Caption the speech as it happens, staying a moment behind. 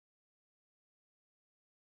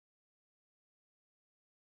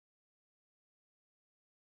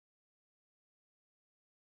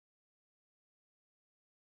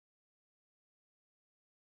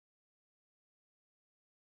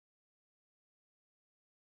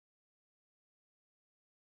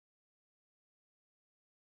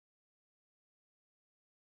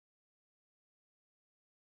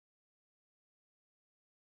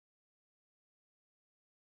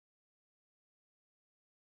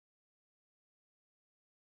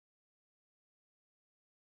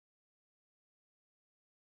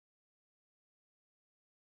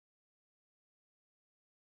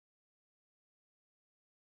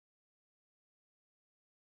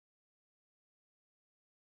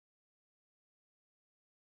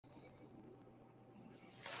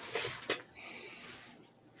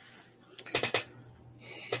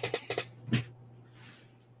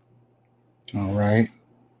right.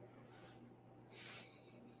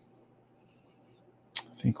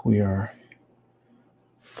 I think we are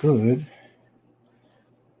good.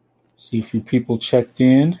 See a few people checked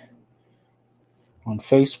in on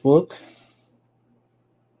Facebook.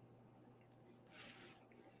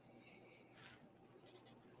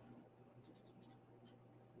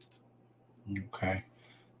 Okay.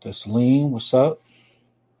 Desleen, what's up?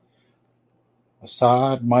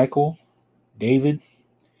 Assad, Michael, David,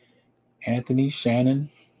 Anthony, Shannon,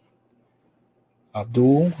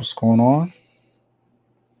 Abdul, what's going on?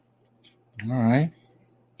 All right.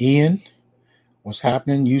 Ian, what's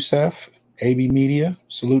happening? Youssef, AB Media,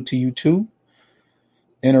 salute to you too.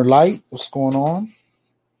 Inner Light, what's going on?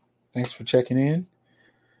 Thanks for checking in.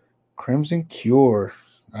 Crimson Cure,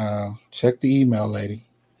 check the email, lady.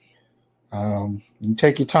 You can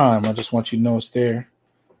take your time. I just want you to know it's there.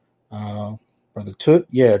 Brother Toot,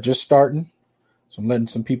 yeah, just starting. So I'm letting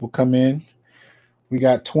some people come in. We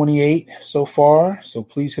got 28 so far, so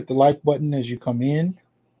please hit the like button as you come in.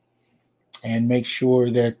 And make sure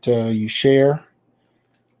that you share.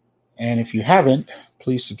 And if you haven't,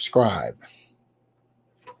 please subscribe.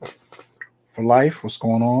 For Life, what's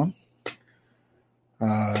going on?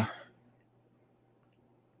 I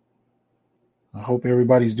hope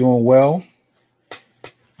everybody's doing well.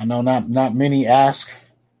 I know not many ask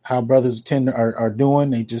how brothers are doing.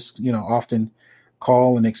 They just, often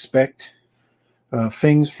call and expect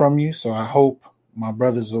things from you. So I hope my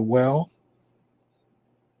brothers are well.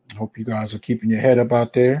 I hope you guys are keeping your head up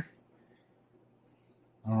out there.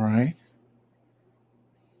 All right.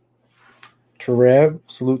 Tereb,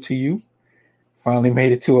 salute to you. Finally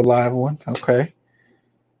made it to a live one. Okay.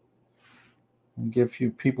 I'll give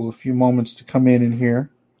people a few moments to come in here.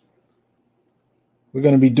 We're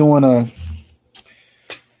going to be doing a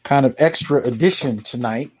kind of extra edition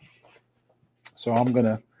tonight. So I'm going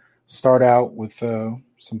to start out with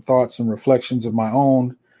some thoughts and reflections of my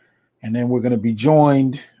own. And then we're going to be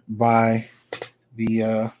joined by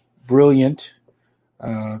the brilliant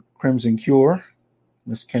Crimson Cure,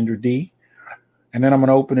 Miss Kendra D. And then I'm going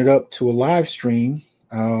to open it up to a live stream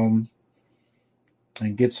and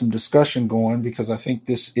get some discussion going because I think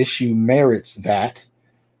this issue merits that.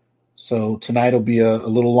 So tonight will be a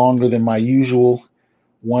little longer than my usual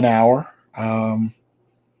 1 hour,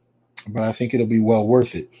 but I think it'll be well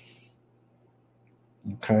worth it.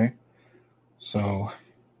 Okay, so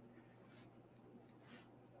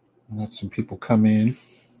let some people come in.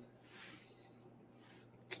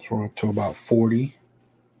 So we're up to about 40.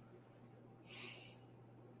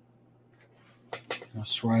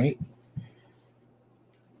 That's right.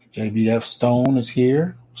 JBF Stone is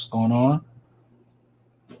here. What's going on?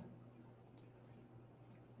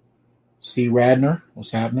 C. Radner,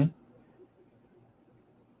 what's happening?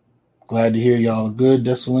 Glad to hear y'all are good.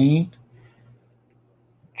 Dessalene.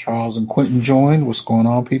 Charles and Quentin joined. What's going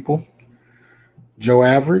on, people? Joe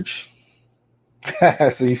Average.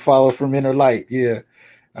 So you follow from Inner Light. Yeah.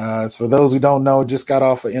 So for those who don't know, just got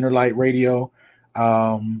off of Inner Light Radio.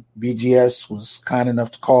 BGS was kind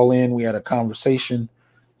enough to call in. We had a conversation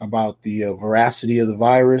about the veracity of the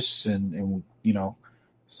virus and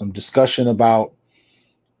some discussion about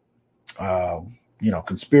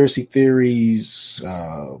conspiracy theories,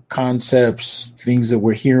 concepts, things that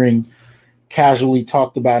we're hearing casually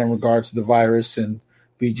talked about in regard to the virus. And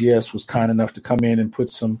BGS was kind enough to come in and put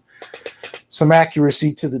some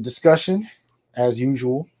accuracy to the discussion, as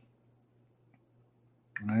usual.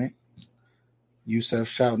 All right. Youssef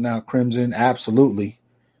shouting out Crimson. Absolutely.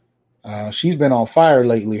 She's been on fire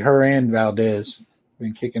lately. Her and Valdez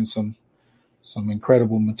been kicking some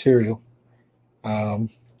incredible material. And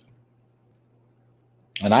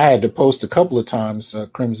I had to post a couple of times,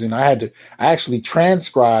 Crimson. I actually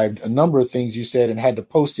transcribed a number of things you said and had to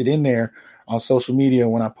post it in there on social media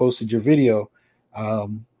when I posted your video.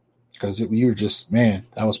 Because you were just, man,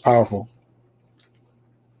 that was powerful.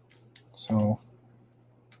 So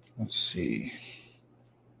let's see.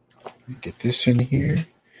 Let me get this in here.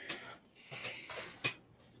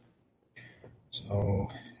 So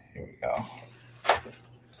here we go.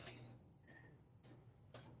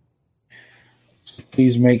 So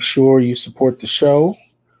please make sure you support the show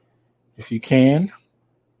if you can.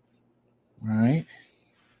 All right.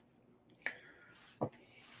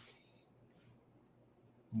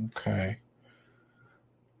 Okay.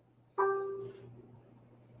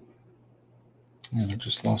 And I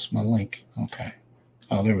just lost my link. Okay.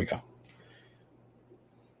 Oh, there we go.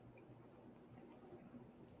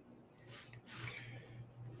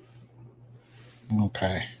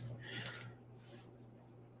 Okay.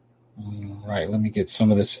 All right. Let me get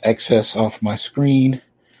some of this excess off my screen.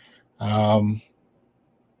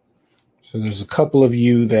 So there's a couple of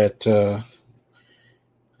you that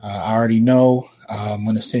I already know. I'm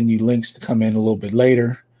going to send you links to come in a little bit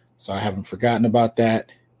later, so I haven't forgotten about that.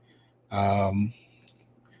 And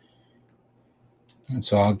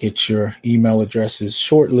so I'll get your email addresses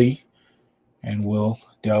shortly, and we'll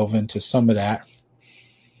delve into some of that.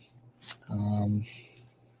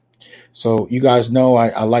 So you guys know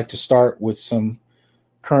I like to start with some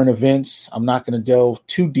current events. I'm not going to delve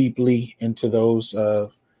too deeply into those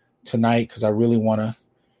tonight because I really want to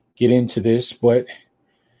get into this, but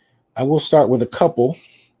I will start with a couple.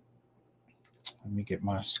 Let me get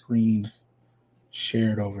my screen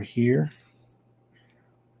shared over here.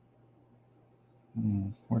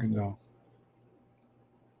 Where'd it go?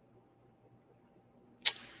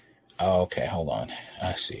 Oh, okay, hold on.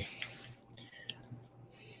 I see.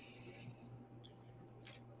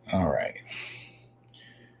 All right.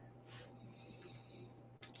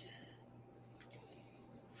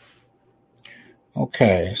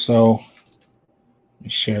 Okay, so let me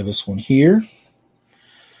share this one here.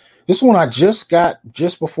 This one I just got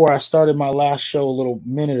just before I started my last show a little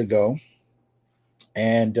minute ago.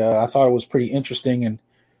 And I thought it was pretty interesting and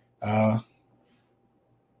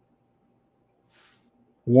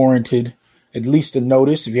warranted at least a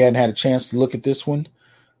notice if you hadn't had a chance to look at this one.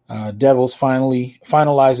 Devils finally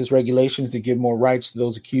finalizes regulations that give more rights to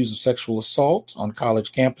those accused of sexual assault on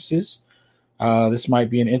college campuses. This might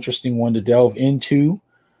be an interesting one to delve into.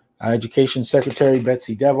 Education Secretary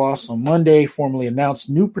Betsy DeVos on Monday formally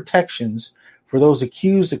announced new protections for those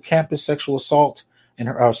accused of campus sexual assault and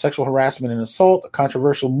sexual harassment and assault, a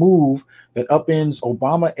controversial move that upends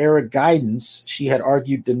Obama-era guidance she had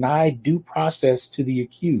argued denied due process to the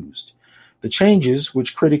accused. The changes,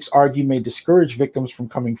 which critics argue may discourage victims from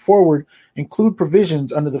coming forward, include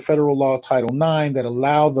provisions under the federal law Title IX that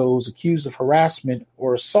allow those accused of harassment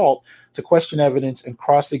or assault to question evidence and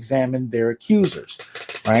cross-examine their accusers.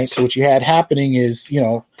 Right? So what you had happening is,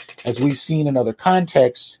 as we've seen in other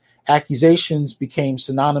contexts, accusations became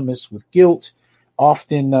synonymous with guilt.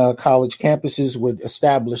 Often college campuses would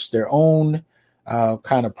establish their own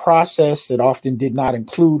kind of process that often did not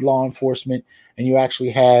include law enforcement, and you actually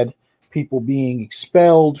had people being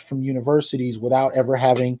expelled from universities without ever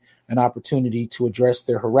having an opportunity to address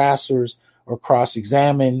their harassers or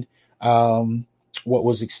cross-examine what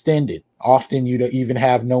was extended. Often you'd even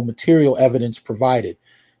have no material evidence provided.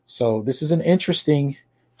 So this is an interesting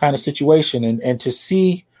kind of situation. And to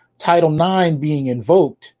see Title IX being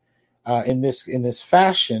invoked in this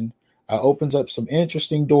fashion opens up some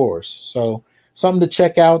interesting doors. So something to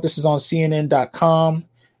check out. This is on CNN.com.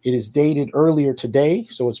 It is dated earlier today,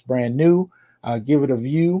 so it's brand new. Give it a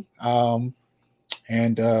view and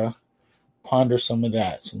ponder some of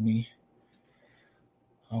that. So let me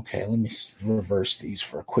reverse these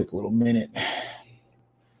for a quick little minute.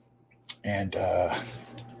 And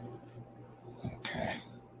okay,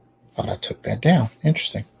 thought I took that down.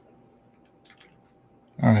 Interesting.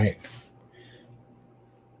 All right.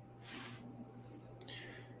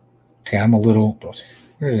 Okay, I'm a little.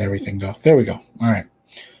 Where did everything go? There we go. All right.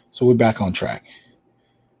 So we're back on track.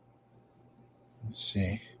 Let's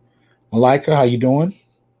see. Malika, how you doing?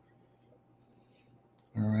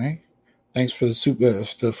 All right. Thanks for the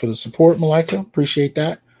support, Malika. Appreciate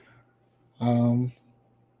that. I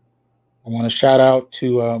want to shout out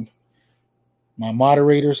to my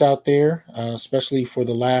moderators out there, especially for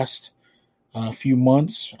the last few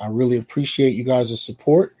months. I really appreciate you guys'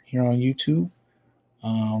 support here on YouTube.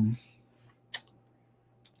 Let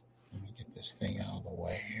me get this thing out of the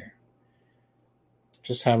way here.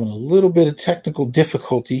 Just having a little bit of technical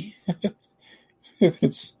difficulty.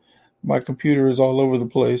 My computer is all over the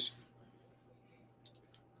place.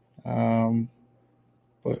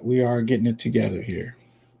 But we are getting it together here.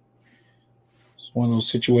 It's one of those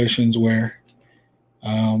situations where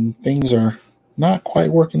things are not quite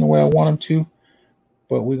working the way I want them to,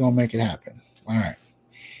 but we're going to make it happen. All right.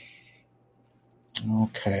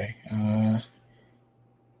 Okay.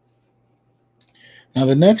 Now,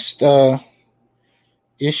 the next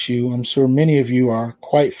issue, I'm sure many of you are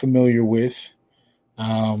quite familiar with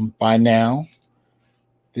by now.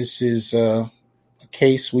 This is a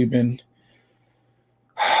case we've been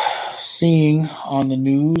seeing on the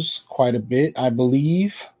news quite a bit, I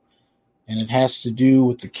believe, and it has to do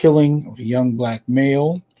with the killing of a young black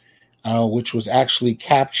male, which was actually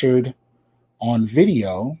captured on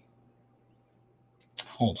video.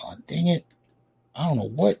 Hold on, dang it. I don't know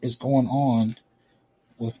what is going on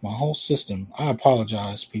with my whole system. I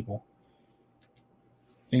apologize, people.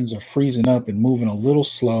 Things are freezing up and moving a little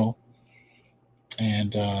slow.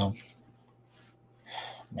 And, man,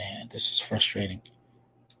 this is frustrating.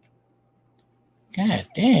 God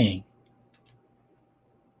dang.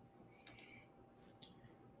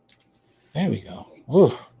 There we go.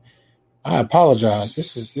 Ooh, I apologize.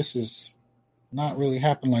 This is not really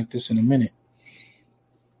happened like this in a minute.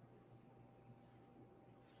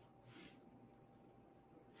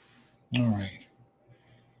 All right.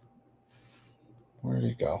 Where'd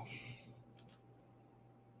it go?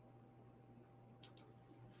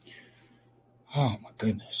 Oh my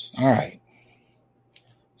goodness. All right.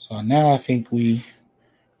 So now I think we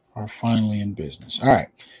are finally in business. All right.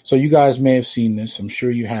 So you guys may have seen this. I'm sure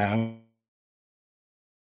you have.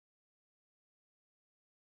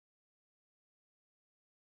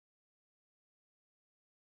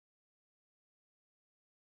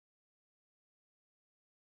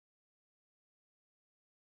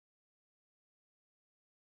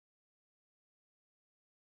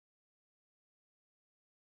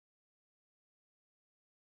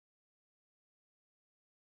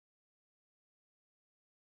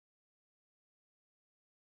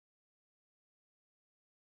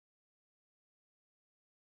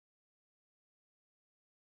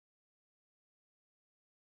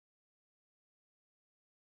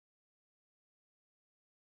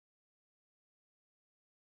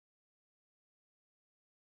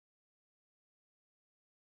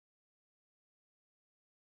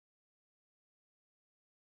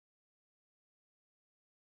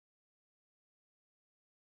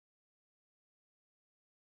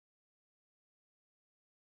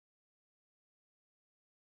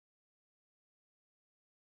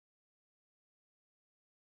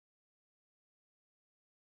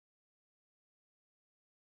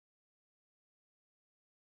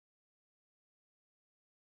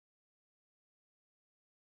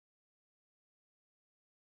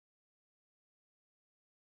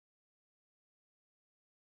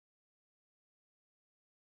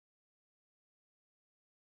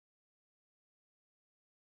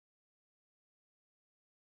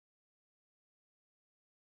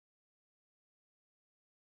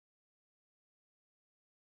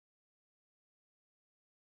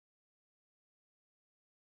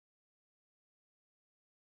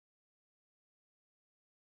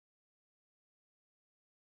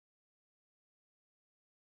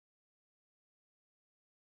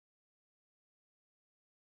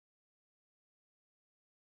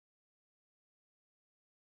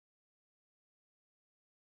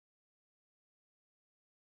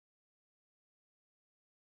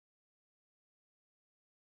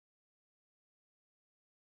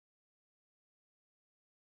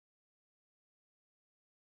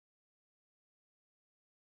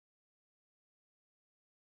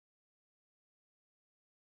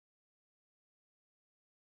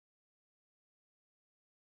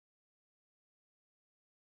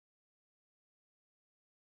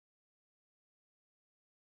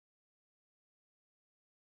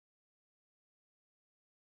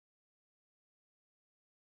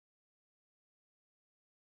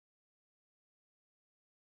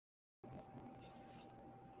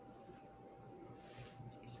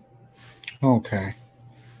 Okay.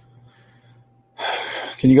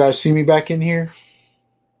 Can you guys see me back in here?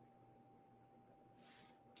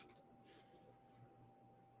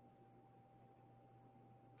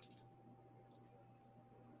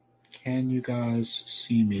 Can you guys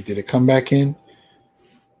see me? Did it come back in?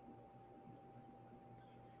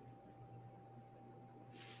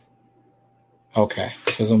 Okay,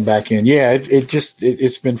 says I'm back in. Yeah,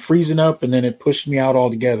 it's been freezing up and then it pushed me out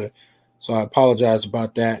altogether. So I apologize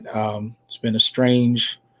about that. It's been a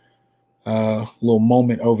strange little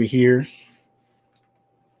moment over here,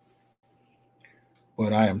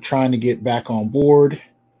 but I am trying to get back on board.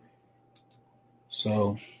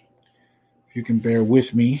 So if you can bear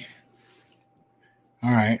with me.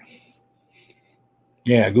 All right.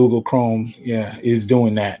 Yeah, Google Chrome, yeah, is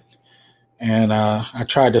doing that. And I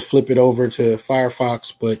tried to flip it over to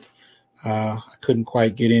Firefox, but I couldn't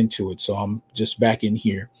quite get into it. So I'm just back in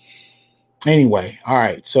here. Anyway, all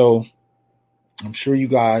right. So I'm sure you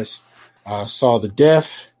guys saw the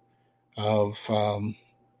death of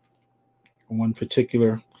one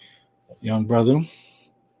particular young brother.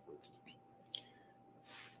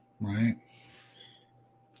 Right.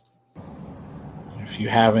 If you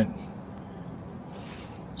haven't,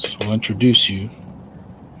 so I'll introduce you.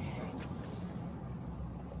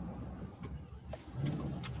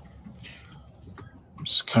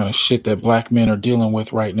 It's kind of shit that black men are dealing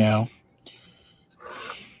with right now.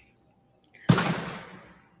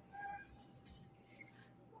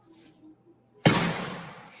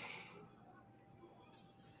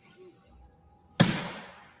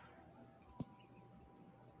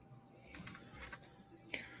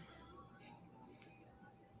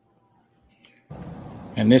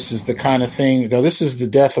 And this is the kind of thing, though, this is the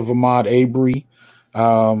death of Ahmaud Arbery.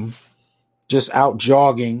 just out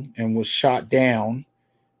jogging and was shot down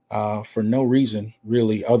for no reason,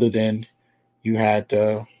 really, other than you had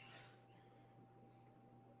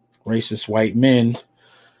racist white men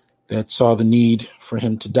that saw the need for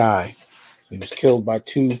him to die. So he was killed by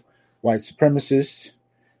two white supremacists,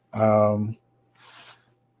 and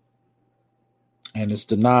is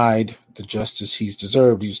denied the justice he's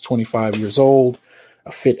deserved. He was 25 years old,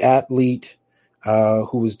 a fit athlete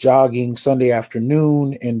who was jogging Sunday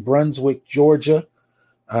afternoon in Brunswick, Georgia,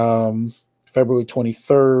 February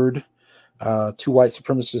 23rd. Two white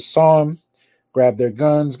supremacists saw him, grabbed their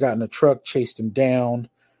guns, got in a truck, chased him down,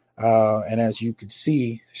 and as you could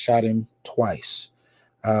see, shot him twice.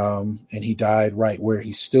 And he died right where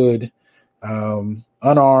he stood,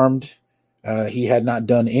 unarmed. He had not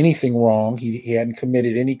done anything wrong. He hadn't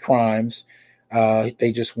committed any crimes.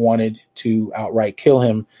 They just wanted to outright kill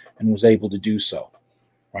him and was able to do so.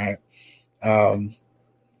 Right.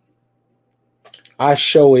 I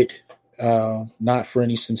show it not for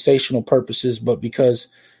any sensational purposes, but because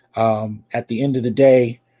at the end of the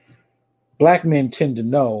day, Black men tend to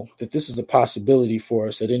know that this is a possibility for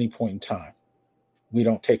us at any point in time. We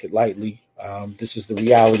don't take it lightly. This is the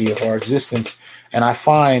reality of our existence. And I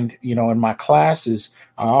find, in my classes,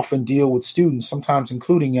 I often deal with students, sometimes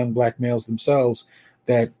including young Black males themselves,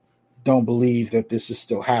 that don't believe that this is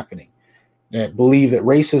still happening, that believe that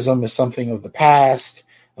racism is something of the past,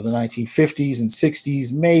 of the 1950s and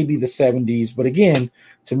 60s, maybe the 70s. But again,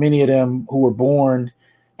 to many of them who were born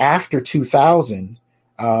after 2000,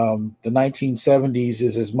 the 1970s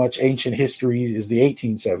is as much ancient history as the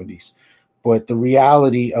 1870s. But the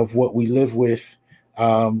reality of what we live with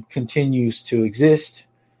continues to exist.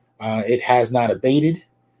 It has not abated.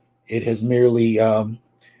 It has merely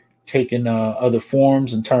taken other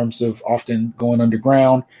forms in terms of often going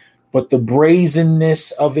underground. But the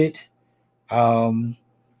brazenness of it, the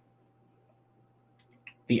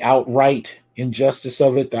outright injustice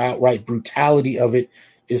of it, the outright brutality of it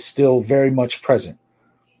is still very much present.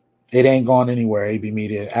 It ain't gone anywhere, AB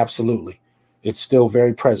Media. Absolutely. It's still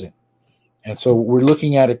very present. And so what we're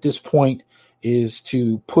looking at this point is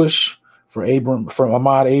to push for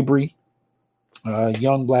Ahmaud Arbery, a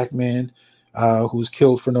young Black man who was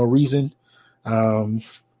killed for no reason. And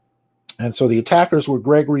so the attackers were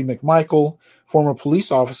Gregory McMichael, former police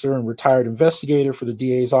officer and retired investigator for the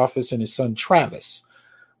DA's office, and his son Travis.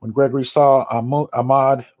 When Gregory saw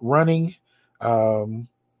Ahmaud running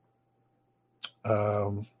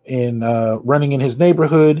in his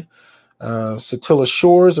neighborhood, Satilla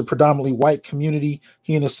Shores, a predominantly white community,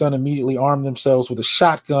 he and his son immediately armed themselves with a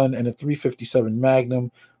shotgun and a .357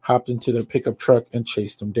 Magnum, hopped into their pickup truck, and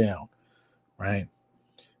chased him down. Right.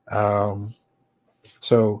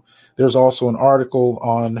 So there's also an article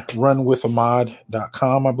on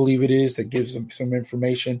runwithahmaud.com, I believe it is, that gives them some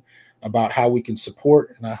information about how we can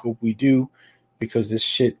support, and I hope we do, because this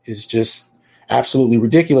shit is just absolutely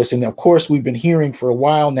ridiculous. And of course, we've been hearing for a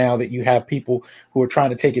while now that you have people who are trying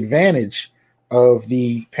to take advantage of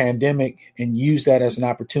the pandemic and use that as an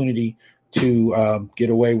opportunity to get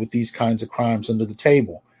away with these kinds of crimes under the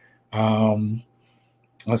table. And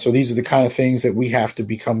so these are the kind of things that we have to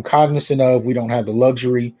become cognizant of. We don't have the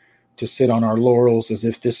luxury to sit on our laurels as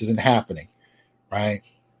if this isn't happening, right?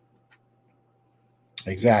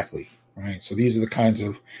 Exactly, right? So these are the kinds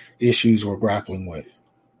of issues we're grappling with.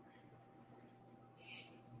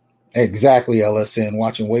 Exactly, LSN,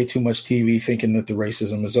 watching way too much TV, thinking that the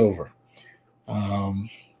racism is over.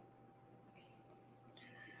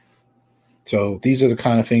 So these are the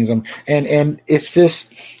kind of things and it's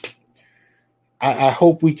just, I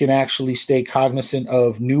hope we can actually stay cognizant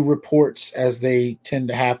of new reports as they tend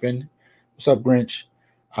to happen. What's up, Grinch?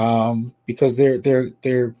 Because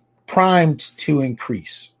they're primed to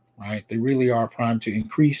increase, right? They really are primed to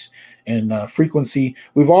increase in frequency.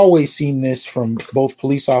 We've always seen this from both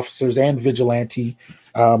police officers and vigilante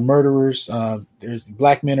murderers.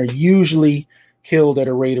 Black men are usually killed at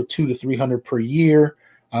a rate of 200 to 300 per year.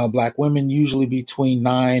 Black women usually between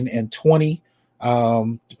 9 and 20,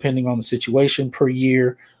 depending on the situation, per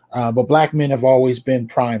year. But Black men have always been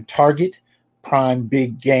prime target, prime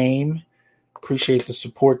big game. Appreciate the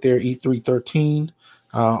support there, E313.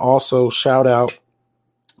 Also, shout out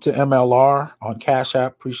to MLR on Cash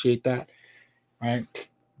App. Appreciate that. Right.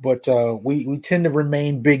 But we tend to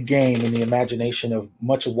remain big game in the imagination of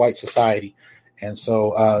much of white society. And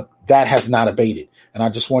so that has not abated. And I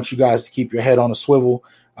just want you guys to keep your head on a swivel.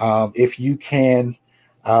 If you can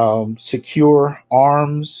secure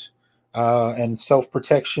arms and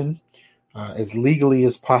self-protection as legally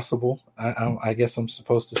as possible, I guess I'm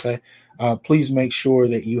supposed to say, please make sure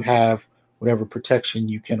that you have whatever protection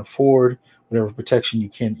you can afford, whatever protection you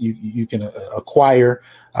can acquire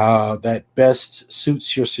that best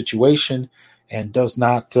suits your situation and does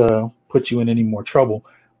not put you in any more trouble,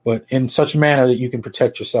 but in such a manner that you can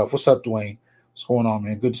protect yourself. What's up, Dwayne? What's going on,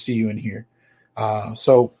 man? Good to see you in here.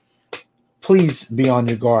 So please be on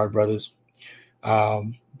your guard, brothers.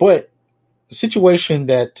 But the situation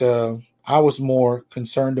that I was more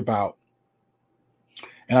concerned about,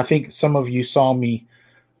 and I think some of you saw me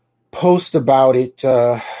post about it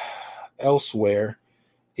elsewhere,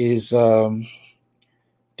 is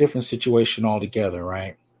different situation altogether,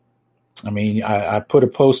 right? I mean, I put a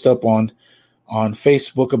post up on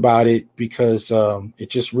Facebook about it because it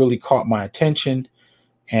just really caught my attention,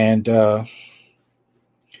 and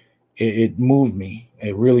it moved me.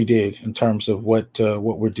 It really did, in terms of what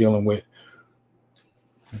we're dealing with.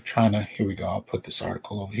 I'm trying to, here we go. I'll put this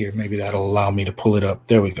article over here. Maybe that'll allow me to pull it up.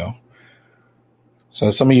 There we go. So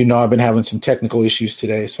some of you know I've been having some technical issues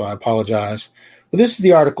today, so I apologize. But this is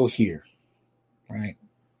the article here, right?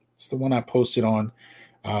 It's the one I posted on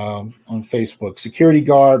Facebook. Security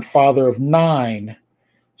guard, father of 9,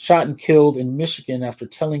 shot and killed in Michigan after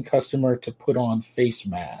telling customer to put on face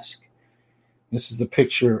mask. This is the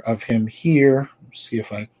picture of him here. Let's see if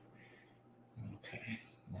not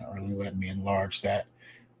really letting me enlarge that.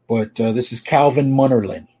 But this is Calvin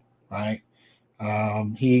Munnerlin, right?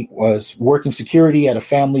 He was working security at a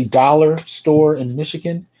Family Dollar store in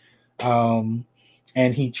Michigan, and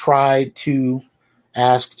he tried to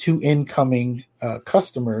ask 2 incoming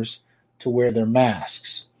customers to wear their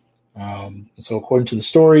masks. So according to the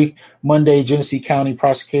story, Monday, Genesee County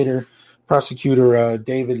prosecutor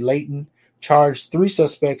David Layton charged 3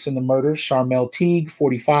 suspects in the murders: Charmel Teague,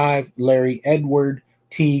 45, Larry Edward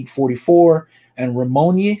Teague, 44, and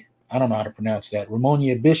Ramonia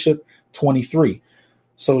Bishop, 23.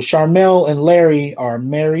 So Charmel and Larry are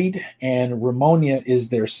married, and Ramonia is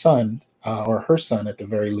their son, or her son at the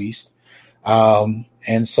very least. And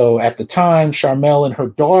so at the time, Charmel and her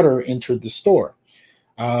daughter entered the store.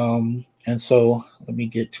 And so let me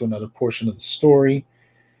get to another portion of the story.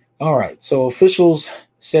 All right. So officials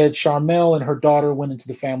said Charmel and her daughter went into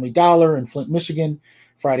the Family Dollar in Flint, Michigan,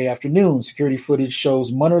 Friday afternoon. Security footage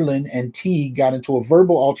shows Munnerlin and Teague got into a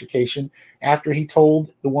verbal altercation after he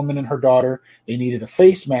told the woman and her daughter they needed a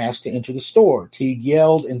face mask to enter the store. Teague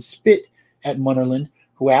yelled and spit at Munnerlin,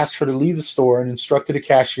 who asked her to leave the store and instructed a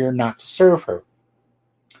cashier not to serve her.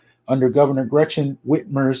 Under Governor Gretchen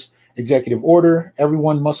Whitmer's executive order,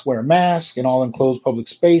 everyone must wear a mask in all enclosed public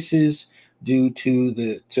spaces due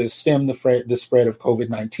to stem the spread of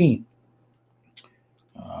COVID-19.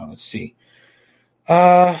 Let's see.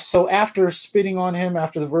 So after spitting on him,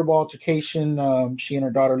 after the verbal altercation, she and her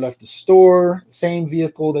daughter left the store. Same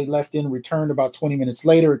vehicle they left in returned about 20 minutes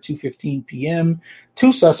later at 2:15 p.m.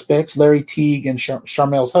 2 suspects, Larry Teague and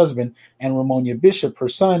Charmel's husband, and Ramonia Bishop, her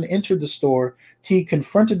son, entered the store. Teague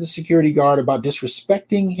confronted the security guard about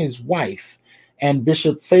disrespecting his wife, and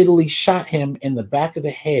Bishop fatally shot him in the back of the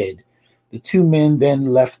head. The 2 men then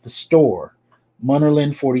left the store.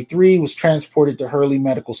 Munnerlin, 43, was transported to Hurley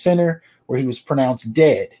Medical Center, where he was pronounced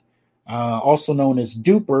dead. Also known as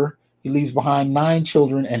Duper, he leaves behind 9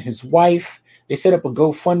 children and his wife. They set up a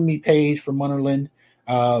GoFundMe page for Munnerlin.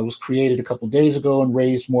 It was created a couple days ago and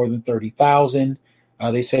raised more than $30,000.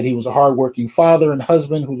 They said he was a hardworking father and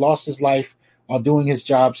husband who lost his life while doing his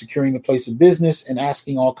job securing the place of business and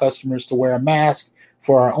asking all customers to wear a mask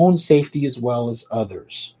for our own safety as well as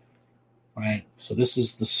others. All right, so this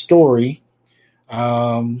is the story.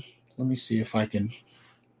 Let me see if I can...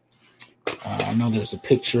 I know there's a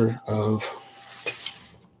picture of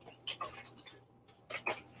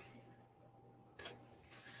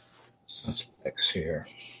suspects here.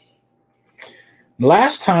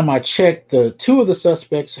 Last time I checked, the 2 of the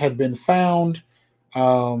suspects had been found.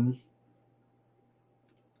 I'm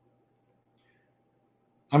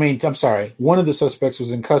sorry. One of the suspects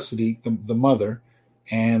was in custody, the mother,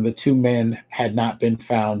 and the 2 men had not been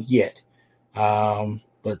found yet.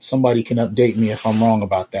 But somebody can update me if I'm wrong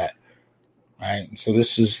about that. All right. So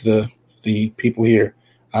this is the people here.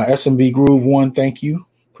 SMB Groove 1, thank you.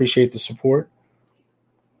 Appreciate the support.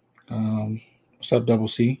 What's up, Double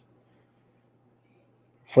C?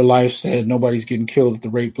 For Life said nobody's getting killed at the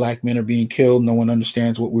rate black men are being killed. No one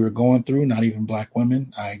understands what we were going through, not even black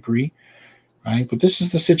women. I agree. Right. But this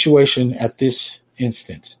is the situation at this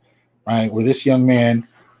instance, right, where this young man,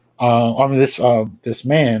 this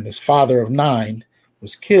man, this father of 9,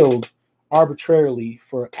 was killed arbitrarily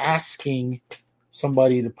for asking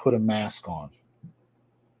somebody to put a mask on.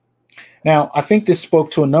 Now, I think this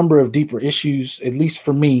spoke to a number of deeper issues, at least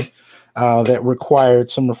for me, that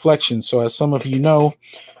required some reflection. So as some of you know,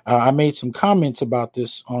 I made some comments about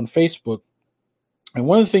this on Facebook And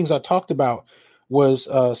one of the things I talked about was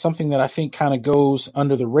something that I think kind of goes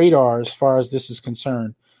under the radar as far as this is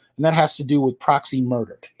concerned, and that has to do with proxy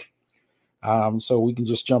murder. So we can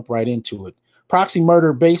just jump right into it. Proxy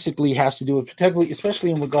murder basically has to do with, particularly,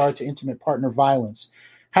 especially in regard to intimate partner violence,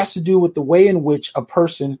 has to do with the way in which a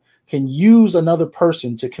person can use another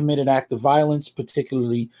person to commit an act of violence,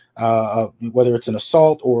 particularly whether it's an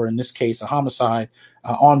assault or, in this case, a homicide,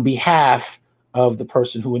 on behalf of the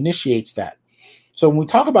person who initiates that. So when we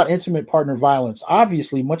talk about intimate partner violence,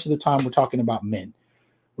 obviously, much of the time we're talking about men.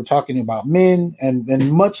 We're talking about men,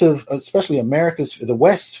 and much of, especially America's, the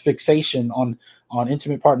West's fixation on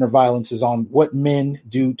intimate partner violence is on what men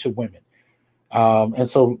do to women. And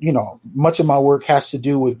so, much of my work has to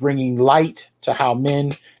do with bringing light to how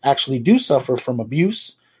men actually do suffer from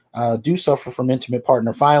abuse, do suffer from intimate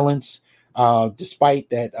partner violence, despite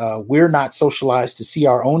that we're not socialized to see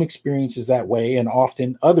our own experiences that way. And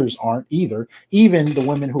often others aren't either. Even the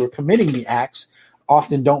women who are committing the acts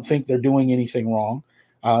often don't think they're doing anything wrong.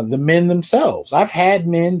 The men themselves. I've had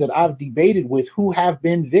men that I've debated with who have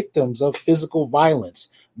been victims of physical violence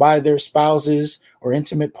by their spouses or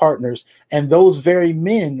intimate partners. And those very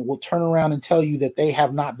men will turn around and tell you that they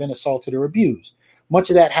have not been assaulted or abused. Much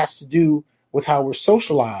of that has to do with how we're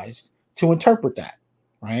socialized to interpret that,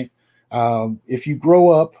 right? If you grow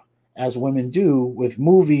up, as women do, with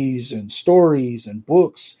movies and stories and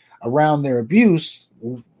books around their abuse,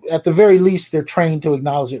 at the very least, they're trained to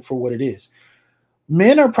acknowledge it for what it is.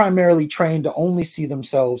 Men are primarily trained to only see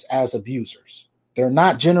themselves as abusers. They're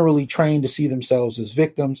not generally trained to see themselves as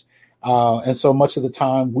victims. And so much of the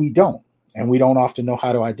time we don't, and we don't often know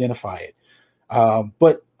how to identify it.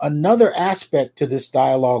 But another aspect to this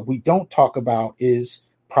dialogue we don't talk about is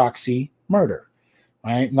proxy murder,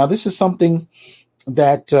 right? Now, this is something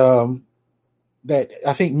that that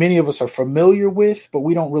I think many of us are familiar with, but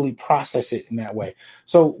we don't really process it in that way.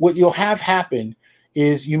 So what you'll have happen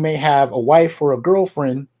is you may have a wife or a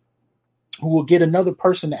girlfriend who will get another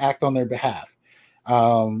person to act on their behalf.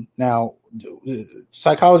 Now,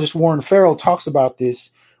 psychologist Warren Farrell talks about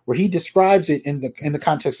this, where he describes it in the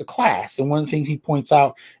context of class. And one of the things he points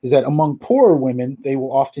out is that among poorer women, they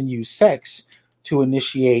will often use sex to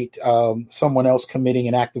initiate someone else committing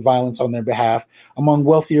an act of violence on their behalf. Among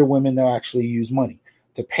wealthier women, they'll actually use money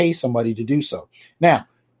to pay somebody to do so. Now,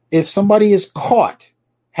 if somebody is caught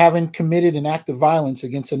having committed an act of violence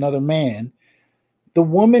against another man, the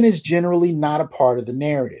woman is generally not a part of the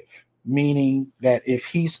narrative, meaning that if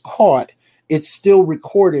he's caught, it's still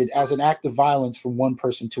recorded as an act of violence from one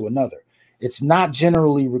person to another. It's not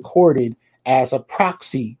generally recorded as a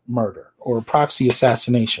proxy murder or a proxy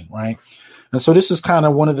assassination, right? And so this is kind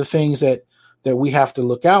of one of the things that we have to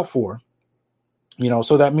look out for.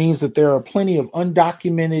 So that means that there are plenty of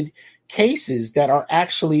undocumented cases that are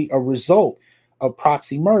actually a result of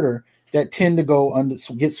proxy murder that tend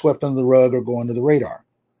to get swept under the rug or go under the radar,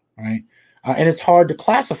 right? And it's hard to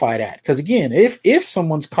classify that because, again, if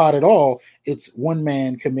someone's caught at all, it's one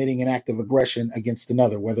man committing an act of aggression against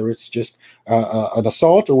another, whether it's just an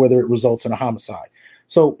assault or whether it results in a homicide.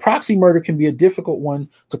 So proxy murder can be a difficult one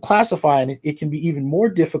to classify, and it can be even more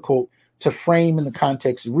difficult to frame in the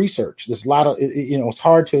context of research. There's a lot of, it's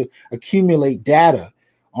hard to accumulate data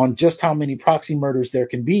on just how many proxy murders there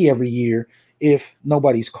can be every year if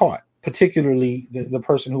nobody's caught, particularly the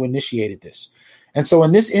person who initiated this. And so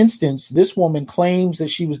in this instance, this woman claims that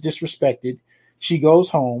she was disrespected. She goes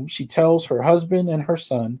home. She tells her husband and her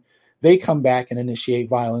son. They come back and initiate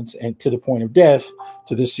violence and to the point of death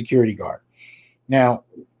to this security guard. Now,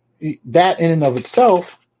 that in and of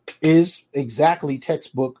itself is exactly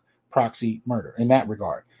textbook proxy murder in that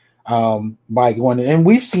regard. By going, and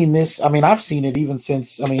we've seen this. I mean, I've seen it even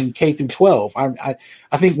since, K through 12. I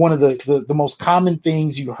think one of the most common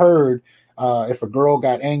things you heard if a girl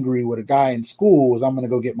got angry with a guy in school was, I'm going to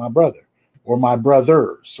go get my brother or my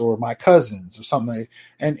brothers or my cousins or something.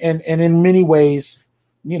 And in many ways,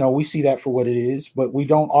 we see that for what it is, but we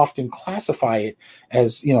don't often classify it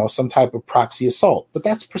as, some type of proxy assault. But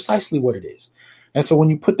that's precisely what it is. And so when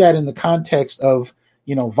you put that in the context of,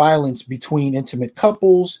 violence between intimate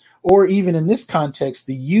couples, or even in this context,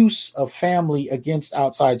 the use of family against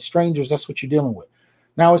outside strangers, that's what you're dealing with.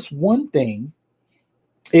 Now, it's one thing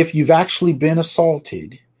if you've actually been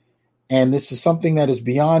assaulted and this is something that is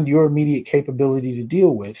beyond your immediate capability to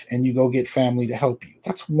deal with, and you go get family to help you.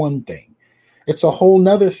 That's one thing. It's a whole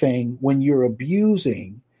nother thing when you're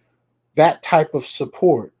abusing that type of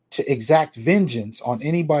support to exact vengeance on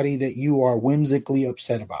anybody that you are whimsically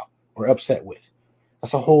upset about or upset with.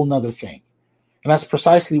 That's a whole nother thing. And that's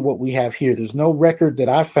precisely what we have here. There's no record that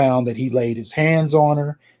I found that he laid his hands on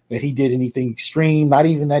her, that he did anything extreme, not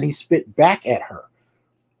even that he spit back at her.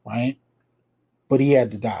 right? But he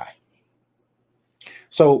had to die.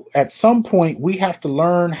 So at some point, we have to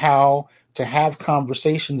learn how to have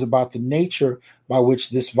conversations about the nature by which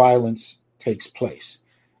this violence takes place,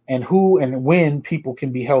 and who and when people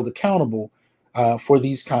can be held accountable for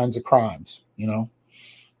these kinds of crimes,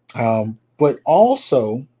 But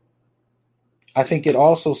also, I think it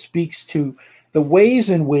also speaks to the ways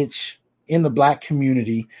in which in the Black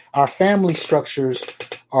community, our family structures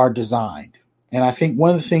are designed. And I think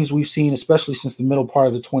one of the things we've seen, especially since the middle part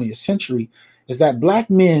of the 20th century, is that Black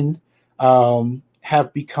men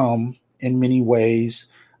have become, in many ways,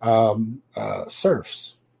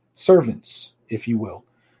 serfs, servants, if you will.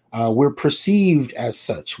 We're perceived as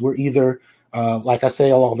such. We're either, like I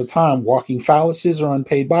say all the time, walking phalluses or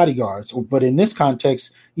unpaid bodyguards, but in this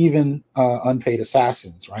context, even unpaid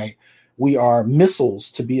assassins, right? We are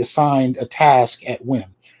missiles to be assigned a task at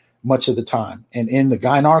whim much of the time. And in the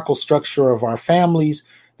gynarchal structure of our families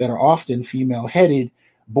that are often female-headed,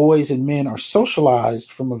 boys and men are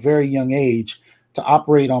socialized from a very young age to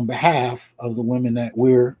operate on behalf of the women that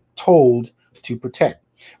we're told to protect,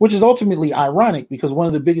 which is ultimately ironic because one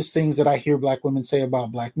of the biggest things that I hear Black women say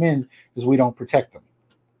about Black men is we don't protect them,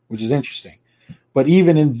 which is interesting. But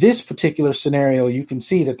even in this particular scenario, you can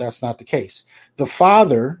see that that's not the case. The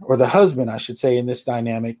father, or the husband, I should say, in this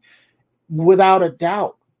dynamic, without a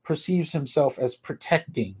doubt, perceives himself as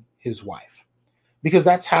protecting his wife because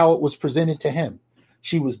that's how it was presented to him.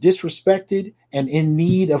 She was disrespected and in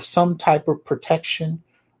need of some type of protection,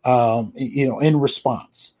 in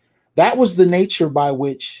response. That was the nature by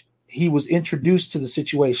which he was introduced to the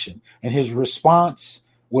situation, and his response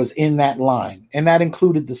was in that line, and that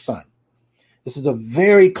included the son. This is a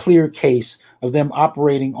very clear case of them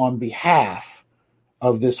operating on behalf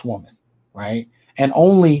of this woman, right? And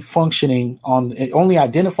only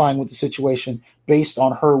identifying with the situation based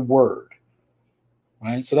on her word,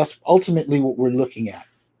 right? So that's ultimately what we're looking at.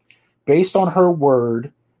 Based on her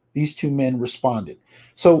word, these two men responded.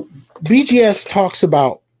 So BGS talks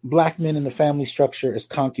about Black men in the family structure as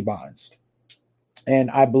concubines.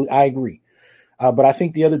 And I agree. But I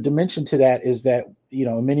think the other dimension to that is that,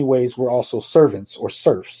 in many ways, we're also servants or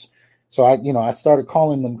serfs. So I started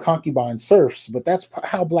calling them concubine-serfs, but that's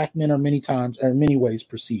how Black men are in many ways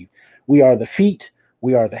perceived. We are the feet,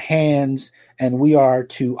 we are the hands, and we are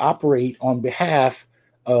to operate on behalf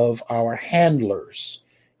of our handlers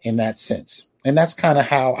in that sense. And that's kind of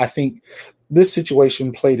how I think this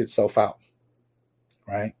situation played itself out,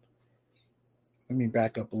 right? Let me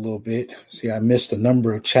back up a little bit. See, I missed a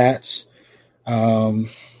number of chats.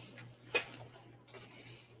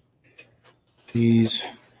 Please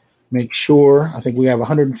make sure, I think we have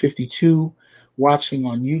 152 watching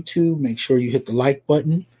on YouTube. Make sure you hit the like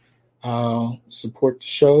button. Support the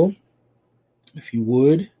show if you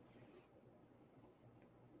would.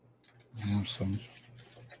 I have some.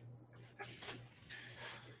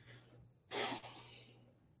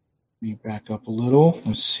 Let me back up a little.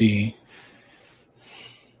 Let's see.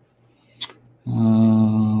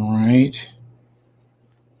 All right.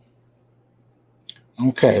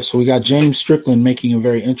 Okay, so we got James Strickland making a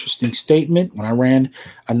very interesting statement. When I ran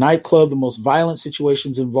a nightclub, the most violent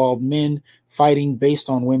situations involved men fighting based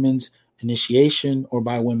on women's initiation or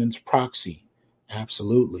by women's proxy.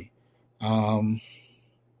 Absolutely.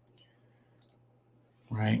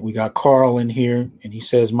 Right, we got Carl in here, and he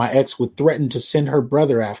says, my ex would threaten to send her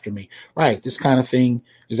brother after me. Right, this kind of thing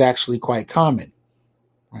is actually quite common,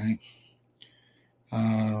 right?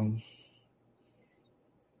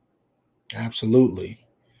 Absolutely.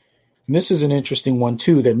 And this is an interesting one,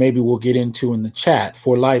 too, that maybe we'll get into in the chat.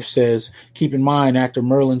 For Life says, keep in mind, actor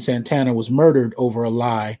Merlin Santana was murdered over a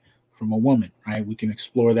lie from a woman, right? We can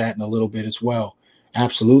explore that in a little bit as well.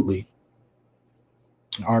 Absolutely.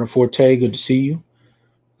 Arta Forte, good to see you.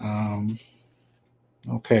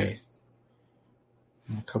 Okay.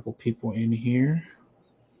 A couple people in here.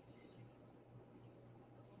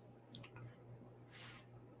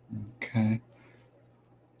 Okay.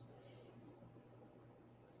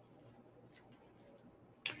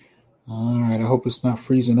 All right. I hope it's not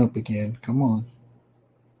freezing up again. Come on.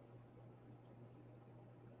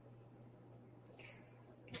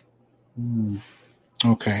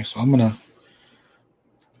 Okay. So I'm going to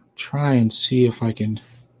try and see if I can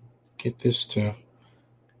get this to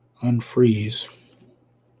unfreeze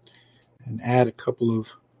and add a couple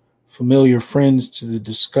of familiar friends to the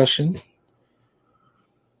discussion.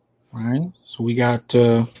 All right. So we got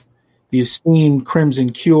the esteemed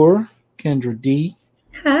Crimson Cure, Kendra D.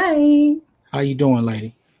 Hi. How you doing,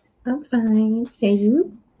 lady? I'm fine. And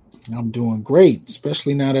you? I'm doing great,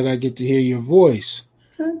 especially now that I get to hear your voice.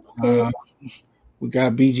 Okay. We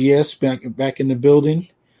got BGS back in the building.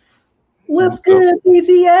 What's good,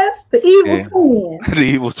 PGS? The evil twin. The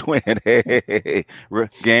evil twin. Hey,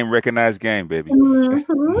 game recognized game, baby.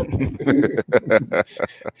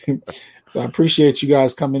 So I appreciate you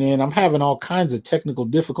guys coming in. I'm having all kinds of technical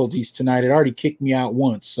difficulties tonight. It already kicked me out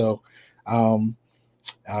once, so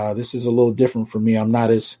this is a little different for me. I'm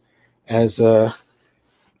not as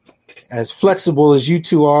flexible as you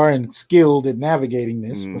two are and skilled at navigating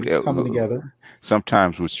this, but it's coming together.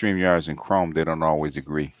 Sometimes with StreamYards and Chrome, they don't always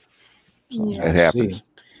agree. So it happens. See.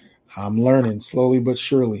 I'm learning slowly but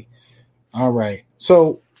surely. All right.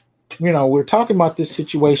 So, we're talking about this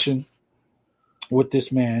situation with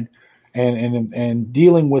this man and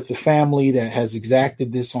dealing with the family that has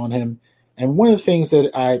exacted this on him. And one of the things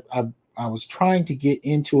that I was trying to get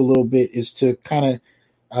into a little bit is to kind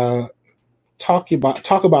of talk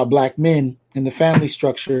about Black men in the family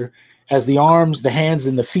structure as the arms, the hands,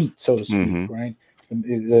 and the feet, so to speak, right?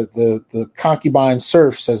 The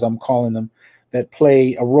Concubine-Serfs, as I'm calling them, that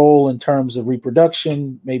play a role in terms of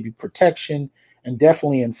reproduction, maybe protection, and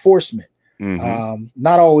definitely enforcement.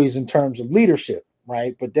 Not always in terms of leadership,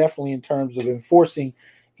 right? But definitely in terms of enforcing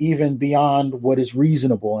even beyond what is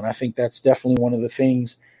reasonable. And I think that's definitely one of the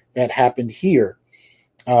things that happened here.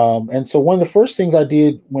 And so one of the first things I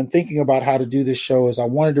did when thinking about how to do this show is I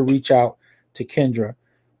wanted to reach out to Kendra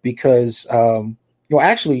because,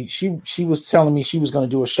 actually she was telling me she was going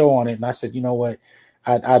to do a show on it. And I said, you know what,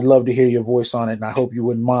 I'd love to hear your voice on it. And I hope you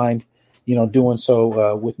wouldn't mind, doing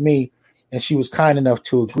so with me. And she was kind enough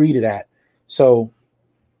to agree to that. So,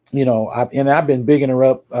 I've been bigging her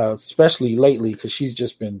up, especially lately, because she's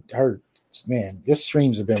just been your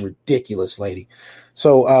streams have been ridiculous, lady.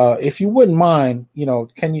 So if you wouldn't mind,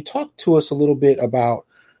 can you talk to us a little bit about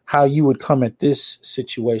how you would come at this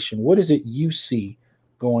situation? What is it you see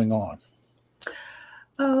going on?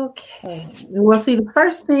 Okay. Well, see, the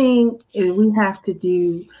first thing we have to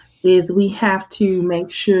do is we have to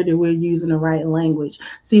make sure that we're using the right language.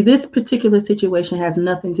 See, this particular situation has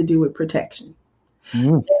nothing to do with protection.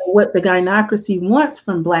 And what the Gynarchy wants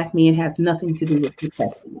from Black men has nothing to do with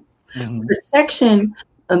protection. Protection,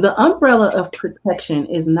 the umbrella of protection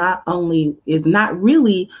is not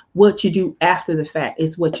really what you do after the fact,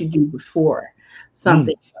 it's what you do before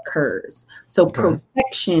something occurs. So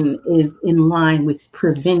protection is in line with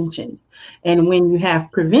prevention. And when you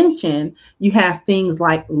have prevention, you have things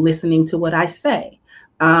like listening to what I say,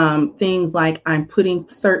 things like I'm putting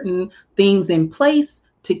certain things in place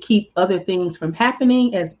to keep other things from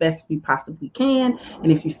happening as best we possibly can.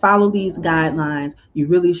 And if you follow these guidelines, you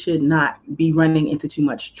really should not be running into too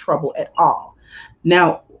much trouble at all.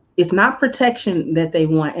 Now, it's not protection that they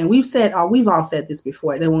want. And we've all said this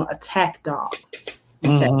before. They want attack dogs.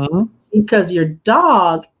 Okay? Because your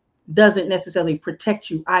dog doesn't necessarily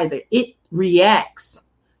protect you either. It reacts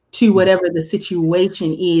to whatever the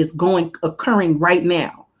situation is occurring right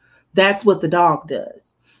now. That's what the dog does.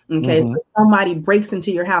 Okay, so if somebody breaks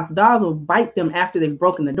into your house, dogs will bite them after they've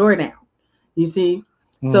broken the door down. You see?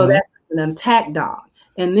 So that's an attack dog.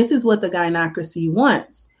 And this is what the Gynarchy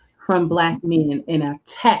wants from Black men, an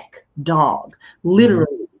attack dog.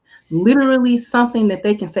 Literally something that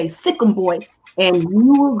they can say, sick 'em boy, and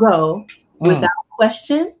you will go without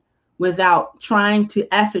question, without trying to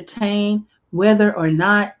ascertain whether or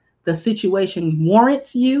not the situation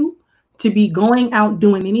warrants you to be going out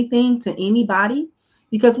doing anything to anybody.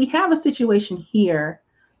 Because we have a situation here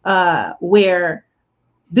where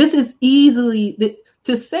this is easily,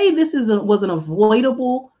 to say this was an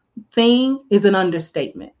avoidable thing is an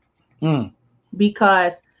understatement.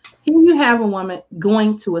 Because here you have a woman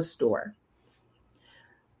going to a store.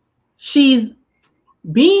 She's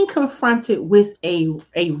being confronted with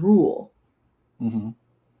a rule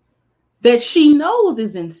that she knows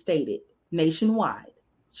is instated nationwide.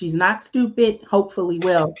 She's not stupid, hopefully.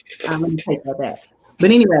 Well, let me take that back. But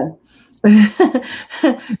anyway,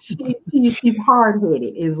 she's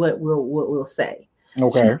hard-headed is what we'll say.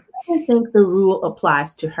 Okay. She doesn't think the rule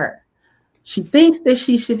applies to her. She thinks that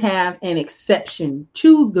she should have an exception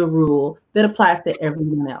to the rule that applies to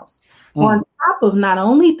everyone else. On top of not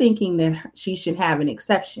only thinking that she should have an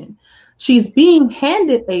exception, she's being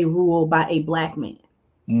handed a rule by a Black man.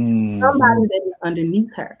 Somebody that is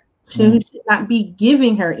underneath her. Who should not be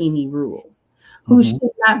giving her any rules. Who should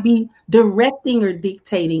not be directing or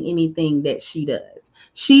dictating anything that she does.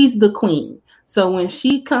 She's the queen. So when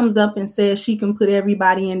she comes up and says she can put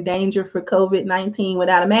everybody in danger for COVID-19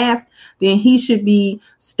 without a mask, then he should be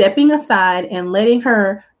stepping aside and letting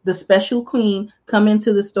her, the special queen, come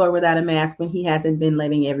into the store without a mask when he hasn't been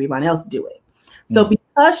letting everyone else do it. So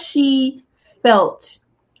because she felt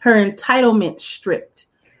her entitlement stripped,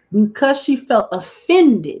 because she felt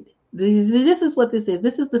offended This is what this is.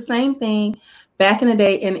 This is the same thing back in the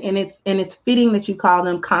day, and it's fitting that you call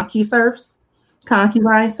them Concubine-Serfs.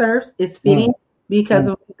 Concubine-Serfs. It's fitting because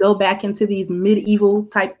when we go back into these medieval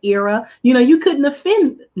type era, you couldn't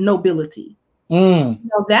offend nobility.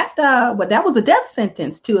 That was a death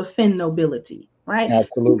sentence to offend nobility, right?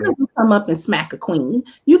 Absolutely. You couldn't come up and smack a queen.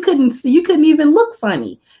 You couldn't even look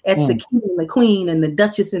funny at the king and the queen and the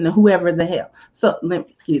duchess and the whoever the hell. So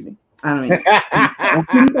excuse me. I don't mean.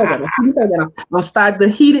 I'll start the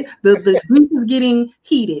heated. The grief is getting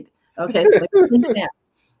heated. Okay.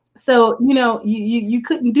 So you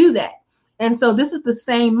couldn't do that, and so this is the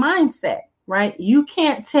same mindset, right? You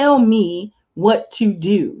can't tell me what to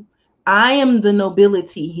do. I am the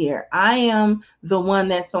nobility here. I am the one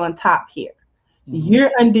that's on top here.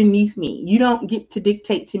 You're underneath me. You don't get to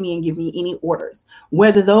dictate to me and give me any orders,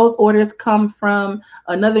 whether those orders come from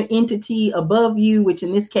another entity above you, which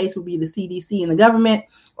in this case would be the CDC and the government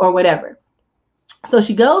or whatever. So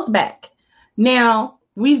she goes back. Now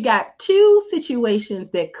we've got two situations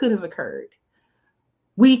that could have occurred.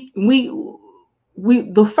 The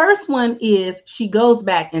first one is she goes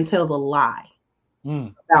back and tells a lie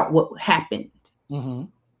about what happened,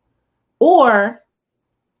 or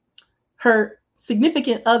her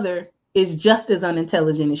significant other is just as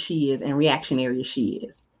unintelligent as she is and reactionary as she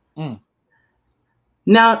is.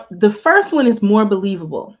 Now, the first one is more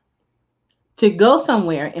believable. To go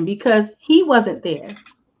somewhere, and because he wasn't there,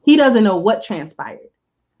 he doesn't know what transpired.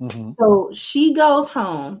 So she goes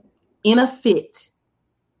home in a fit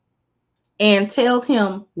and tells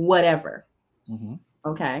him whatever.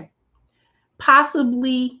 Okay.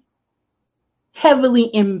 Possibly heavily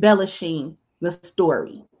embellishing the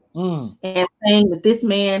story. And saying that this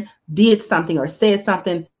man did something or said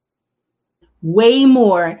something way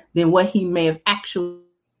more than what he may have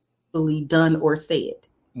actually done or said.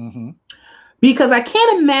 Because I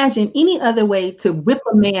can't imagine any other way to whip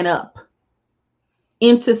a man up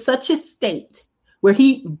into such a state where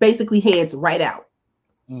he basically heads right out,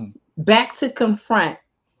 back to confront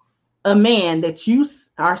a man that you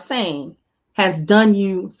are saying has done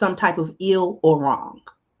you some type of ill or wrong.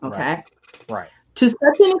 Okay. Right. To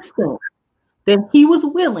such an extent that he was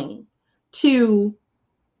willing to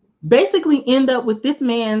basically end up with this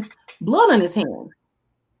man's blood on his hand,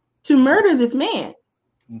 to murder this man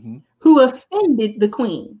who offended the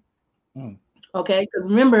queen. Okay, because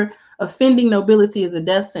remember, offending nobility is a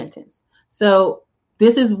death sentence. So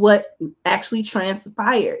this is what actually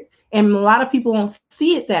transpired. And a lot of people won't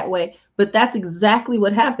see it that way, but that's exactly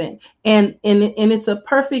what happened. And it's a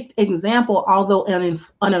perfect example, although an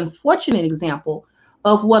unfortunate example,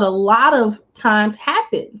 of what a lot of times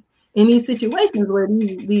happens in these situations where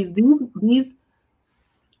these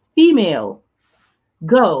females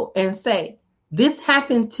go and say, this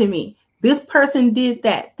happened to me. This person did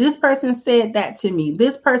that. This person said that to me.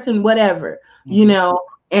 This person, whatever,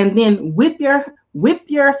 and then whip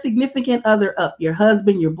your significant other up, your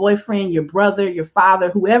husband, your boyfriend, your brother, your father,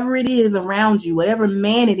 whoever it is around you, whatever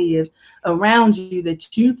man it is around you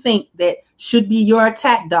that you think that should be your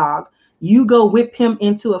attack dog. You go whip him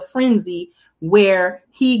into a frenzy where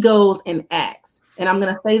he goes and acts. And I'm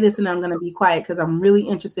going to say this and I'm going to be quiet because I'm really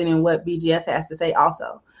interested in what BGS has to say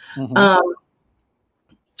also.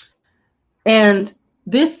 And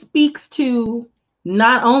this speaks to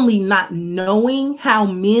not only not knowing how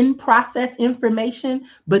men process information,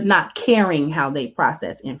 but not caring how they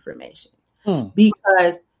process information.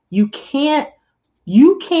 Because you can't,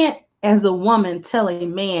 as a woman, tell a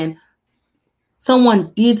man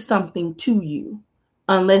someone did something to you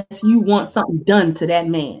unless you want something done to that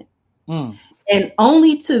man. And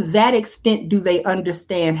only to that extent do they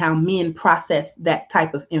understand how men process that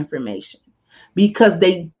type of information, because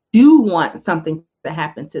they do want something to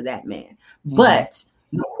happen to that man. But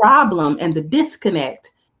the problem and the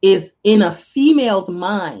disconnect is in a female's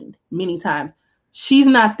mind. Many times she's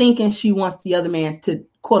not thinking she wants the other man to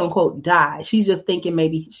quote unquote die. She's just thinking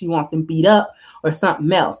maybe she wants him beat up or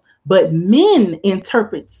something else. But men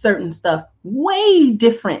interpret certain stuff way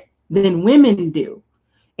different than women do.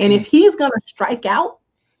 And if he's going to strike out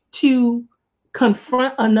to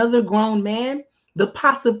confront another grown man, the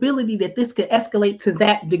possibility that this could escalate to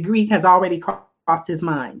that degree has already crossed his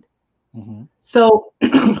mind. So,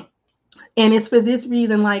 and it's for this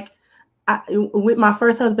reason, like with my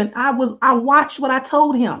first husband, I watched what I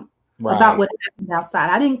told him about what happened outside.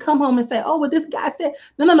 I didn't come home and say, oh, well, this guy said,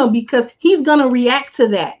 no, because he's going to react to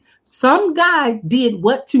that. Some guy did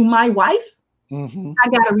what to my wife. I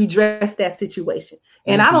got to redress that situation.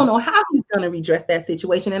 And I don't know how he's going to redress that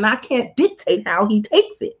situation. And I can't dictate how he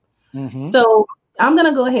takes it. So I'm going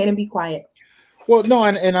to go ahead and be quiet. Well, no,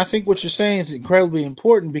 and I think what you're saying is incredibly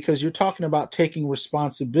important because you're talking about taking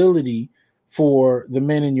responsibility for the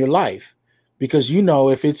men in your life. Because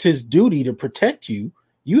if it's his duty to protect you,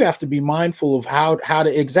 you have to be mindful of how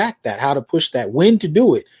to exact that, how to push that, when to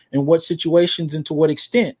do it, in what situations, and to what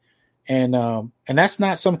extent. And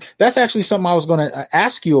that's actually something I was going to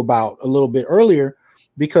ask you about a little bit earlier,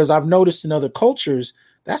 because I've noticed in other cultures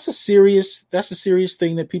that's a serious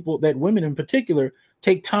thing that women in particular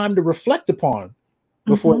take time to reflect upon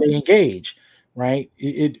before they engage, right?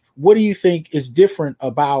 What do you think is different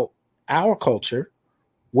about our culture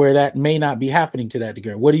where that may not be happening to that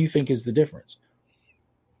degree? What do you think is the difference?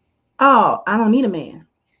 Oh, I don't need a man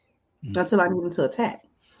until I need him to attack.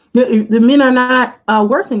 The men are not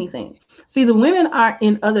worth anything. See, the women are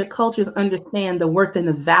in other cultures understand the worth and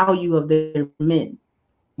the value of their men.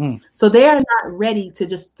 So they are not ready to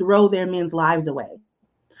just throw their men's lives away.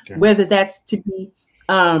 Okay. Whether that's to be,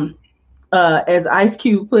 as Ice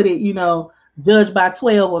Cube put it, judged by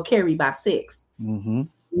 12 or carried by 6. Mm-hmm.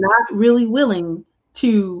 Not really willing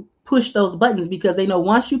to push those buttons because they know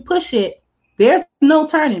once you push it, there's no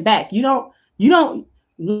turning back. You don't,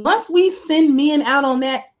 once we send men out on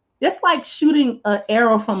that, that's like shooting an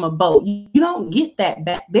arrow from a bow. You don't get that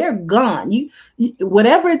back. They're gone. You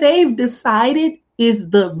whatever they've decided is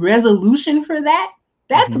the resolution for that,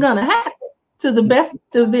 that's going to happen to the best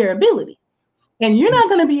of their ability. And you're not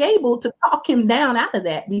going to be able to talk him down out of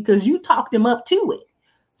that because you talked him up to it.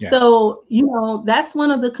 Yeah. So, that's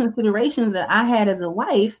one of the considerations that I had as a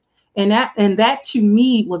wife. And that to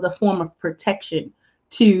me was a form of protection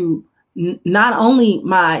to not only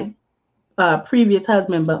my previous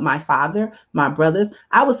husband, but my father, my brothers.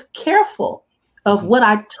 I was careful of what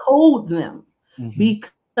I told them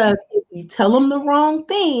because if you tell him the wrong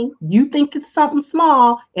thing, you think it's something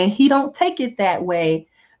small and he don't take it that way.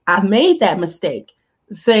 I made that mistake.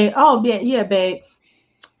 Say, oh, yeah, babe.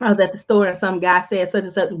 I was at the store and some guy said such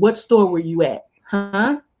and such. What store were you at?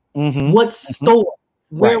 Huh? Mm-hmm. What store?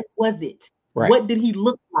 Where was it? Right. What did he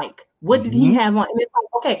look like? What did he have on? And it's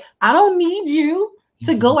like, okay, I don't need you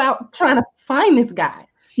to go out trying to find this guy.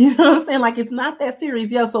 You know what I'm saying? Like, it's not that serious.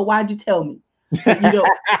 Yeah, so why'd you tell me? Why'd you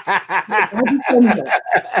tell me that?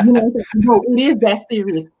 No, it is that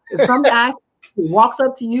serious. If some guy walks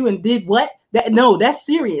up to you and did what? That's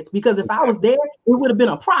serious, because if I was there, it would have been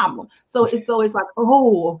a problem. So it's like,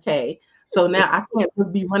 oh, okay. So now I can't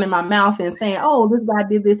just be running my mouth and saying, oh, this guy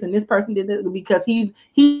did this and this person did this, because he's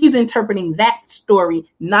interpreting that story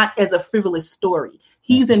not as a frivolous story.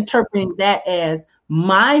 He's interpreting that as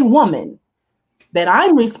my woman that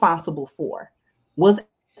I'm responsible for was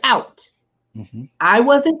out. Mm-hmm. I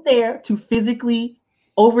wasn't there to physically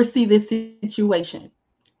oversee this situation.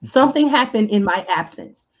 Something happened in my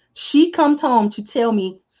absence. She comes home to tell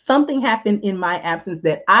me something happened in my absence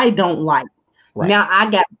that I don't like. Right. Now I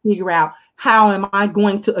got to figure out how am I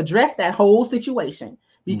going to address that whole situation,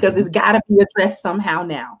 because it's got to be addressed somehow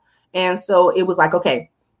now. And so it was like, okay,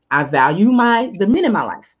 I value the men in my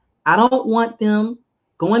life. I don't want them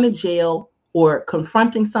going to jail or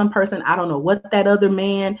confronting some person. I don't know what that other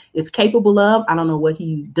man is capable of. I don't know what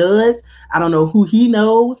he does. I don't know who he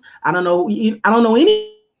knows. I don't know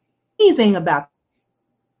anything about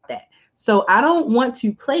that. So I don't want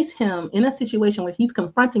to place him in a situation where he's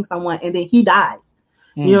confronting someone and then he dies.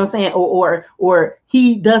 You know what I'm saying? Or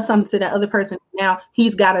he does something to that other person. Now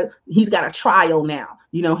he's got a trial now.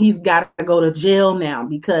 He's got to go to jail now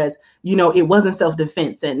because, it wasn't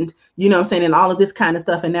self-defense and, what I'm saying, and all of this kind of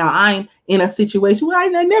stuff. And now I'm in a situation where I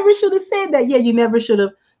never should have said that. Yeah, you never should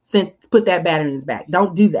have put that bat in his back.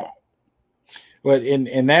 Don't do that. But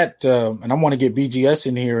in that, and I want to get BGS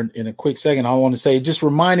in here in a quick second. I want to say, it just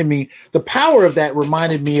reminded me, the power of that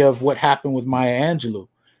reminded me of what happened with Maya Angelou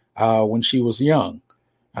when she was young.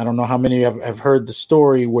 I don't know how many have heard the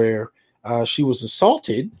story where she was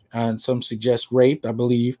assaulted, and some suggest raped, I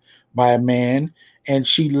believe, by a man. And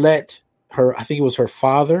she let I think it was her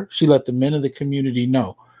father, she let the men of the community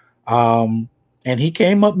know. And he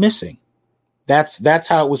came up missing. That's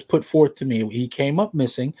how it was put forth to me. He came up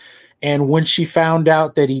missing. And when she found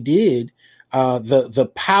out that he did,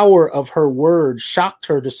 the power of her words shocked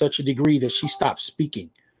her to such a degree that she stopped speaking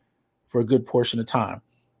for a good portion of time.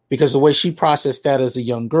 Because the way she processed that as a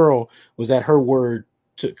young girl was that her word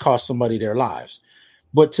cost somebody their lives.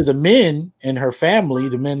 But to the men in her family,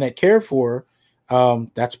 the men that cared for her,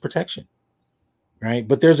 that's protection, right?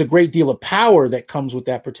 But there's a great deal of power that comes with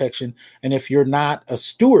that protection. And if you're not a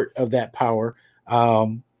steward of that power,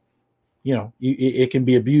 it can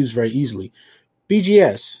be abused very easily.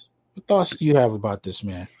 BGS, what thoughts do you have about this,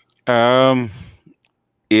 man?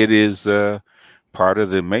 It is part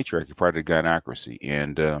of the matriarchy, part of the gynarchy.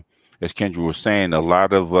 And as Kendra was saying, a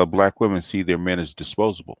lot of black women see their men as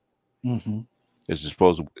disposable, Mm-hmm.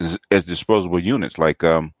 as disposable units. Like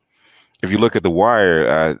if you look at The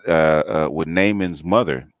Wire, with Naaman's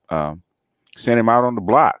mother, sent him out on the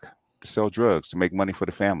block to sell drugs to make money for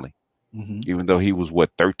the family, even though he was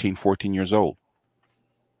 13, 14 years old.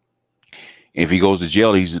 If he goes to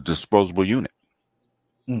jail, he's a disposable unit.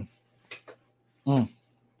 Mm. Mm.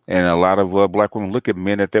 And a lot of black women look at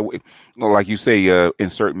men at that way. Like you say,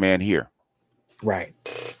 insert man here. Right.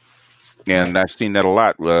 And I've seen that a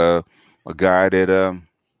lot. A guy that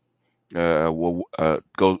a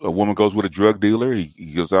woman goes with a drug dealer.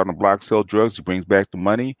 He goes out on the block, sell drugs. He brings back the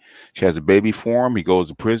money. She has a baby for him. He goes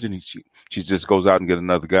to prison. She just goes out and get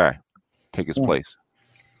another guy, take his place.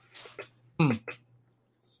 Mm.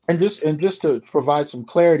 And just to provide some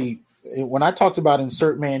clarity, when I talked about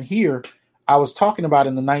insert man here, I was talking about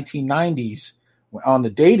in the 1990s on the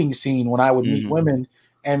dating scene when I would meet women,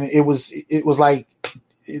 and it was like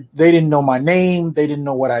they didn't know my name, they didn't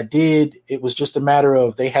know what I did. It was just a matter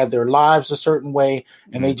of they had their lives a certain way,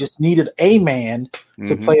 and they just needed a man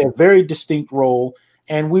to play a very distinct role.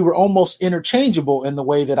 And we were almost interchangeable in the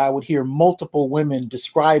way that I would hear multiple women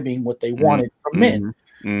describing what they wanted from men.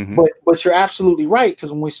 But you're absolutely right,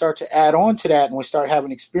 because when we start to add on to that and we start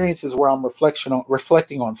having experiences where I'm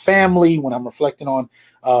reflecting on family, when I'm reflecting on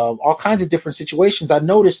all kinds of different situations, I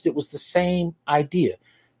noticed it was the same idea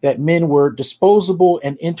that men were disposable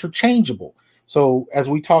and interchangeable. So as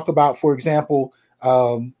we talk about, for example,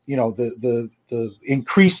 the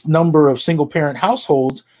increased number of single parent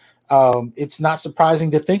households, it's not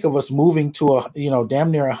surprising to think of us moving to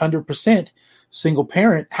damn near 100% single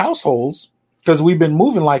parent households, because we've been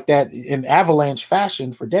moving like that in avalanche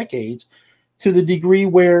fashion for decades, to the degree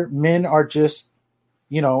where men are just,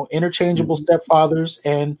 interchangeable stepfathers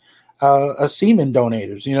and semen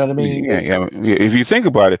donators. You know what I mean? Yeah. If you think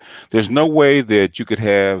about it, there's no way that you could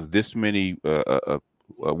have this many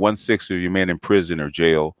 1/6 of your men in prison or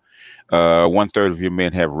jail, 1/3 of your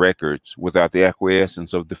men have records without the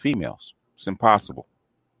acquiescence of the females. It's impossible.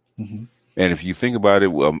 And if you think about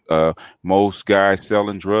it, most guys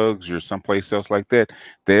selling drugs or someplace else like that,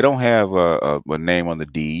 they don't have a name on the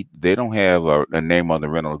deed. They don't have a name on the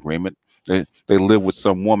rental agreement. They live with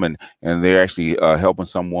some woman, and they're actually helping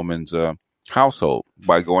some woman's household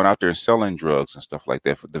by going out there and selling drugs and stuff like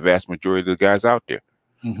that. For the vast majority of the guys out there,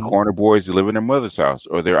 corner boys, they live in their mother's house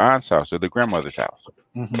or their aunt's house or their grandmother's house,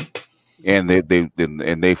 and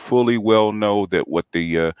they fully well know that what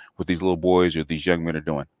these little boys or these young men are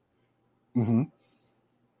doing.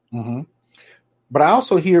 But I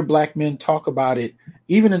also hear black men talk about it,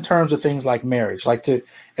 even in terms of things like marriage,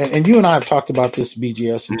 and you and I have talked about this,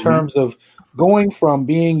 BGS, in terms of going from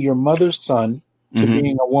being your mother's son to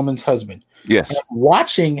being a woman's husband. Yes. And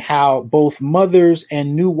watching how both mothers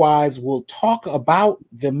and new wives will talk about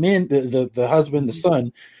the men, the husband, the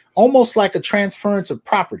son, almost like a transference of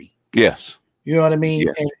property. Yes. You know what I mean?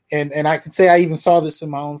 Yes. And I can say I even saw this in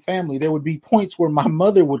my own family. There would be points where my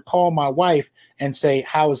mother would call my wife and say,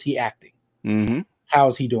 "How is he acting? How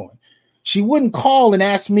is he doing?" She wouldn't call and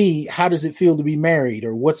ask me, "How does it feel to be married?"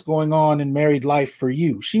 or "What's going on in married life for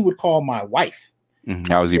you?" She would call my wife.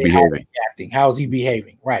 How is he behaving? How is he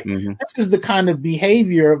behaving? Right. This is the kind of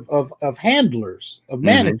behavior of handlers, of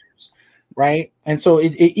managers. Right. And so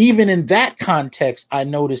even in that context, I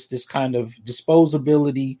noticed this kind of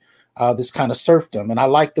disposability, this kind of serfdom. And I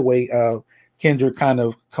like the way Kendra kind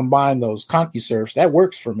of combined those Concubine-Serfs. That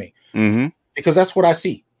works for me because that's what I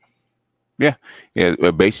see. Yeah.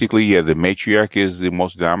 Basically, the matriarch is the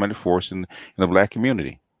most dominant force in the black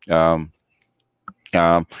community.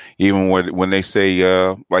 Even when they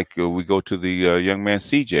say, we go to the young man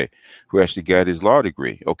CJ, who actually got his law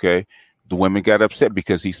degree. Okay, the women got upset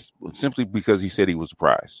because he said he was a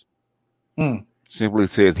prize. Simply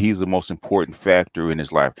said he's the most important factor in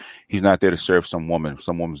his life. He's not there to serve some woman.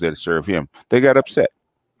 Some woman's there to serve him. They got upset.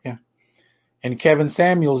 Yeah. And Kevin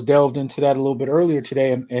Samuels delved into that a little bit earlier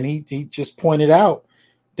today, and he just pointed out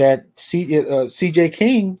that CJ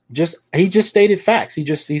King just stated facts.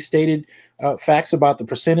 He stated facts about the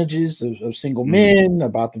percentages of single men,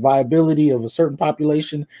 about the viability of a certain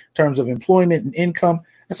population in terms of employment and income.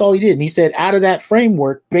 That's all he did. And he said, out of that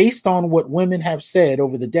framework, based on what women have said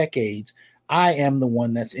over the decades, I am the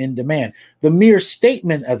one that's in demand. The mere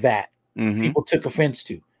statement of that, people took offense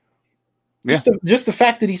to. Just the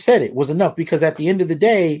fact that he said it was enough, because at the end of the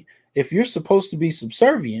day, if you're supposed to be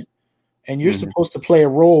subservient and you're supposed to play a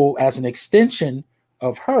role as an extension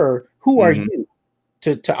of her, who are you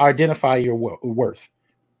to identify your worth?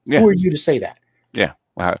 Yeah. Who are you to say that? Yeah.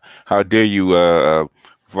 How dare you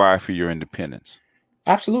vie for your independence?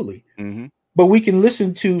 Absolutely. But we can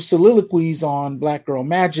listen to soliloquies on Black Girl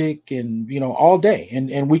Magic and, all day.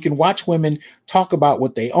 And we can watch women talk about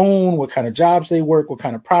what they own, what kind of jobs they work, what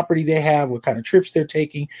kind of property they have, what kind of trips they're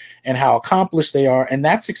taking, and how accomplished they are. And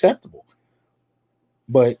that's acceptable.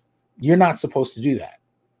 But you're not supposed to do that.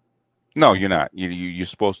 No, you're not. You're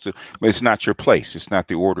supposed to. It's not your place. It's not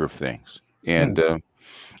the order of things. And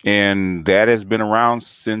that has been around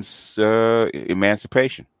since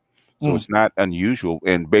emancipation. So it's not unusual.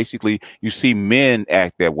 And basically, you see men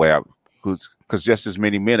act that way because just as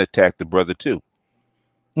many men attack the brother too,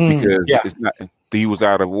 because it's not he was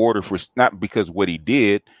out of order for not because of what he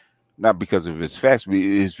did, not because of his facts, but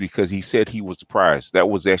it's because he said he was the prize. That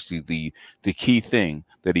was actually the key thing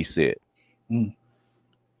that he said,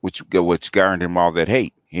 which garnered him all that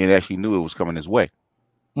hate. He actually knew it was coming his way.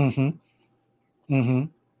 Because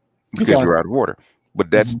you're out of order. But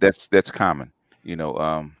that's common,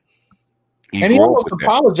 and he almost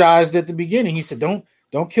apologized at the beginning. He said, "Don't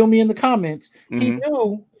kill me in the comments." He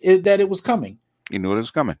knew that it was coming. He knew it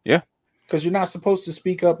was coming. Yeah, because you're not supposed to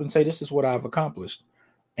speak up and say, "This is what I've accomplished."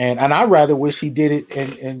 And I rather wish he did it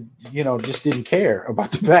and just didn't care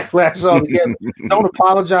about the backlash altogether. Don't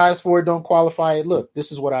apologize for it. Don't qualify it. Look,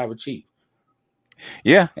 this is what I've achieved.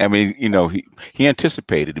 Yeah, I mean, he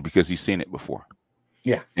anticipated it because he's seen it before.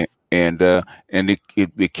 Yeah. And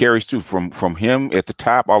it carries through from him at the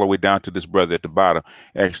top all the way down to this brother at the bottom,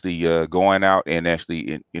 actually going out and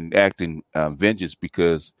actually enacting vengeance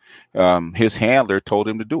because his handler told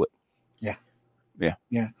him to do it.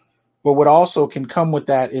 Yeah. But what also can come with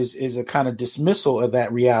that is a kind of dismissal of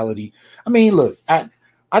that reality. I mean, look, I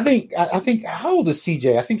think how old is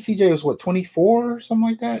CJ? I think CJ was 24 or something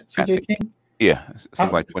like that. CJ King. Yeah,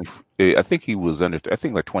 something like 20. I think he was under. I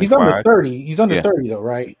think like 25. He's under 30. He's under 30 though,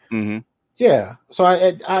 right? Mm-hmm. Yeah. So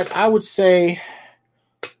I would say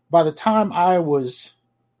by the time I was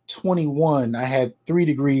 21, I had 3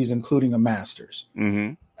 degrees, including a master's.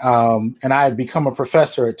 And I had become a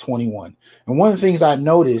professor at 21. And one of the things I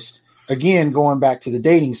noticed, again, going back to the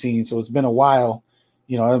dating scene, so it's been a while.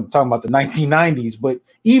 I'm talking about the 1990s, but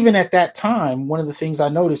even at that time, one of the things I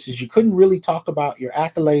noticed is you couldn't really talk about your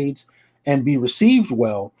accolades and be received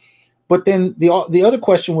well. But then the other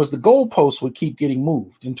question was the goalposts would keep getting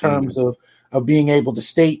moved in terms of being able to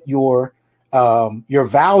state your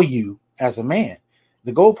value as a man.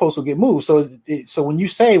 The goalposts will get moved. So when you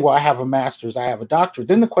say, well, I have a master's, I have a doctorate,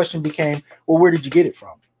 then the question became, well, where did you get it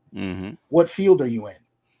from? What field are you in?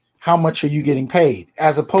 How much are you getting paid?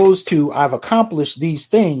 As opposed to, I've accomplished these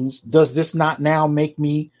things. Does this not now make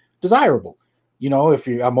me desirable? If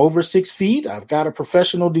I'm over 6 feet, I've got a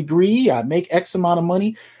professional degree, I make X amount of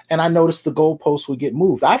money, and I noticed the goalposts would get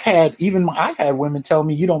moved. I've had women tell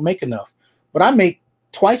me you don't make enough, but I make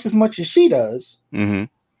twice as much as she does,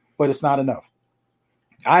 but it's not enough.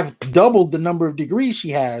 I've doubled the number of degrees she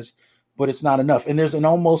has, but it's not enough. And there's an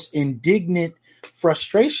almost indignant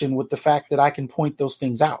frustration with the fact that I can point those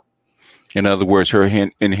things out. In other words, her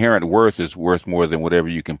inherent worth is worth more than whatever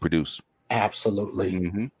you can produce.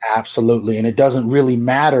 Absolutely. Absolutely. And it doesn't really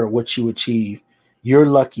matter what you achieve. You're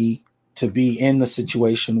lucky to be in the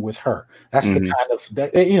situation with her. That's that's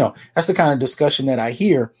the kind of discussion that I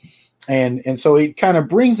hear. And so it kind of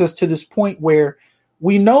brings us to this point where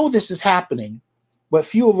we know this is happening, but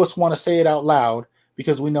few of us want to say it out loud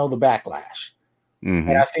because we know the backlash. And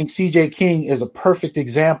I think CJ King is a perfect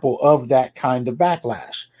example of that kind of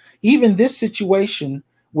backlash. Even this situation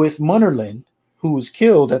with Munnerlyn, who was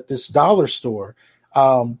killed at this dollar store.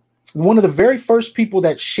 One of the very first people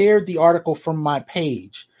that shared the article from my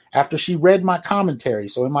page after she read my commentary.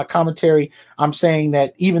 So in my commentary, I'm saying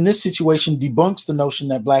that even this situation debunks the notion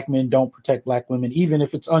that Black men don't protect Black women, even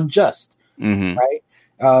if it's unjust, right?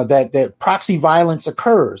 That proxy violence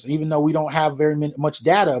occurs, even though we don't have very much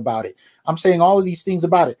data about it. I'm saying all of these things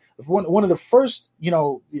about it. One of the first,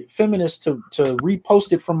 feminists to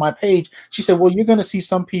repost it from my page, she said, well, you're going to see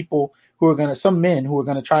some men who are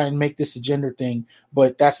going to try and make this a gender thing,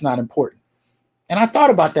 but that's not important. And I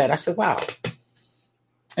thought about that. I said, wow.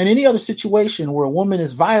 In any other situation where a woman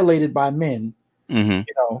is violated by men,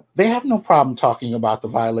 they have no problem talking about the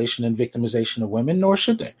violation and victimization of women, nor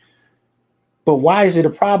should they. But why is it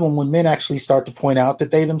a problem when men actually start to point out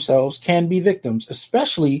that they themselves can be victims,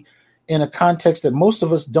 especially in a context that most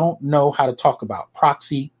of us don't know how to talk about,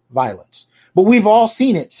 proxy violence? But we've all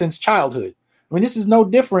seen it since childhood. I mean, this is no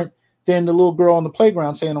different than the little girl on the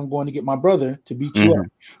playground saying, I'm going to get my brother to beat you up.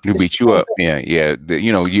 To beat you up. Yeah.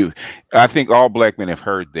 I think all Black men have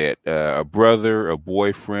heard that a brother, a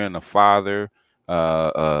boyfriend, a father,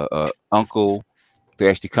 uncle, to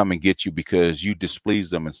actually come and get you because you displease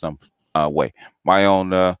them in some way. My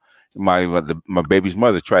own my baby's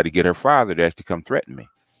mother tried to get her father to actually come threaten me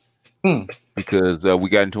because we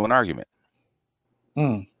got into an argument.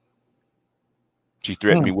 She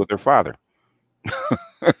threatened me with her father.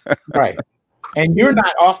 Right. And you're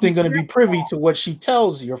not often going to be privy to what she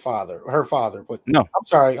tells her father. But no,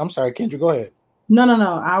 I'm sorry, Kendra, go ahead.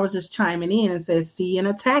 No. I was just chiming in and said, see an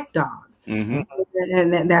attack dog. And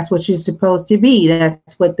that's what you're supposed to be.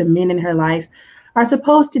 That's what the men in her life are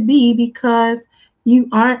supposed to be, because you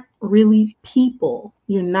aren't really people.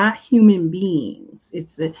 You're not human beings.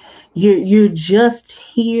 You're just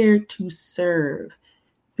here to serve.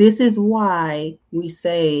 This is why we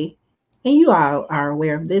say, and you all are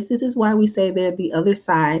aware of this, this is why we say they're the other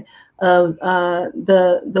side of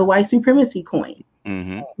the white supremacy coin.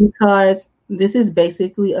 Because this is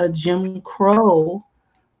basically a Jim Crow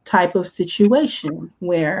type of situation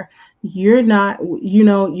where you're not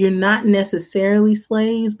necessarily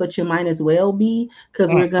slaves, but you might as well be,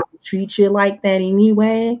 because we're going to treat you like that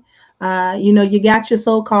anyway. You got your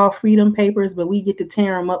so-called freedom papers, but we get to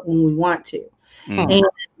tear them up when we want to. And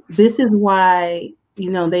this is why,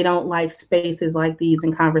 they don't like spaces like these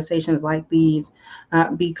and conversations like these,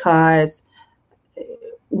 because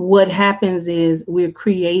what happens is we're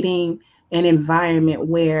creating an environment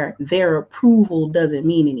where their approval doesn't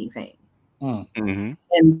mean anything.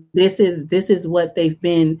 And this is what they've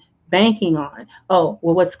been banking on. Oh,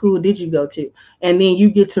 well, what school did you go to? And then you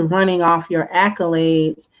get to running off your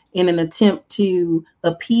accolades in an attempt to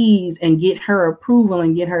appease and get her approval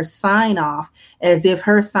and get her sign off, as if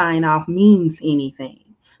her sign off means anything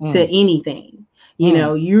to anything.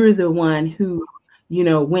 You're the one who,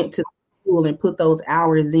 went to school and put those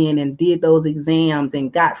hours in and did those exams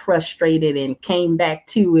and got frustrated and came back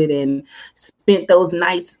to it and spent those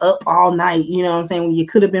nights up all night, when you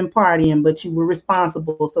could have been partying, but you were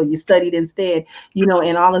responsible, so you studied instead,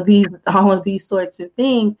 and all of these sorts of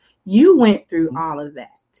things. You went through all of that.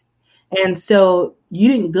 And so you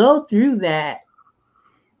didn't go through that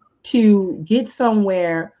to get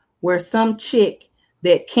somewhere where some chick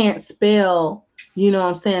that can't spell,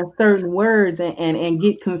 certain words and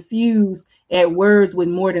get confused at words with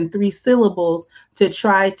more than 3 syllables to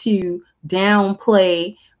try to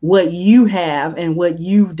downplay what you have and what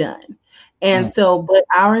you've done. And so, but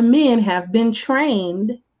our men have been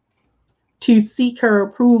trained to seek her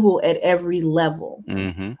approval at every level.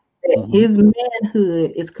 His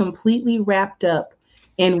manhood is completely wrapped up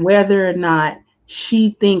in whether or not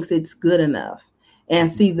she thinks it's good enough.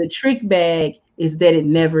 And see, the trick bag is that it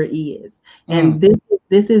never is. And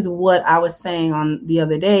this is what I was saying on the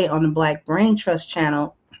other day on the Black Brain Trust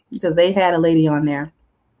channel, because they had a lady on there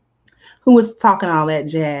who was talking all that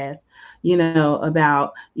jazz,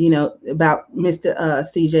 about Mr.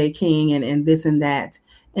 CJ King and this and that.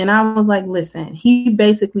 And I was like, listen, he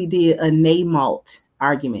basically did a Naymalt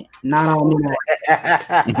argument, not all men.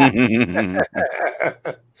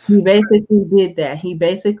 He basically did that. He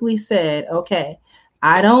basically said, okay,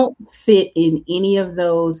 I don't fit in any of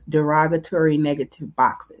those derogatory negative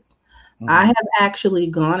boxes. I have actually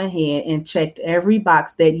gone ahead and checked every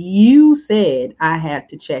box that you said I had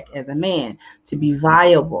to check as a man to be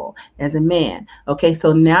viable as a man. Okay,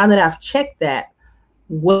 so now that I've checked that,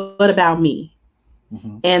 what about me?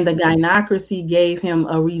 And the Gynarchy gave him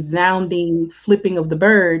a resounding flipping of the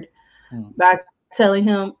bird by telling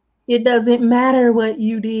him, it doesn't matter what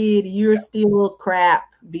you did, you're still crap,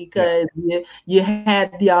 because you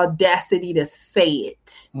had the audacity to say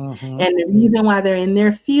it. And the reason why they're in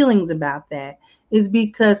their feelings about that is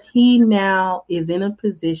because he now is in a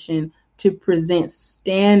position to present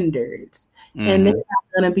standards, and they're not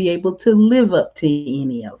going to be able to live up to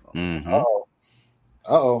any of them.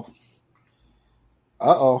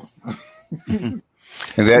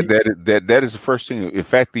 And that is the first thing. In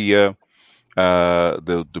fact, the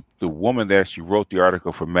woman that actually wrote the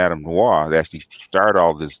article for Madame Noir, that actually started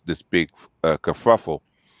all this big kerfuffle.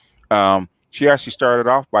 She actually started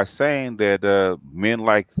off by saying that men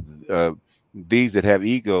like these that have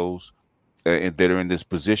egos and that are in this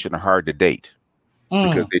position are hard to date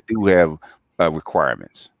because they do have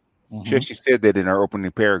requirements. She actually said that in her opening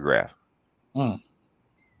paragraph.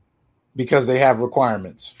 Because they have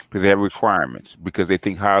requirements. Because they have requirements. Because they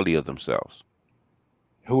think highly of themselves.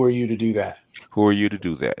 Who are you to do that? Who are you to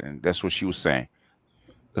do that? And that's what she was saying.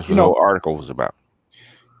 That's what the whole article was about.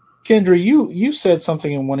 Kendra, you said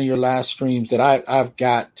something in one of your last streams that I've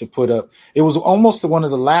got to put up. It was almost one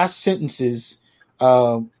of the last sentences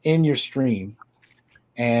in your stream.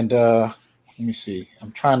 And let me see.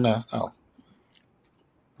 I'm trying to. Oh,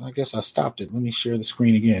 I guess I stopped it. Let me share the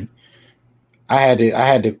screen again. I had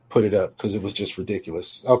to put it up because it was just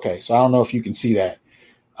ridiculous. Okay, so I don't know if you can see that.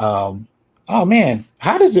 Oh man,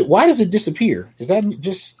 why does it disappear? Is that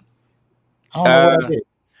just, I don't know what I did.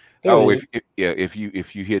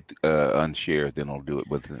 If you hit unshare, then I'll do it.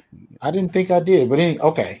 But I didn't think I did, but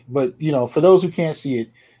okay. But for those who can't see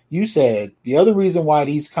it, you said the other reason why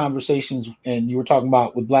these conversations, and you were talking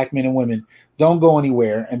about with black men and women, don't go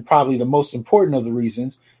anywhere, and probably the most important of the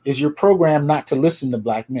reasons is you're programmed not to listen to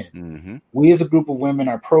black men. Mm-hmm. We as a group of women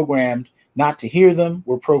are programmed not to hear them.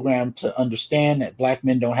 We're programmed to understand that black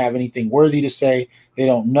men don't have anything worthy to say. They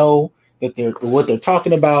don't know that what they're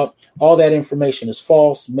talking about. All that information is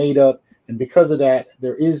false, made up. And because of that,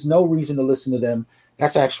 there is no reason to listen to them.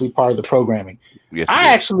 That's actually part of the programming. Yes,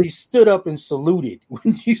 I actually stood up and saluted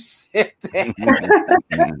when you said that.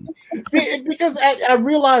 Because I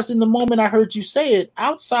realized in the moment I heard you say it,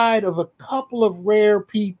 outside of a couple of rare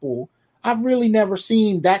people, I've really never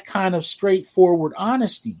seen that kind of straightforward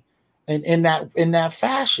honesty in that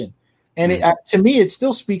fashion. And to me, it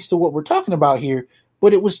still speaks to what we're talking about here,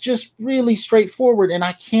 but it was just really straightforward. And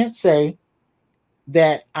I can't say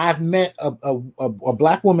that I've met a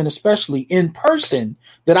black woman, especially in person,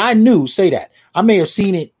 that I knew say that. I may have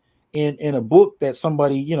seen it in a book that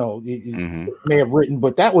somebody, may have written,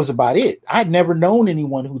 but that was about it. I'd never known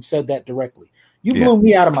anyone who'd said that directly. You blew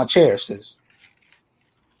me out of my chair, sis.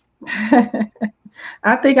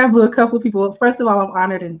 I think I blew a couple of people. First of all, I'm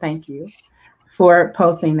honored and thank you for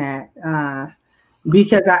posting that.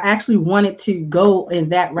 Because I actually wanted to go in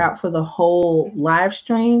that route for the whole live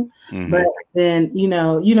stream, but then you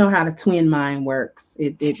know how the twin mind works.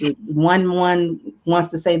 It one wants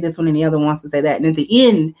to say this one and the other wants to say that, and at the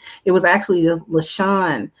end, it was actually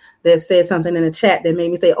LaShawn that said something in the chat that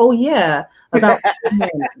made me say, "Oh yeah," about,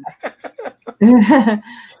 and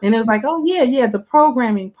it was like, "Oh yeah, the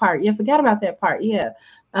programming part. Yeah, forgot about that part. Yeah,"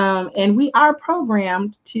 and we are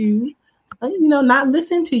programmed to. Not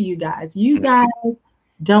listen to you guys. You guys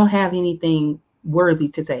don't have anything worthy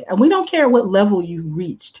to say. And we don't care what level you've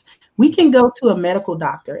reached. We can go to a medical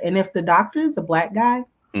doctor, and if the doctor is a black guy,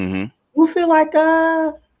 we'll feel like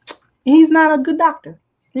he's not a good doctor.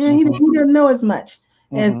 He doesn't know as much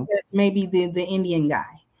as maybe the Indian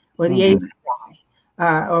guy or the Asian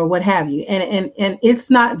guy or what have you. And it's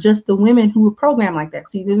not just the women who are programmed like that.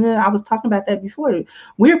 See, I was talking about that before.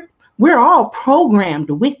 We're all programmed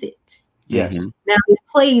with it. Yes. Now it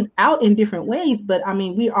plays out in different ways, but I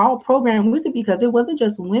mean, we all programmed with it because it wasn't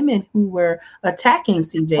just women who were attacking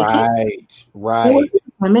CJ. Right. There were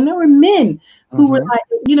women, there were men who were like,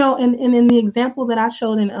 and in the example that I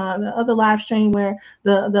showed in the other live stream where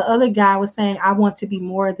the other guy was saying, I want to be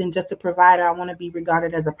more than just a provider. I want to be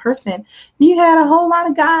regarded as a person. You had a whole lot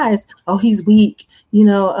of guys. Oh, he's weak.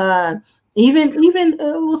 Even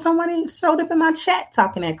somebody showed up in my chat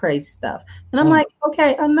talking that crazy stuff, and I'm like,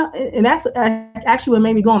 okay, and that's actually what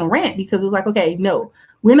made me go on a rant, because it was like, okay, no,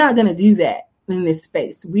 we're not going to do that in this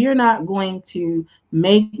space. We are not going to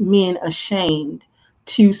make men ashamed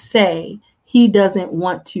to say he doesn't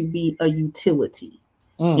want to be a utility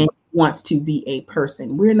and wants to be a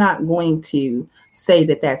person. We're not going to say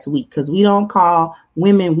that that's weak, because we don't call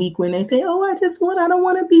women weak when they say, oh, I don't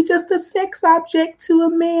want to be just a sex object to a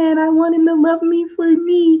man. I want him to love me for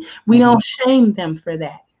me. We don't shame them for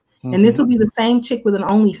that. And this will be the same chick with an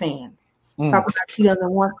OnlyFans. Talk about she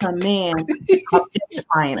doesn't want her man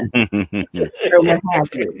objectifying her or what have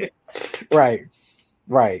you.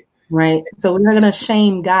 Right. So we're not going to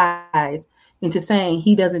shame guys into saying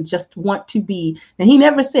he doesn't just want to be, and he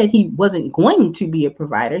never said he wasn't going to be a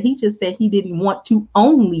provider. He just said he didn't want to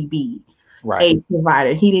only be a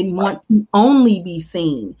provider. He didn't want to only be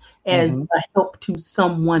seen as a help to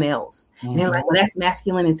someone else. And they're like, well, that's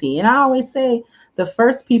masculinity. And I always say the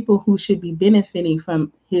first people who should be benefiting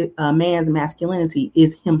from a man's masculinity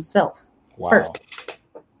is himself. First.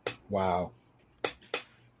 Wow.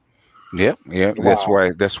 Yeah.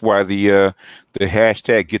 Wow. That's why the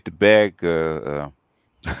hashtag Get the Bag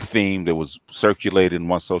theme that was circulated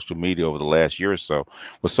on social media over the last year or so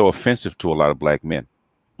was so offensive to a lot of black men,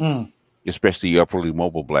 especially upwardly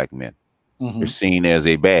mobile black men. They're seen as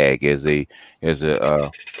a bag, as a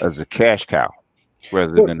cash cow,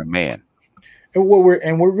 rather than a man. And what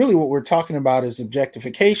we're talking about is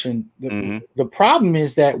objectification. The problem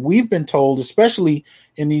is that we've been told, especially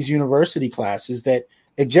in these university classes, that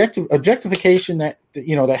objectification that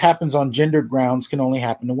happens on gendered grounds can only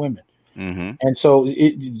happen to women. And so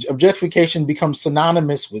objectification becomes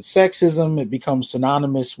synonymous with sexism. It becomes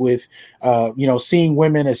synonymous with seeing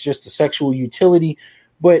women as just a sexual utility.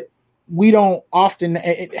 But we don't often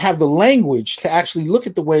have the language to actually look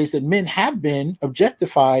at the ways that men have been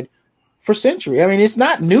objectified for centuries. I mean, it's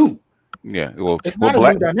not new. Yeah, well, it's not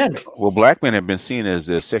a new dynamic. Well, black men have been seen as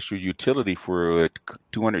a sexual utility for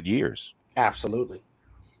 200 years. Absolutely.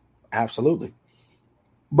 Absolutely. You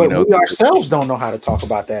But know, we ourselves don't know how to talk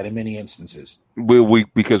about that in many instances. we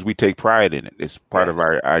because we take pride in it. It's part of Yes.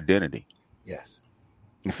 our identity. Yes.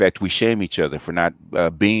 In fact, we shame each other for not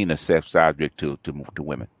being a sex object to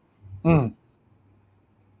women. Mm.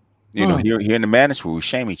 You know, here in the manosphere, we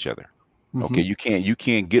shame each other. Mm-hmm. Okay, you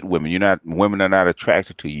can't get women. Women are not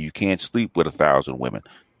attracted to you. You can't sleep with 1,000 women.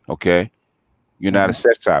 Okay, you're not a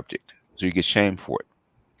sex object, so you get shamed for it.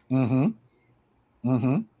 Mm-hmm.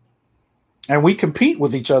 Mm-hmm. And we compete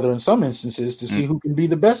with each other in some instances to see who can be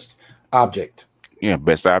the best object. Yeah,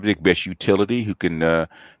 best object, best utility, who can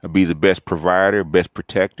be the best provider, best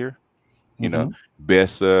protector, you know,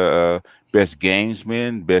 best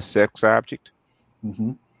gamesman, best sex object,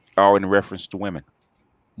 all in reference to women.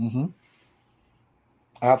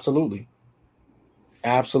 Absolutely.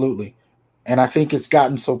 Absolutely. And I think it's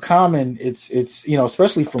gotten so common, it's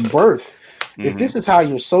especially from birth. If this is how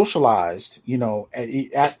you're socialized,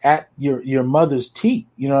 at your mother's teat,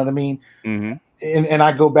 you know what I mean? And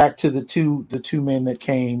I go back to the two men that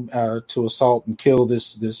came to assault and kill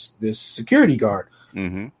this security guard.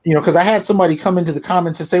 Because I had somebody come into the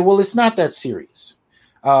comments and say, well, it's not that serious.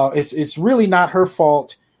 It's really not her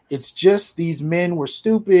fault. It's just these men were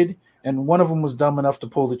stupid and one of them was dumb enough to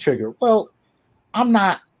pull the trigger. Well, I'm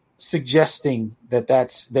not suggesting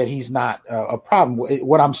that he's not a problem.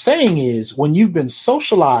 What I'm saying is, when you've been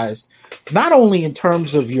socialized, not only in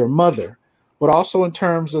terms of your mother, but also in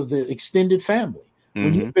terms of the extended family,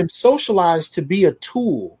 when you've been socialized to be a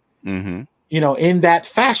tool, in that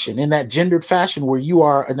fashion, in that gendered fashion, where you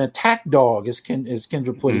are an attack dog, as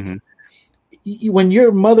Kendra put it. When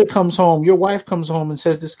your mother comes home, your wife comes home and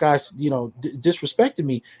says, this guy's, disrespected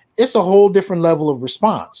me, it's a whole different level of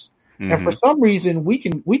response. And for some reason, we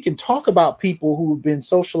can talk about people who've been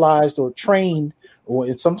socialized or trained,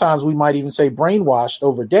 or sometimes we might even say brainwashed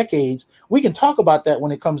over decades. We can talk about that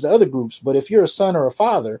when it comes to other groups. But if you're a son or a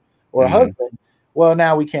father or a husband, well,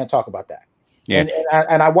 now we can't talk about that. Yeah.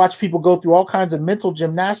 And I watch people go through all kinds of mental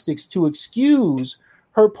gymnastics to excuse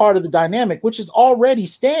her part of the dynamic, which is already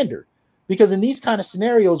standard. Because in these kind of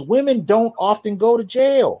scenarios, women don't often go to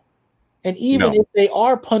jail. And even if they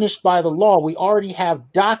are punished by the law, we already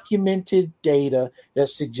have documented data that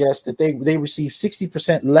suggests that they receive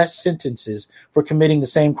 60% less sentences for committing the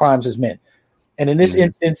same crimes as men. And in this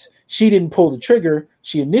instance, she didn't pull the trigger.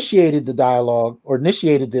 She initiated the dialogue or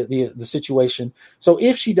initiated the situation. So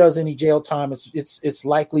if she does any jail time, it's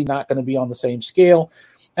likely not going to be on the same scale.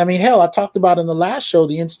 I mean, hell, I talked about in the last show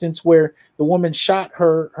the instance where the woman shot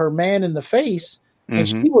her man in the face and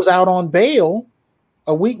she was out on bail.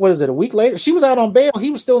 A week later? She was out on bail. He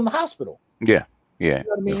was still in the hospital. Yeah. You know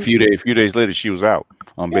what I mean? A few days later, she was out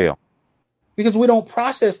on bail. Because we don't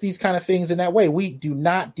process these kind of things in that way. We do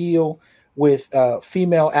not deal with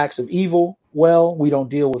female acts of evil well. We don't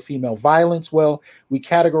deal with female violence well. We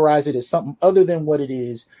categorize it as something other than what it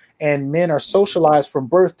is. And men are socialized from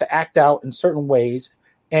birth to act out in certain ways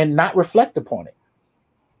and not reflect upon it.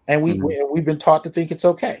 And we've been taught to think it's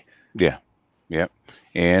okay. Yeah.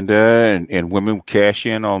 And women cash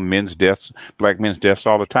in on black men's deaths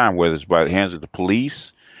all the time, whether it's by the hands of the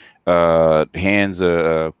police, hands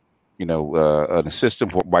an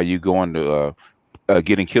assistant by you going to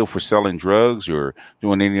getting killed for selling drugs or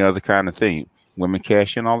doing any other kind of thing. Women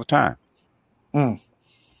cash in all the time.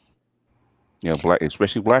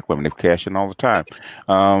 Especially black women, they cash in all the time.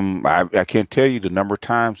 I can't tell you the number of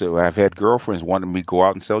times that I've had girlfriends wanting me to go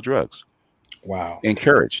out and sell drugs. Wow.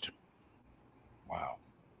 Encouraged. Wow.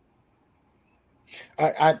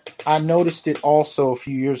 I noticed it also a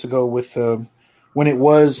few years ago with when it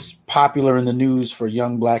was popular in the news for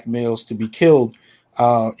young black males to be killed.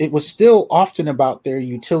 It was still often about their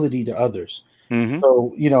utility to others.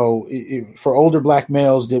 So, for older black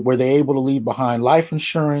males, were they able to leave behind life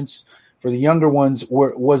insurance? For the younger ones,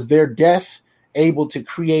 was their death able to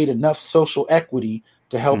create enough social equity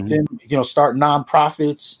to help them, start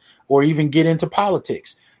nonprofits or even get into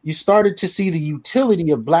politics? You started to see the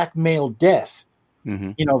utility of black male death,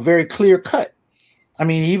 very clear cut. I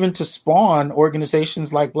mean, even to spawn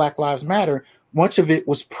organizations like Black Lives Matter, much of it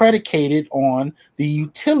was predicated on the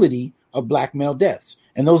utility of black male deaths.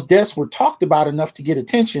 And those deaths were talked about enough to get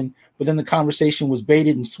attention, but then the conversation was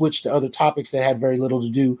baited and switched to other topics that had very little to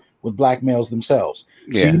do with black males themselves.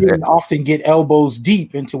 Yeah, so you didn't often get elbows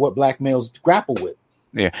deep into what black males grapple with.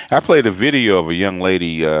 Yeah, I played a video of a young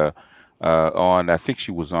lady I think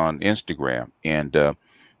she was on Instagram, and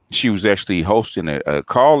she was actually hosting a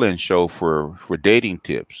call-in show for dating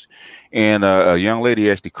tips. And a young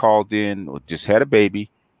lady actually called in, just had a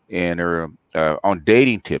baby, and her on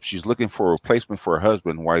dating tips. She's looking for a replacement for her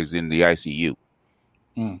husband while he's in the ICU.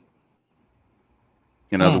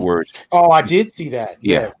 In other words, I did see that.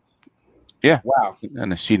 Yeah. Wow.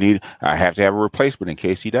 And I have to have a replacement in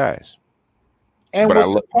case he dies. And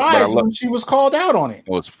was surprised when she was called out on it.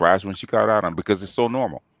 I was surprised when she called out on it because it's so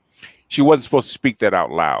normal. She wasn't supposed to speak that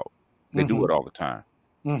out loud. They do it all the time.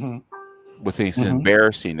 But it's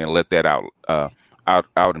embarrassing and let that out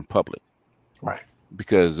in public. Right.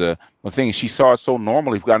 Because the thing is, she saw it so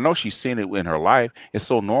normally. I know she's seen it in her life. It's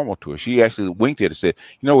so normal to her. She actually winked at it and said,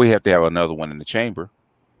 we have to have another one in the chamber.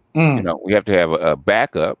 We have to have a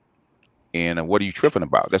backup. And what are you tripping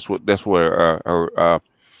about? That's where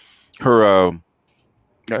her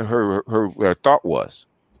thought was.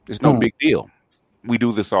 It's no big deal. We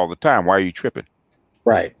do this all the time. Why are you tripping?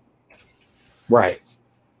 Right.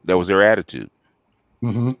 That was their attitude.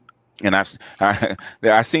 And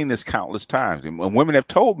I've seen this countless times, and women have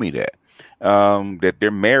told me that they're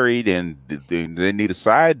married and they need a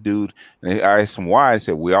side dude. And I asked them why. I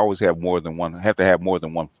said we always have more than one. Have to have more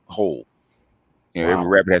than one hole. Every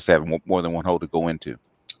rabbit has to have more than one hole to go into.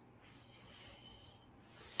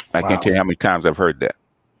 I can't tell you how many times I've heard that.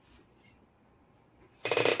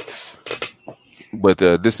 But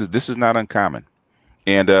this is not uncommon.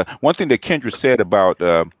 And one thing that Kendra said about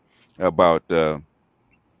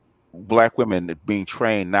black women being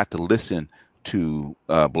trained not to listen to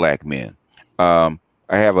black men. I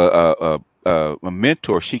have a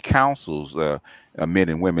mentor. She counsels men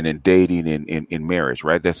and women in dating and in marriage.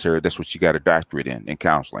 Right. That's what she got a doctorate in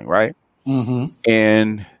counseling. Right.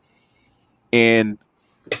 And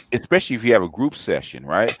especially if you have a group session.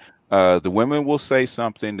 Right. The women will say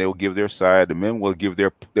something. They will give their side. The men will give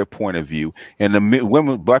their point of view. And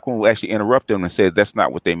black women will actually interrupt them and say that's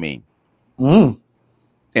not what they mean. And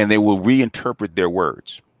they will reinterpret their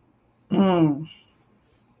words. I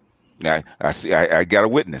see. I got a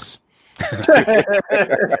witness.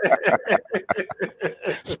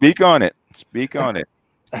 Speak on it.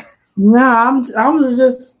 No, I was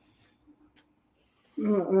just.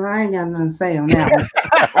 I ain't got nothing to say on that.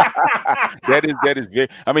 that is very.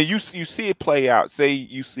 I mean, you see it play out. Say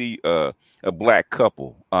you see a black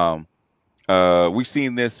couple. We've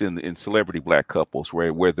seen this in celebrity black couples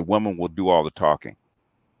where the woman will do all the talking,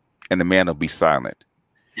 and the man will be silent,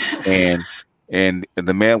 and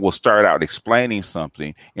the man will start out explaining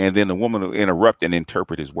something, and then the woman will interrupt and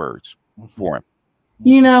interpret his words for him.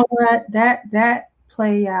 You know what? That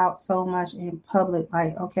play out so much in public,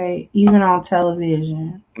 like, okay, even on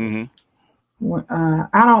television. I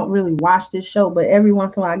don't really watch this show, but every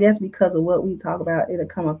once in a while, I guess because of what we talk about, it'll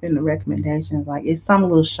come up in the recommendations. Like it's some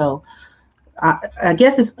little show. I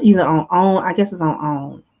guess it's either on OWN. I guess it's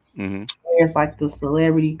on OWN. Where it's like the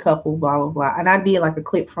celebrity couple, blah blah blah. And I did like a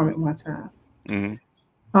clip from it one time.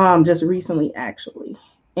 Just recently, actually.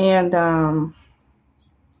 And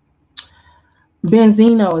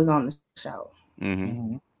Benzino is on the show.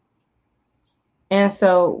 And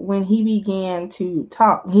so when he began to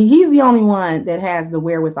talk, he's the only one that has the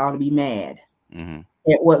wherewithal to be mad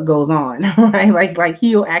at what goes on, right? Like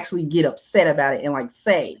he'll actually get upset about it and like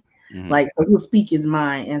say, like so he'll speak his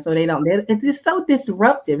mind. And so it's just so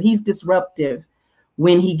disruptive. He's disruptive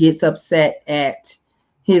when he gets upset at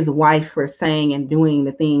his wife for saying and doing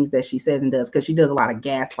the things that she says and does, because she does a lot of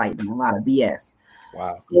gaslighting, a lot of BS.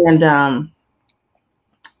 Wow.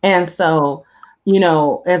 And so,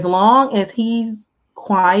 as long as he's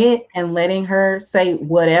quiet and letting her say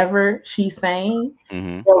whatever she's saying,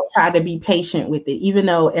 they'll try to be patient with it, even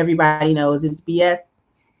though everybody knows it's BS.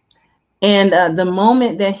 And the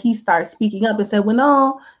moment that he starts speaking up and said, well,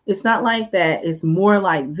 no, it's not like that. It's more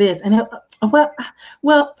like this. And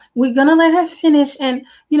well, we're going to let her finish. And,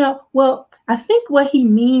 I think what he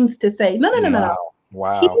means to say, no.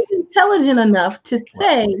 Wow. He's intelligent enough to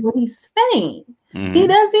say what he's saying. He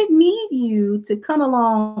doesn't need you to come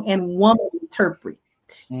along and woman interpret,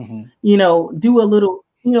 do a little,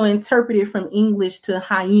 interpret it from English to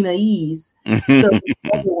hyena-ese so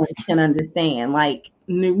everyone can understand. Like,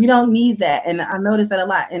 we don't need that. And I noticed that a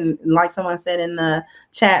lot. And like someone said in the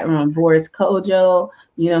chat room, Boris Kojo,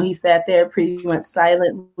 he sat there pretty much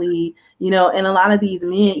silently, and a lot of these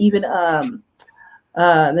men, even the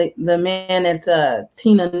man that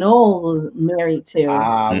Tina Knowles was married to.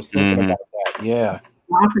 I was thinking about that. Yeah.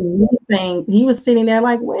 Often anything, he was sitting there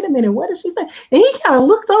like, wait a minute, what did she say? And he kind of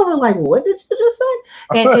looked over like, what did you just say?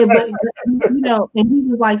 And he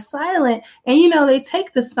was like silent. And they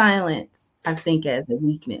take the silence, I think, as a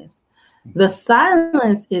weakness. The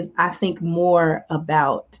silence is, I think, more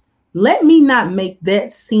about, let me not make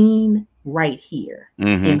that scene right here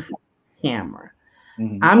in front of the camera.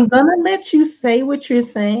 I'm gonna let you say what you're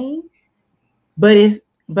saying, but you're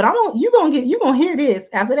gonna hear this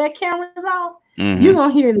after that camera's off. You're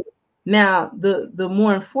gonna hear this. Now, the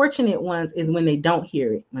more unfortunate ones is when they don't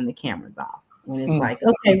hear it when the camera's off. When it's like,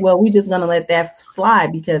 okay, well, we're just gonna let that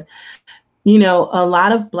slide because, you know, a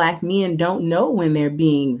lot of Black men don't know when they're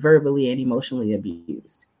being verbally and emotionally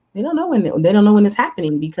abused. They don't know when it's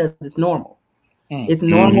happening because it's normal. It's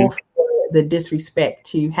normal for the disrespect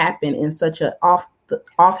to happen in such a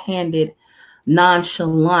offhanded,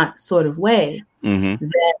 nonchalant sort of way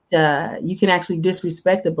that you can actually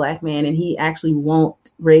disrespect a Black man and he actually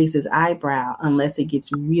won't raise his eyebrow unless it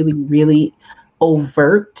gets really, really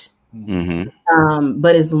overt.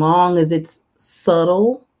 But as long as it's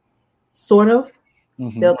subtle, sort of,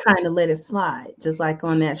 they'll kind of let it slide. Just like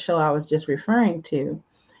on that show I was just referring to.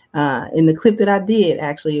 In the clip that I did,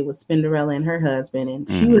 actually, it was Spinderella and her husband, and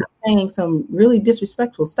she was saying some really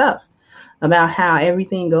disrespectful stuff about how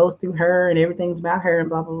everything goes through her and everything's about her and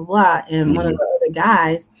blah, blah, blah, blah. And one of the other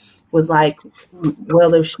guys was like,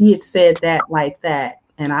 well, if she had said that like that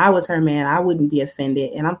and I was her man, I wouldn't be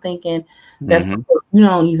offended. And I'm thinking, that's because you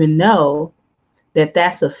don't even know that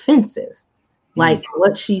that's offensive. Like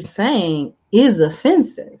what she's saying is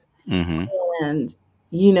offensive. And,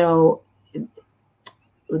 you know,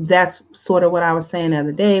 that's sort of what I was saying the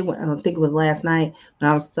other day. I don't think it was last night when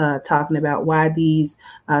I was talking about why these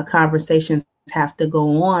conversations have to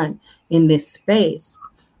go on in this space.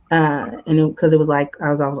 And because it was like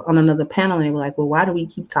I was on another panel and they were like, well, why do we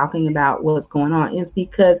keep talking about what's going on? It's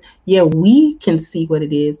because, yeah, we can see what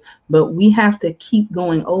it is, but we have to keep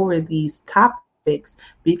going over these topics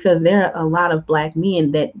because there are a lot of Black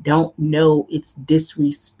men that don't know it's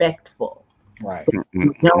disrespectful. Right.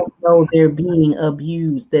 Don't know they're being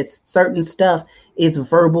abused. That certain stuff is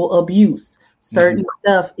verbal abuse. Certain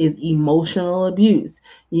stuff is emotional abuse.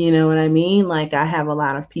 You know what I mean? Like I have a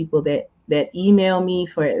lot of people that email me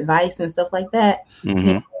for advice and stuff like that.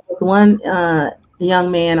 And one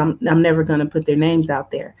young man, I'm never going to put their names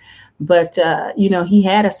out there, but you know, he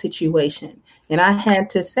had a situation, and I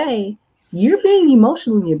had to say, you're being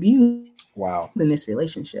emotionally abused. Wow. In this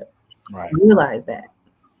relationship. Right. Realize that.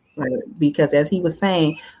 Right. Because as he was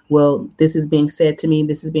saying, well, this is being said to me,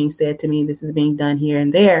 this is being said to me, this is being done here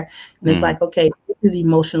and there. And it's like, okay, this is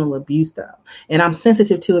emotional abuse though. And I'm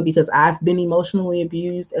sensitive to it because I've been emotionally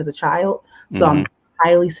abused as a child. So I'm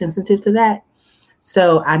highly sensitive to that.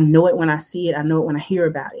 So I know it when I see it. I know it when I hear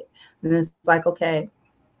about it. And it's like, okay,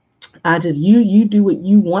 I just, you do what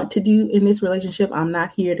you want to do in this relationship. I'm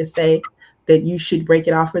not here to say that you should break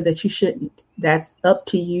it off or that you shouldn't. That's up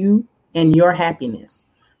to you and your happiness.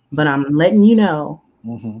 But I'm letting you know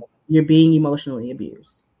you're being emotionally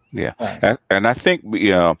abused. Yeah, and I think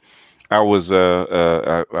I was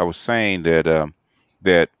saying that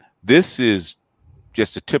that this is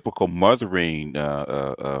just a typical mothering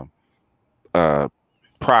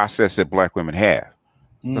process that Black women have.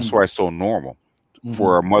 That's why it's so normal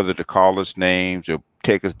for a mother to call us names or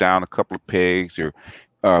take us down a couple of pegs or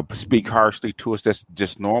speak harshly to us. That's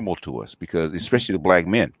just normal to us because, especially the Black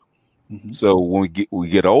men. So when we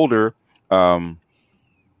get older,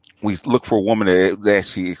 we look for a woman that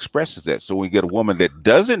actually expresses that. So when we get a woman that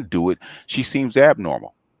doesn't do it, she seems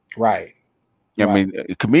abnormal. Right. I mean,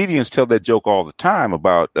 comedians tell that joke all the time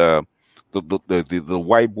about the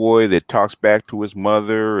white boy that talks back to his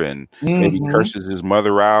mother and maybe curses his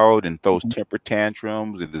mother out and throws temper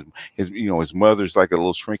tantrums, and his mother's like a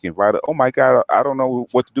little shrinking violet. Oh my God, I don't know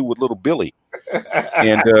what to do with little Billy.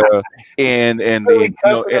 And really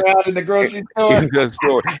cussing around in the grocery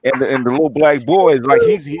store. And the little black boy is like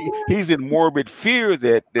he's in morbid fear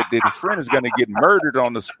that his friend is going to get murdered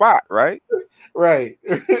on the spot, right? Right.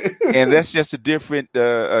 And that's just a different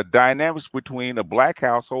dynamics between a Black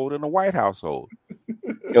household and a white household.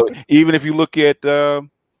 Even if you look at the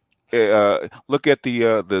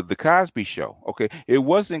Cosby Show, okay, it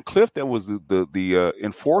wasn't Cliff that was the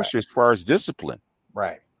enforcer as far as discipline.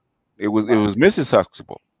 Right. It was Mrs.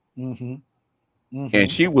 Huxtable.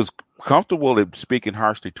 And she was comfortable in speaking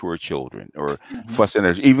harshly to her children or fussing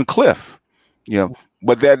at her, even Cliff,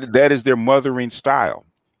 but that is their mothering style.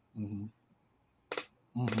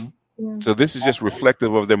 So this is just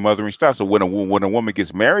reflective of their mothering style. So when a woman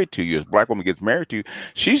gets married to you, as a Black woman gets married to you,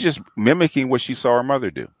 she's just mimicking what she saw her mother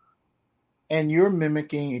do. And you're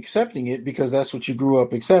mimicking, accepting it because that's what you grew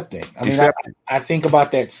up accepting. I mean, I think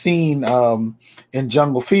about that scene in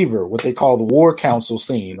Jungle Fever, what they call the war council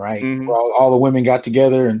scene, right? Where all the women got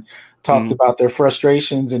together and talked about their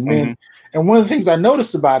frustrations and men. And one of the things I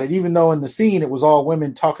noticed about it, even though in the scene it was all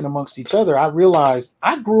women talking amongst each other, I realized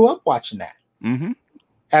I grew up watching that.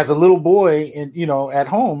 As a little boy and, at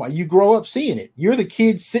home, you grow up seeing it. You're the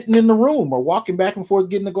kid sitting in the room or walking back and forth,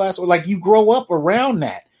 getting a glass, or like you grow up around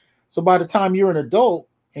that. So by the time you're an adult,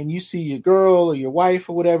 and you see your girl or your wife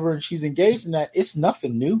or whatever, and she's engaged in that, it's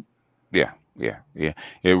nothing new. Yeah.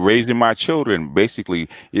 Raising my children, basically,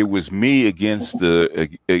 it was me against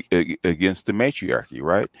the matriarchy,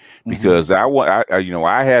 right? Because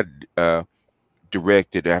I had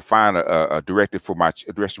directed. I find a direction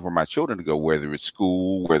for my children to go, whether it's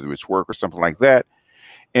school, whether it's work, or something like that.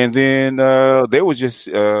 And then they would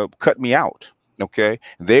just cut me out. Okay,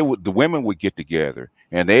 the women would get together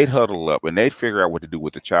and they'd huddle up and they'd figure out what to do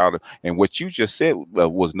with the child. And what you just said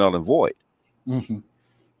was null and void. Mm-hmm.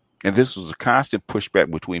 And this was a constant pushback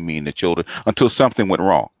between me and the children until something went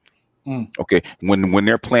wrong. Okay, when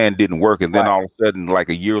their plan didn't work, and then all of a sudden, like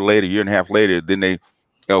a year and a half later, then they,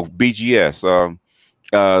 BGS.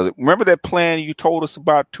 Remember that plan you told us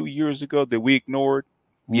about 2 years ago that we ignored?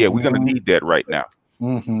 Yeah, we're going to need that right now.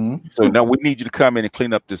 Mm-hmm. So now we need you to come in and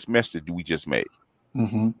clean up this mess that we just made.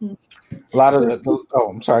 Mm-hmm. A lot of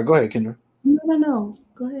I'm sorry. Go ahead, Kendra. No.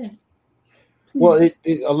 Go ahead. Well,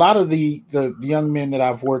 a lot of the young men that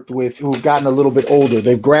I've worked with who've gotten a little bit older,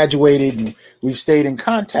 they've graduated and we've stayed in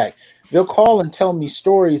contact. They'll call and tell me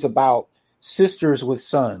stories about sisters with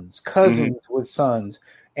sons, cousins with sons,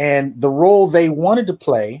 and the role they wanted to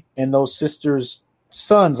play in those sisters'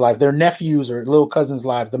 sons' lives, their nephews or little cousins'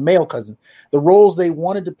 lives, the male cousin, the roles they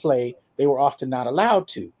wanted to play, they were often not allowed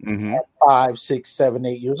to at 5, 6, 7,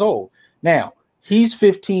 8 years old. Now, he's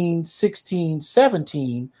 15, 16,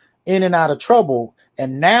 17, in and out of trouble,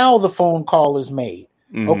 and now the phone call is made.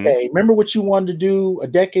 Okay, remember what you wanted to do a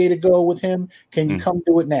decade ago with him? Can you come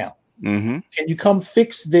do it now? Can you come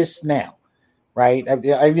fix this now? Right?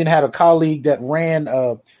 I even had a colleague that ran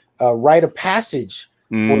a rite of passage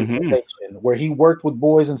organization where he worked with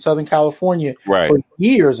boys in Southern California for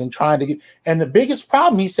years and trying to get. And the biggest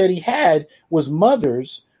problem he said he had was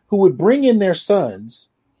mothers who would bring in their sons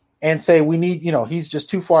and say, "We need, he's just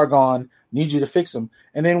too far gone. Need you to fix him."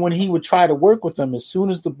 And then when he would try to work with them, as soon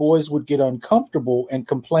as the boys would get uncomfortable and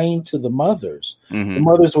complain to the mothers, the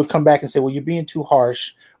mothers would come back and say, "Well, you're being too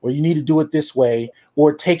harsh, or you need to do it this way,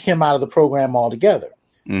 or take him out of the program altogether."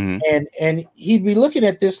 And he'd be looking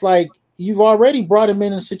at this like, you've already brought him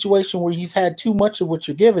in a situation where he's had too much of what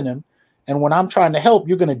you're giving him. And when I'm trying to help,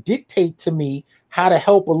 you're going to dictate to me how to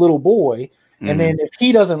help a little boy. And then if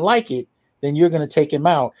he doesn't like it, then you're going to take him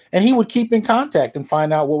out. And he would keep in contact and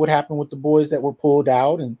find out what would happen with the boys that were pulled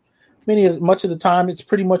out. And much of the time, it's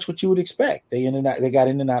pretty much what you would expect. They got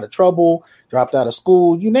in and out of trouble, dropped out of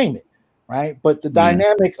school, you name it, right? But the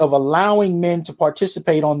dynamic of allowing men to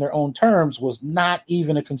participate on their own terms was not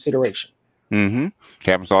even a consideration.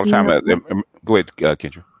 Happens all the time. Go ahead,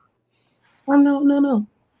 Kendra. Oh, no,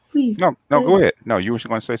 please. No, go ahead. No, you were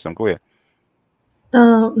going to say something. Go ahead.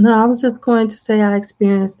 No, I was just going to say I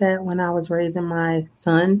experienced that when I was raising my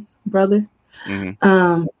son, brother.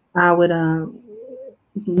 I would,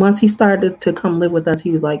 once he started to come live with us,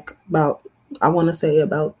 he was like about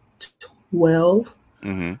 12.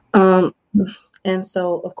 And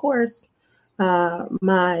so, of course,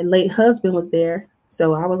 my late husband was there.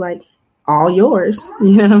 So I was like, all yours.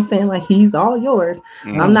 You know what I'm saying? Like, he's all yours.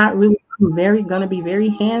 I'm going to be very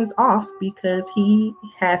hands off because he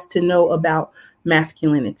has to know about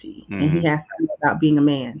masculinity and he has to know about being a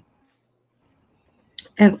man.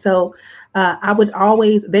 And so I would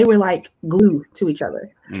always, they were like glue to each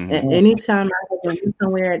other. And anytime I was going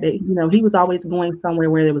somewhere, he was always going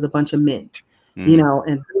somewhere where there was a bunch of men, and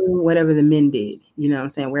doing whatever the men did, what I'm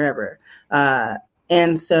saying, wherever.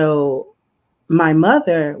 And so my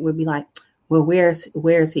mother would be like, "Well,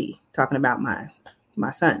 where's he?" Talking about my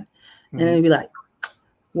son. And they'd be like,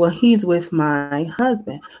 "Well, he's with my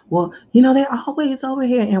husband." "Well, they're always over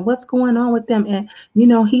here. And what's going on with them? And,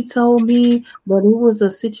 he told me that it was a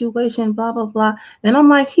situation, blah, blah, blah." And I'm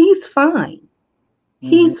like, he's fine.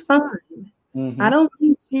 He's fine. I don't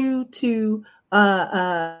need you to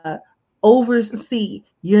oversee.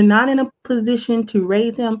 You're not in a position to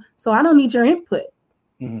raise him. So I don't need your input.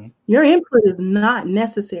 Your input is not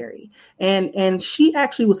necessary. And she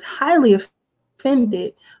actually was highly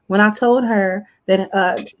offended when I told her that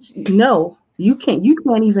no, you can't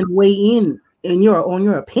even weigh in on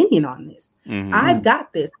your opinion on this. I've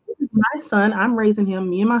got this. This is my son. I'm raising him.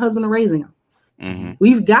 Me and my husband are raising him.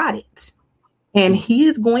 We've got it. And he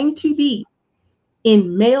is going to be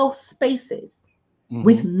in male spaces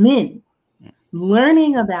with men,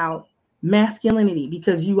 learning about masculinity,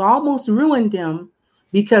 because you almost ruined them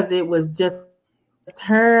because it was just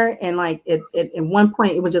her, and like at one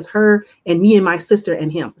point it was just her and me and my sister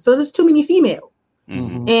and him. So there's too many females.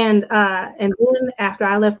 And then after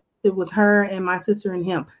I left, it was her and my sister and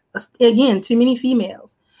him. Again, too many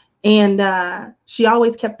females. And she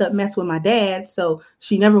always kept up mess with my dad. So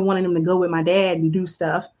she never wanted him to go with my dad and do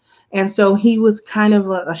stuff. And so he was kind of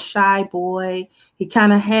a shy boy. He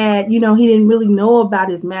kind of had, he didn't really know about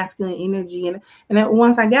his masculine energy. And then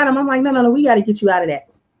once I got him, I'm like, no, we got to get you out of that.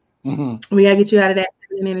 Mm-hmm. We got to get you out of that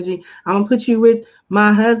energy. I'm going to put you with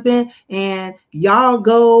my husband and y'all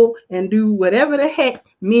go and do whatever the heck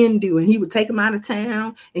men do. And he would take him out of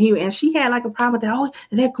town, and she had like a problem with that. Oh,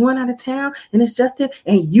 they're going out of town and it's just him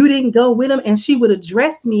and you didn't go with him. And she would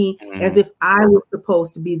address me as if I was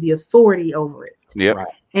supposed to be the authority over it. Yeah. Right.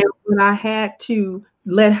 And what I had to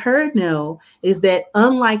let her know is that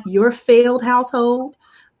unlike your failed household,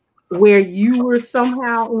 where you were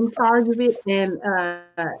somehow in charge of it and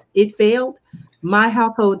it failed, my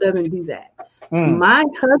household doesn't do that. My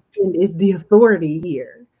husband is the authority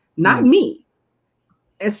here, not me.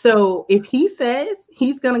 And so if he says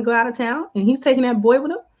he's going to go out of town and he's taking that boy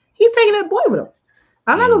with him, he's taking that boy with him.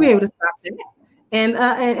 I'm not going to be able to stop that. And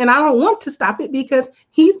I don't want to stop it because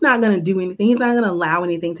he's not going to do anything. He's not going to allow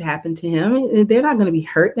anything to happen to him. They're not going to be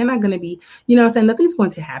hurt. They're not going to be, nothing's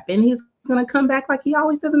going to happen. He's going to come back like he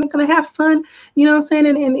always does, and they're going to have fun,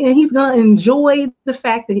 and he's going to enjoy the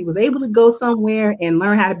fact that he was able to go somewhere and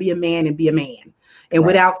learn how to be a man and be a man. And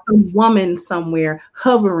without some woman somewhere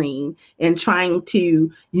hovering and trying to,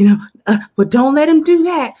 but don't let him do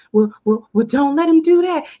that. Well, don't let him do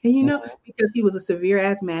that. And, because he was a severe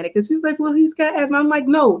asthmatic. And she's like, well, he's got asthma. I'm like,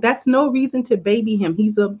 no, that's no reason to baby him.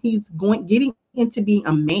 He's getting into being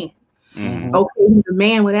a man. Mm-hmm. Okay, he's a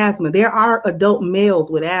man with asthma. There are adult males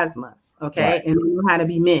with asthma. Okay. And they know how to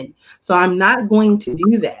be men. So I'm not going to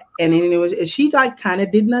do that. And then she like kind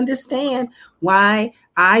of didn't understand why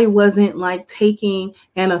I wasn't like taking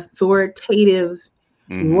an authoritative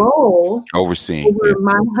role overseeing over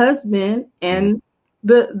my husband and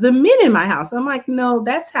the men in my house. I'm like, no,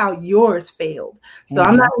 that's how yours failed. So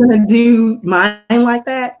I'm not going to do mine like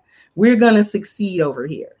that. We're going to succeed over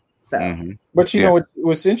here. So, but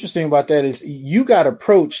what's interesting about that is you got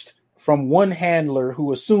approached from one handler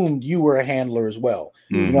who assumed you were a handler as well.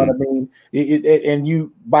 You know what I mean? And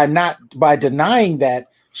you, by denying that,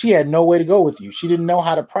 she had no way to go with you. She didn't know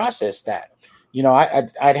how to process that.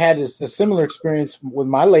 I'd had a similar experience with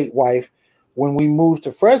my late wife when we moved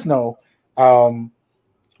to Fresno. One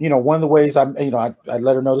of the ways I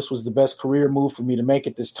let her know this was the best career move for me to make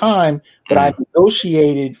at this time, but I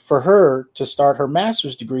negotiated for her to start her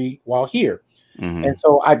master's degree while here. And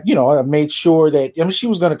so I made sure that, she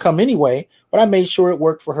was going to come anyway, but I made sure it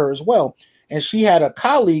worked for her as well. And she had a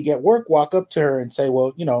colleague at work walk up to her and say,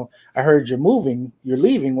 well, I heard you're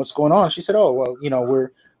leaving. What's going on? She said, oh, well,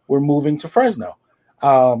 we're moving to Fresno.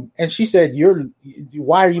 And she said,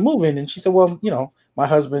 why are you moving? And she said, well, my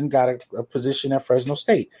husband got a position at Fresno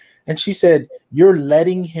State. And she said, you're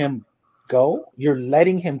letting him go? You're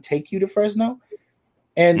letting him take you to Fresno?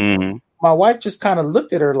 And my wife just kind of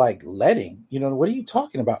looked at her like, letting, what are you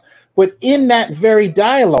talking about? But in that very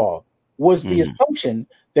dialogue was the assumption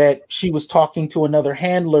that she was talking to another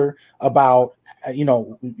handler about,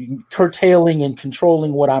 curtailing and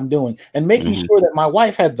controlling what I'm doing and making sure that my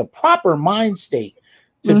wife had the proper mind state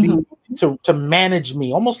to to manage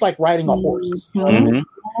me, almost like riding a horse.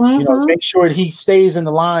 Make sure that he stays in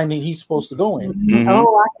the line that he's supposed to go in.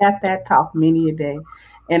 Oh, I got that talk many a day.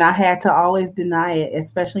 And I had to always deny it,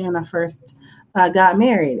 especially when I first got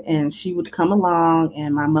married. And she would come along,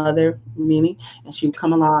 and my mother, Minnie, and she would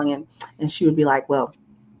come along and she would be like, well,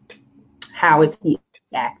 how is he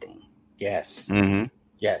acting? Yes.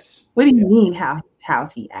 Yes. What do you mean,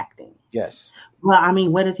 how's he acting? Yes. Well, I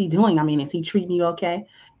mean, what is he doing? I mean, is he treating you okay?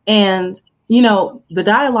 And, the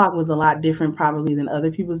dialogue was a lot different probably than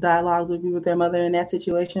other people's dialogues would be with their mother in that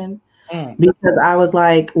situation. Because I was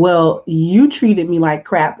like, well, you treated me like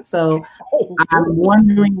crap. So I'm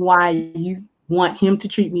wondering why you want him to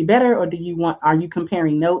treat me better, or are you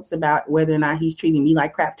comparing notes about whether or not he's treating me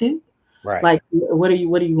like crap too? Right. Like, what do you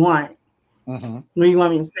want? What do you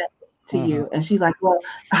want me to say to you? And she's like, well,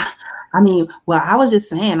 I was just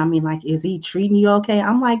saying, like, is he treating you okay?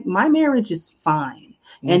 I'm like, my marriage is fine.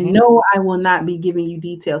 And no, I will not be giving you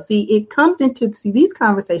details. See, it comes into these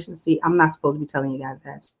conversations. See, I'm not supposed to be telling you guys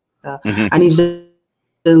that. I need you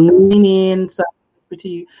to lean in to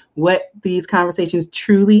you what these conversations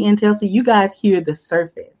truly entail. So you guys hear the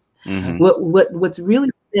surface. What's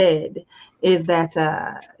really said is that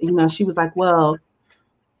she was like, well,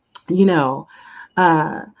 he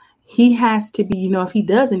has to be, if he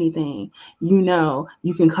does anything,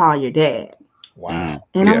 you can call your dad. Wow.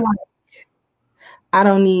 And I'm like, I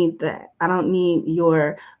don't need that. I don't need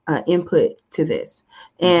your input to this.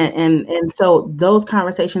 And so those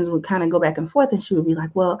conversations would kind of go back and forth, and she would be like,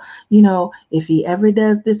 well, if he ever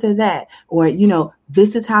does this or that, or,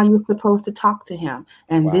 this is how you're supposed to talk to him.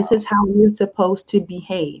 And this is how you're supposed to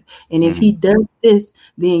behave. And if he does this,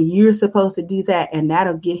 then you're supposed to do that. And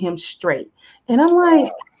that'll get him straight. And I'm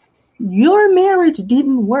like, your marriage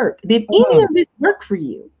didn't work. Did any of this work for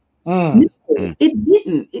you? No, it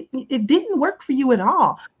didn't. It didn't work for you at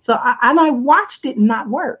all. So I watched it not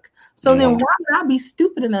work. So then why would I be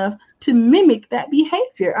stupid enough to mimic that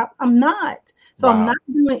behavior? I'm not. So I'm not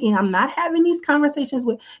doing. I'm not having these conversations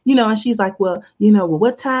with And she's like, well,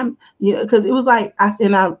 what time? Because it was like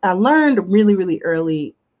I learned really, really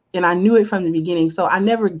early. And I knew it from the beginning. So I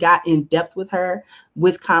never got in depth with her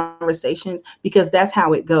with conversations, because that's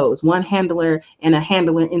how it goes. One handler and a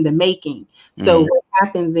handler in the making. So what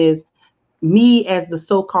happens is, me as the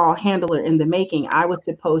so-called handler in the making, I was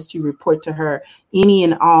supposed to report to her any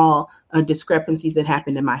and all discrepancies that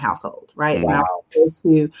happened in my household, right? And I was supposed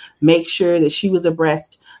to make sure that she was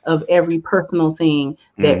abreast of every personal thing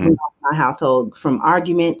that went on in my household, from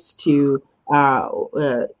arguments to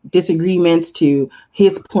disagreements to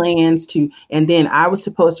his plans and then I was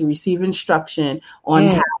supposed to receive instruction on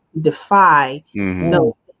how to defy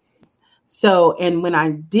those things. So, and when I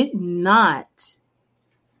did not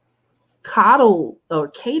coddle or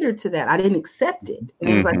cater to that, I didn't accept it. And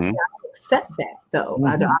it was like, I don't accept that though.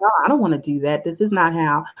 I don't want to do that. This is not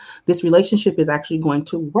how this relationship is actually going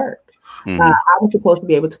to work. I was supposed to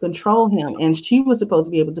be able to control him, and she was supposed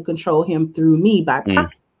to be able to control him through me by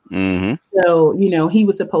proxy. So, he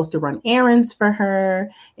was supposed to run errands for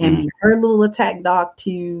her and be her little attack dog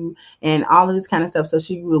too, and all of this kind of stuff. So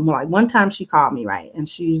she was like, one time she called me, right? And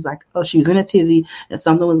she's like, oh, she was in a tizzy and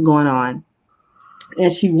something was going on.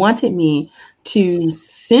 And she wanted me to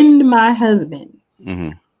send my husband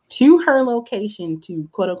to her location to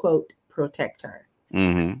quote unquote protect her.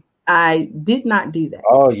 I did not do that.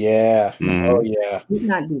 Oh yeah. Oh yeah. Did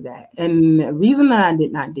not do that. And the reason that I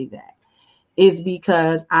did not do that is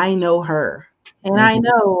because I know her, and I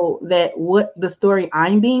know that what the story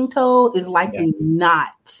I'm being told is likely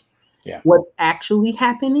not what's actually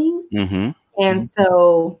happening. And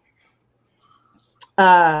so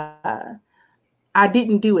I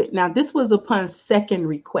didn't do it. Now, this was upon second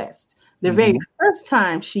request. The very first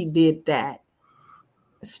time she did that,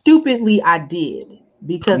 stupidly I did,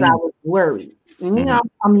 because I was worried. And,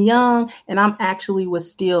 I'm young, and I'm actually was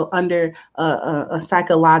still under a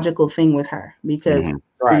psychological thing with her, because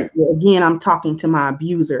again, I'm talking to my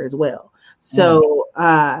abuser as well. So,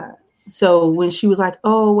 so when she was like,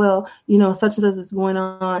 oh, well, such and such is going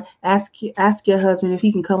on, ask your husband if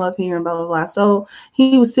he can come up here and blah, blah, blah. So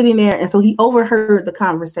he was sitting there, and so he overheard the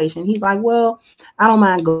conversation. He's like, well, I don't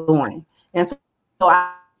mind going. And so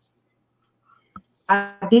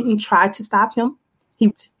I didn't try to stop him.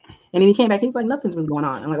 And then he came back. He was like, nothing's really going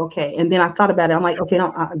on. I'm like, okay. And then I thought about it. I'm like, okay,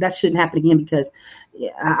 that shouldn't happen again, because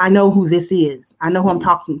I know who this is. I know who I'm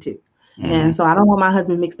talking to. And so I don't want my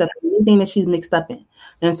husband mixed up in anything that she's mixed up in.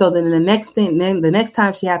 And so then the next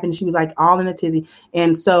time she happened, she was like all in a tizzy.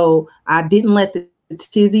 And so I didn't let the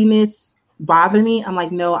tizziness bother me. I'm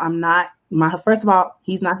like, no, I'm not. First of all,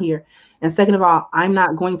 he's not here. And second of all, I'm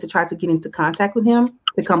not going to try to get into contact with him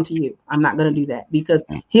to come to you. I'm not going to do that, because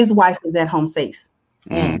his wife is at home safe.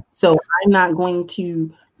 So I'm not going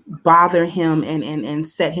to bother him and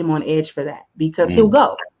set him on edge for that, because he'll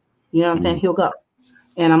go. You know what I'm saying? He'll go.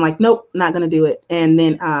 And I'm like, nope, not going to do it. And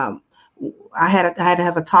then I had to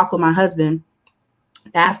have a talk with my husband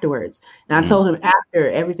afterwards. And I told him after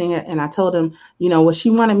everything, and I told him, well, she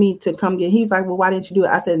wanted me to come get. He's like, well, why didn't you do it?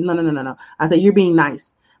 I said, no. I said, you're being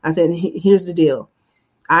nice. I said, here's the deal.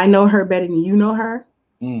 I know her better than you know her.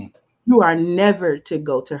 You are never to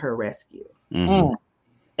go to her rescue.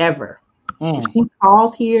 Ever. If she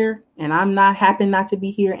calls here and I'm happen not to be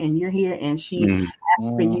here, and you're here, and she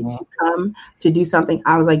asked for you to come to do something,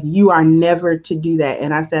 I was like, you are never to do that.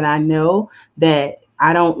 And I said, I know that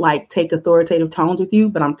I don't take authoritative tones with you,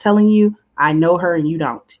 but I'm telling you, I know her and you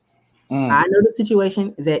don't. I know the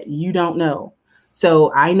situation that you don't know.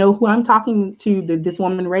 So I know who I'm talking to. This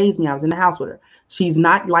woman raised me. I was in the house with her. She's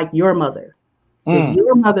not like your mother. If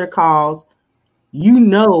your mother calls,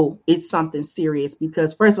 it's something serious,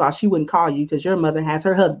 because first of all, she wouldn't call you because your mother has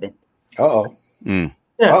her husband.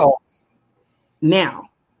 So, now,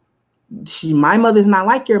 my mother's not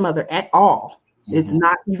like your mother at all. It's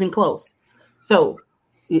not even close. So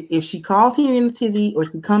if she calls here in a tizzy, or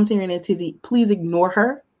she comes here in a tizzy, please ignore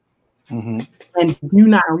her and do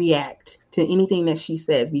not react to anything that she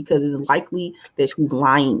says, because it's likely that she's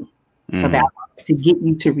lying. about it to get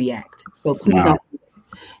you to react. So please don't.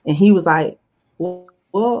 And he was like,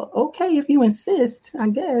 well, okay, if you insist, I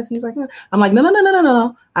guess. He's like, I'm like,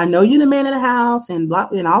 no. I know you're the man of the house and blah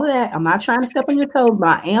and all of that. I'm not trying to step on your toes,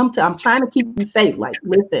 but I'm trying to keep you safe. Like,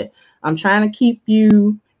 listen, I'm trying to keep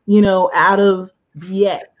you, out of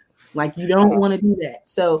BS. Like, you don't want to do that.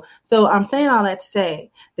 So I'm saying all that to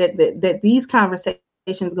say that these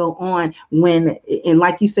conversations go on when, and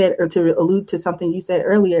like you said, or to allude to something you said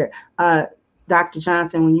earlier, Dr.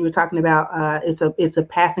 Johnson, when you were talking about it's a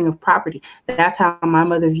passing of property. That's how my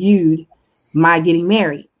mother viewed my getting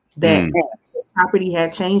married. That property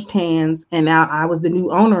had changed hands, and now I was the new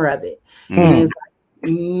owner of it. And it's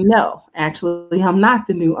like, no, actually, I'm not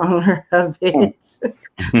the new owner of it.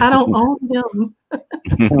 I don't own him.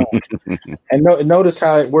 And notice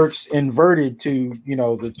how it works inverted to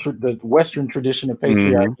the Western tradition of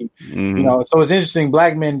patriarchy. So it's interesting.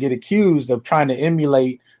 Black men get accused of trying to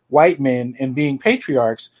emulate white men and being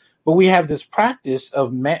patriarchs, but we have this practice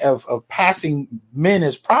of passing men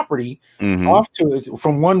as property off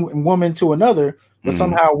from one woman to another, but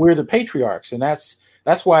somehow we're the patriarchs, and that's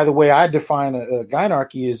why the way I define a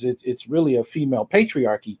gynarchy is it's really a female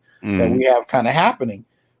patriarchy that we have kind of happening.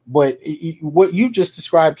 But what you just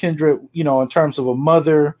described, Kendra, in terms of a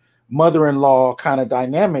mother-in-law kind of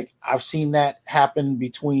dynamic, I've seen that happen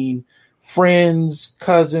between friends,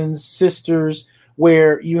 cousins, sisters,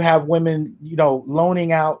 where you have women,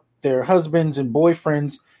 loaning out their husbands and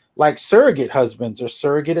boyfriends like surrogate husbands or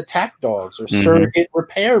surrogate attack dogs or surrogate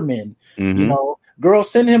repairmen. Girl,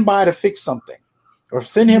 send him by to fix something, or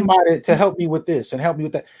send him by to help me with this and help me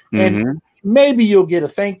with that. And maybe you'll get a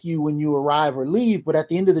thank you when you arrive or leave, but at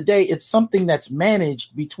the end of the day, it's something that's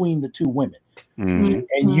managed between the two women. And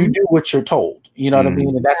you do what you're told, you know what I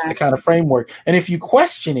mean? And that's the kind of framework. And if you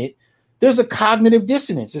question it, there's a cognitive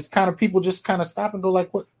dissonance. It's kind of people just kind of stop and go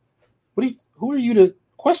like, who are you to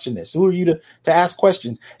question this? Who are you to ask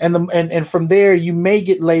questions? And from there, you may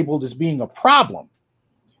get labeled as being a problem.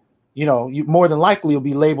 You more than likely will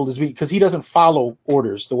be labeled as because he doesn't follow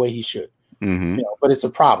orders the way he should. But it's a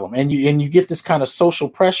problem. And you get this kind of social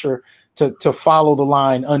pressure to follow the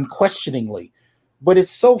line unquestioningly. But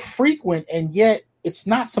it's so frequent, and yet it's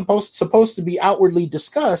not supposed to be outwardly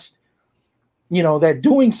discussed. That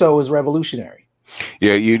doing so is revolutionary.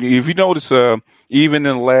 Yeah, if you notice, even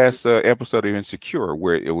in the last episode of Insecure,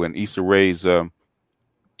 when Issa Rae's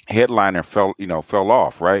headliner fell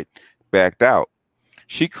off, right, backed out,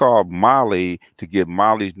 she called Molly to get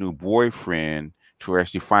Molly's new boyfriend to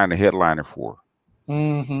actually find a headliner for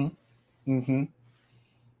her.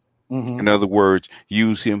 In other words,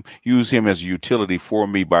 use him as a utility for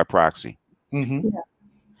me by proxy.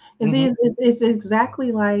 It's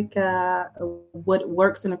exactly like what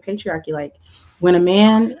works in a patriarchy. Like when a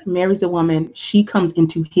man marries a woman, she comes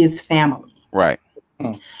into his family. Right.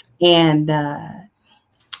 And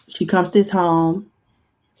she comes to his home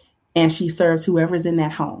and she serves whoever's in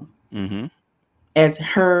that home. As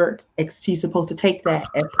she's supposed to take that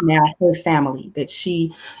as now her family that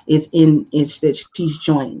she is in, that she's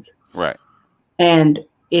joined. Right. And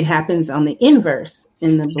it happens on the inverse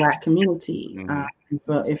in the Black community.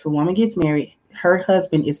 If a woman gets married, her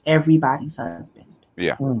husband is everybody's husband.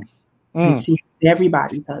 Yeah. She's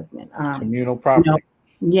everybody's husband. Communal property.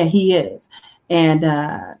 Yeah, he is. And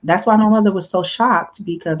that's why my mother was so shocked,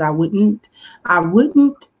 because I wouldn't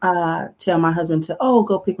tell my husband to,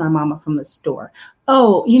 go pick my mama from the store.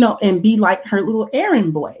 And be like her little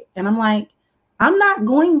errand boy. And I'm like, I'm not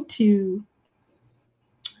going to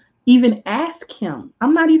even ask him.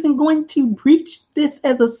 I'm not even going to breach this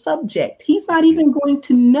as a subject. He's not even going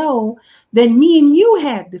to know that me and you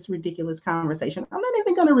had this ridiculous conversation. I'm not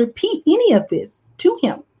even going to repeat any of this to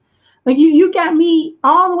him. Like you got me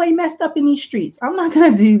all the way messed up in these streets. I'm not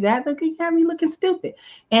going to do that. Like, you got me looking stupid.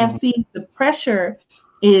 And see, the pressure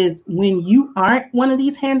is when you aren't one of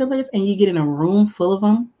these handlers and you get in a room full of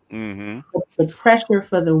them. The pressure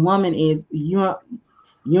for the woman is you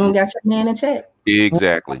don't got your man in check.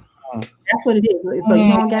 Exactly. That's what it is. So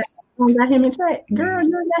you don't got him in check. Girl, you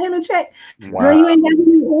don't got him in check. Wow. Girl, you ain't got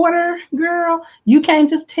him in order. Girl, you can't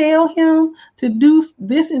just tell him to do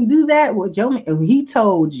this and do that. Well, Joe, he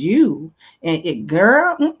told you. And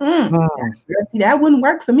girl, see, that wouldn't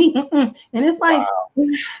work for me. And it's like,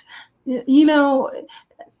 when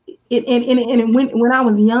I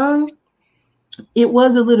was young, it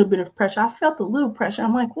was a little bit of pressure. I felt a little pressure.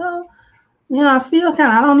 I'm like, well, I feel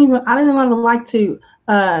I didn't even like to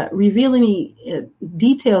reveal any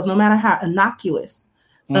details, no matter how innocuous,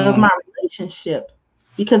 of my relationship,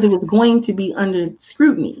 because it was going to be under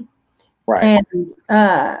scrutiny. Right. And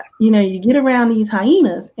you get around these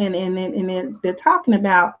hyenas, and they're talking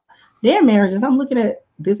about their marriages. I'm looking at,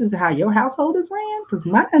 this is how your household is ran? Because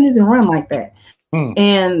mine isn't run like that.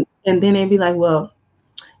 And then they'd be like, well,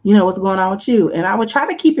 you know, what's going on with you? And I would try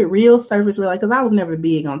to keep it real, surface real, because I was never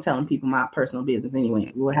big on telling people my personal business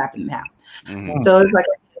anyway, what happened in the house. So it's like,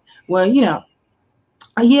 well, you know,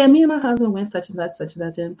 yeah, me and my husband went such and such,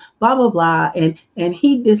 and blah, blah, blah. And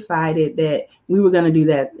he decided that we were going to do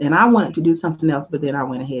that. And I wanted to do something else, but then I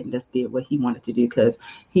went ahead and just did what he wanted to do because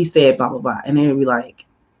he said blah, blah, blah. And they'd be like,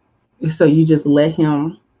 so you just let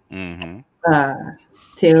him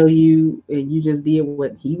tell you, and you just did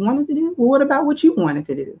what he wanted to do? Well, what about what you wanted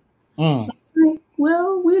to do? Like,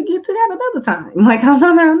 well, we'll get to that another time. Like,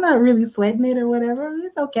 I'm not really sweating it or whatever.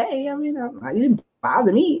 It's okay. I mean, it didn't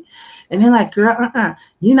bother me. And they're like, girl,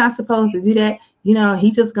 you're not supposed to do that. You know,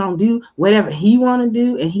 he's just going to do whatever he want to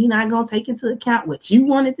do, and he not going to take into account what you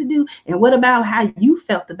wanted to do. And what about how you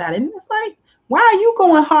felt about it? And it's like, why are you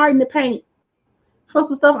going hard in the paint for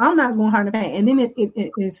some stuff I'm not going hard in the paint? And then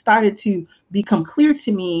it started to become clear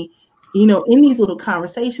to me, you know, in these little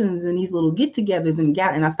conversations and these little get-togethers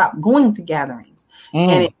and I stopped going to gatherings.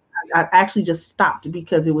 And I actually just stopped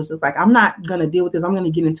because it was just like, I'm not going to deal with this. I'm going to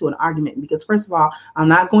get into an argument because, first of all, I'm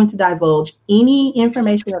not going to divulge any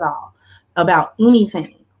information at all about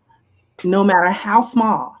anything, no matter how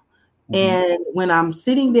small. And when I'm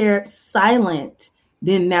sitting there silent,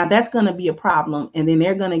 then now that's going to be a problem. And then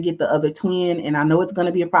they're going to get the other twin. And I know it's going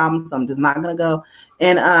to be a problem. So I'm just not going to go.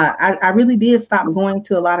 And I really did stop going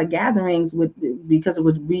to a lot of gatherings because it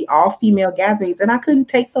would be all female gatherings. And I couldn't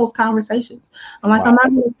take those conversations. I'm like, I'm not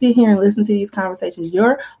going to sit here and listen to these conversations.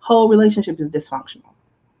 Your whole relationship is dysfunctional.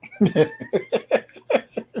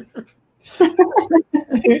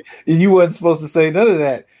 You wasn't supposed to say none of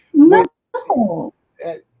that. No.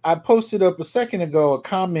 I posted up a second ago a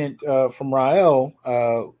comment from Rael,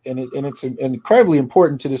 and it's incredibly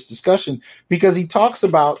important to this discussion because he talks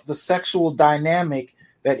about the sexual dynamic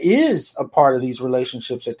that is a part of these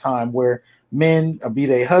relationships at time where men, be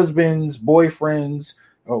they husbands, boyfriends,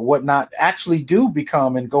 or whatnot, actually do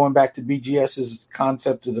become, and going back to BGS's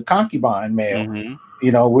concept of the concubine male,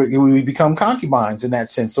 you know, we become concubines in that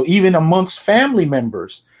sense. So even amongst family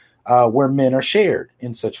members, where men are shared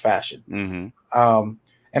in such fashion.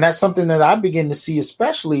 And that's something that I begin to see,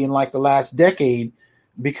 especially in like the last decade,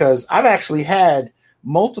 because I've actually had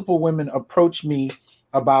multiple women approach me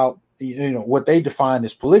about, you know, what they define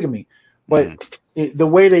as polygamy. But the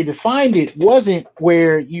way they defined it wasn't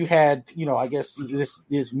where you had, you know, I guess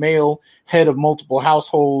this male head of multiple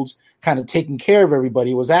households kind of taking care of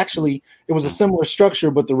everybody. It was a similar structure,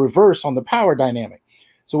 but the reverse on the power dynamic.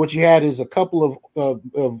 So what you had is a couple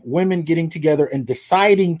of women getting together and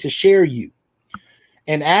deciding to share you,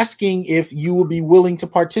 and asking if you would be willing to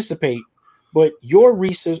participate, but your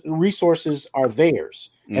resources are theirs,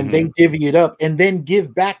 and they divvy it up and then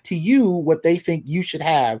give back to you what they think you should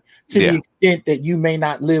have to the extent that you may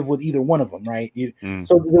not live with either one of them, right?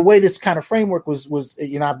 So the way this kind of framework was,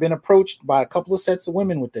 you know, I've been approached by a couple of sets of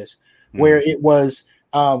women with this, where it was,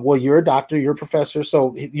 well, you're a doctor, you're a professor,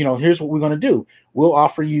 so, you know, here's what we're going to do. We'll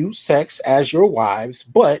offer you sex as your wives,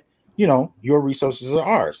 but, you know, your resources are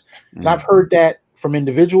ours. And I've heard that from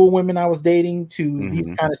individual women I was dating to these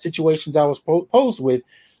kind of situations I was posed with,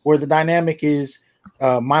 where the dynamic is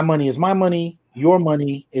my money is my money, your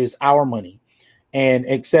money is our money. And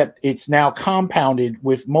except it's now compounded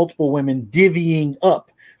with multiple women divvying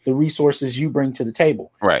up the resources you bring to the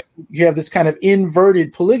table. Right. You have this kind of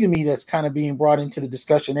inverted polygamy that's kind of being brought into the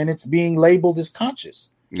discussion, and it's being labeled as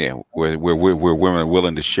conscious. Yeah, where women are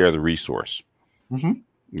willing to share the resource. Yeah.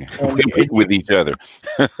 with each other.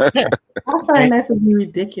 I find that to be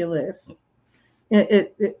ridiculous. Okay,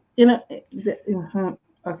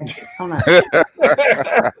 I'm not.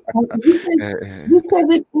 because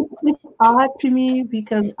it's odd to me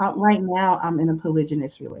because right now I'm in a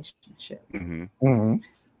polygynous relationship,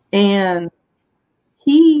 and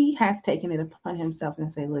he has taken it upon himself and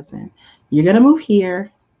say, "Listen, you're gonna move here.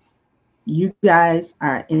 You guys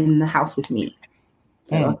are in the house with me."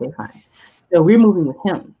 So, okay, fine. So we're moving with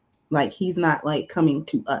him. Like, he's not like coming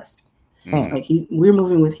to us. Like we're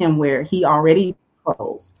moving with him where he already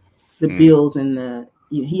controls the bills and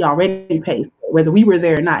he already pays. Whether we were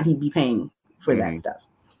there or not, he'd be paying for that stuff.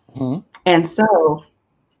 And so,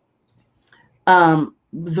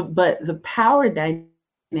 the power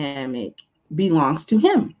dynamic belongs to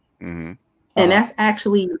him. And that's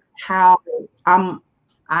actually how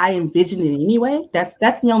I envision it anyway. That's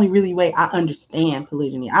the only really way I understand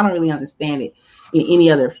polygyny. I don't really understand it in any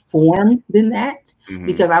other form than that,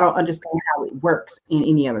 because I don't understand how it works in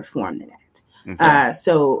any other form than that.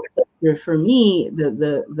 So for me,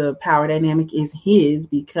 the power dynamic is his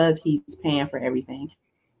because he's paying for everything.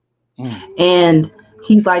 And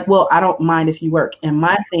he's like, well, I don't mind if you work. And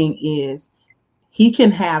my thing is, he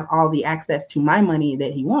can have all the access to my money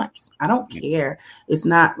that he wants. I don't care. It's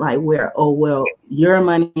not like where, oh, well, your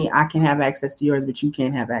money, I can have access to yours, but you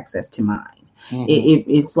can't have access to mine.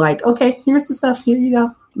 It's like, okay, here's the stuff. Here you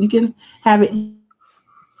go. You can have it.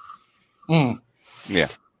 Yeah.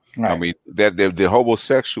 Right. I mean, that the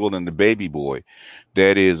homosexual and the baby boy,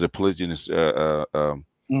 that is a polygynous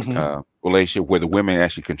relationship where the women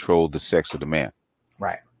actually control the sex of the man.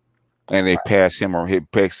 Right. And they pass him or he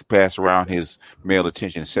pass around his male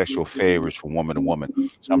attention, sexual favors from woman to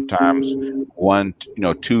woman. Sometimes 1,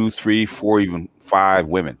 2, 3, 4, even 5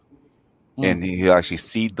 women, and he actually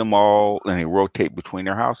seed them all, and they rotate between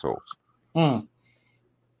their households. And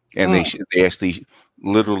they actually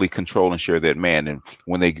literally control and share that man. And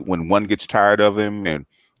when one gets tired of him and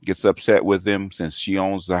gets upset with him, since she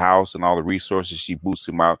owns the house and all the resources, she boots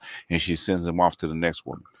him out and she sends him off to the next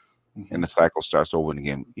woman. And the cycle starts over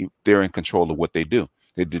again. They're in control of what they do.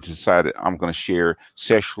 They decided, I'm going to share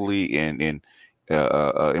sexually and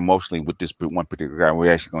emotionally with this one particular guy.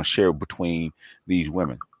 We're actually going to share between these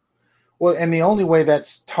women. Well, and the only way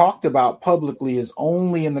that's talked about publicly is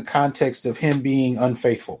only in the context of him being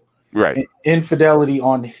unfaithful. Right. Infidelity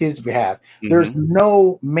on his behalf. There's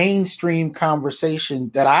no mainstream conversation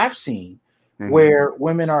that I've seen where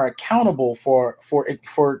women are accountable for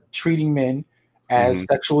treating men as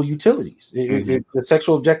sexual utilities. The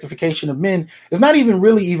sexual objectification of men is not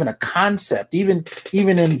even a concept, even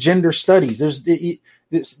in gender studies. There's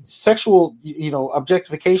sexual,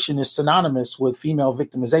 objectification is synonymous with female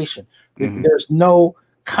victimization. There's no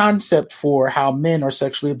concept for how men are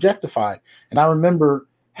sexually objectified. And I remember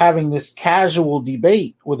having this casual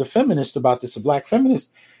debate with a feminist about this, a black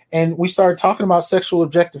feminist, and we started talking about sexual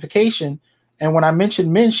objectification. And when I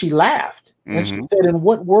mentioned men, she laughed. And she said, in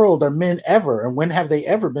what world are men ever, and when have they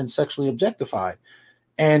ever been sexually objectified?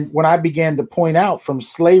 And when I began to point out from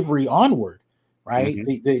slavery onward, right,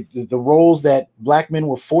 the roles that black men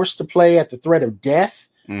were forced to play at the threat of death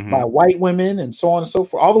by white women and so on and so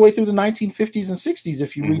forth, all the way through the 1950s and 60s,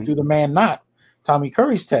 if you read through The Man Not, Tommy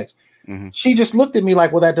Curry's text, she just looked at me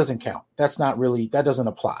like, well, that doesn't count. That doesn't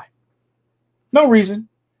apply. No reason.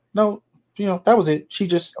 No. That was it. She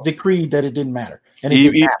just decreed that it didn't matter, and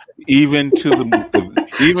it didn't happen.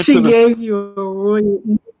 She gave you a royal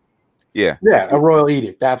edict. A royal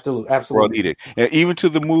edict. Absolutely. Royal edict. And even to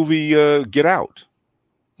the movie Get Out.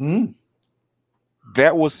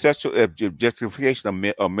 That was sexual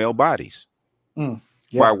objectification of male bodies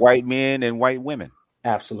by white men and white women.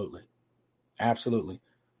 Absolutely.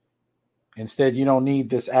 Instead, you don't need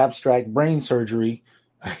this abstract brain surgery.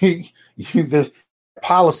 The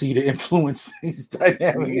policy to influence these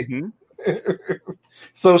dynamics,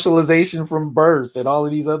 socialization from birth, and all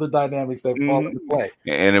of these other dynamics that fall into play.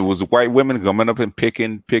 And it was white women coming up and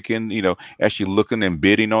picking, actually looking and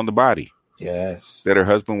bidding on the body. Yes, that her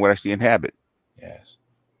husband would actually inhabit. Yes,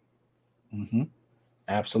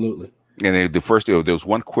 absolutely. And there was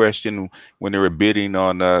one question when they were bidding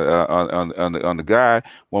on the guy.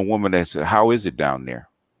 One woman that said, "How is it down there?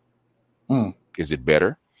 Is it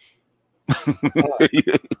better?"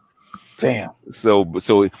 Damn. So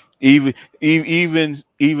even in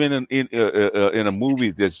a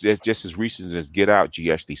movie that's just as recent as Get Out,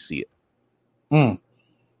 you actually see it.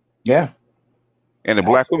 Yeah. And the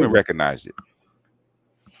black women recognized it.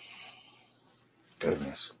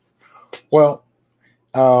 Goodness. Well,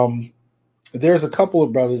 there's a couple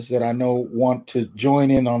of brothers that I know want to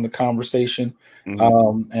join in on the conversation.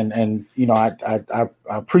 And I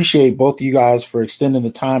appreciate both of you guys for extending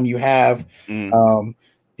the time you have. I'd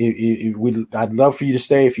love for you to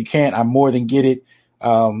stay. If you can't, I more than get it.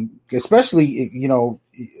 Especially,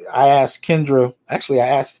 I asked Kendra, actually I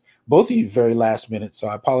asked both of you very last minute, so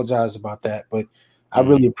I apologize about that, but I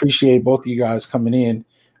really appreciate both of you guys coming in,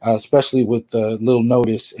 especially with the little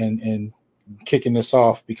notice and kicking this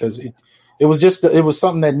off, because it was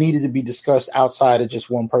something that needed to be discussed outside of just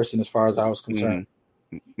one person, as far as I was concerned.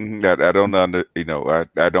 I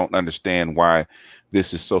don't understand why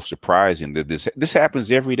this is so surprising that this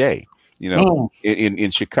happens every day. In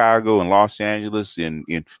Chicago and Los Angeles,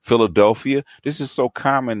 in Philadelphia, this is so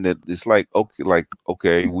common that it's like,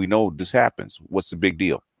 okay, we know this happens. What's the big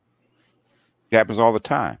deal? It happens all the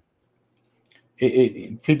time.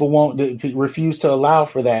 People refuse to allow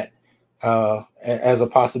for that. As a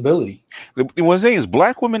possibility. One thing is,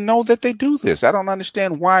 black women know that they do this. I don't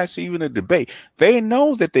understand why it's even a debate. They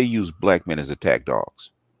know that they use black men as attack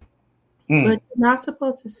dogs. But you're not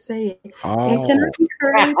supposed to say it. Oh. Can I be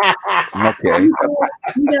heard? Okay.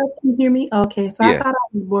 You guys can hear me? Okay, so I thought I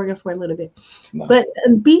was Morgan for a little bit. No. But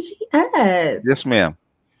BGS. Yes, ma'am.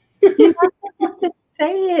 You're not supposed to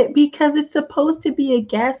say it because it's supposed to be a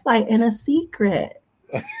gaslight and a secret.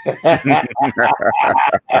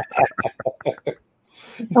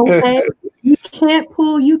 Okay, you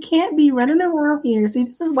can't be running around here. See,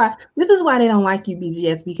 this is why they don't like you,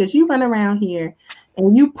 BGS, because you run around here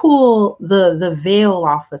and you pull the veil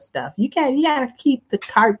off of stuff. You gotta keep the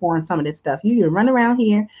carp on some of this stuff. You run around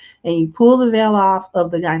here and you pull the veil off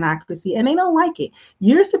of the gynocracy, and they don't like it.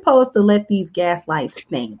 You're supposed to let these gaslights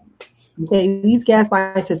stand. Okay, these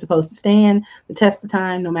gaslights are supposed to stand the test of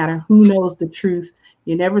time, no matter who knows the truth.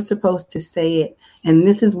 You're never supposed to say it. And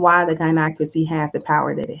this is why the gynocracy has the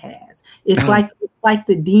power that it has. It's like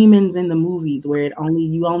the demons in the movies where it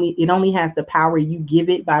only has the power you give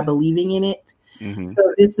it by believing in it. Mm-hmm.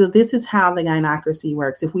 So this is how the gynocracy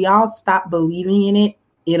works. If we all stop believing in it,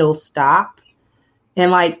 it'll stop.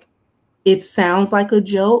 And like, it sounds like a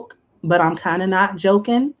joke, but I'm kind of not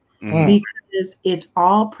joking, because it's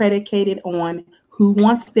all predicated on who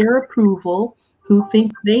wants their approval, who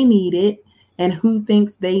thinks they need it, and who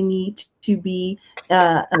thinks they need to be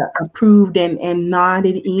approved and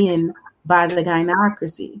nodded in by the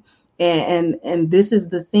gynocracy. And this is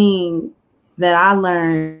the thing that I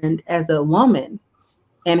learned as a woman,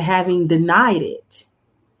 and having denied it.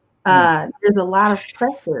 There's a lot of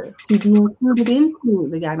pressure to be included into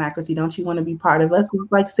the gynocracy. Don't you want to be part of us?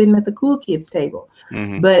 It's like sitting at the cool kids table.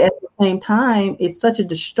 Mm-hmm. But at the same time, it's such a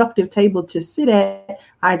destructive table to sit at.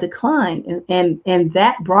 I declined. And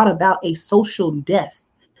that brought about a social death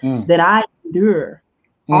that I endure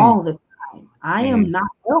all the time. I am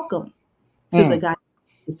not welcome to the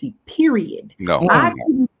gynocracy, period. No. I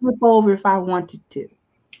couldn't flip over if I wanted to.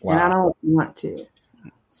 Wow. And I don't want to.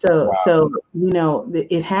 So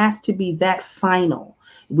it has to be that final.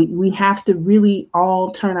 We have to really all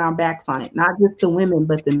turn our backs on it. Not just the women,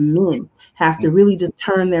 but the men have to really just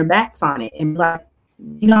turn their backs on it and be like,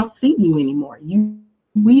 we don't see you anymore.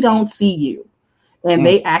 We don't see you. And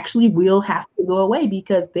they actually will have to go away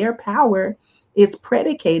because their power is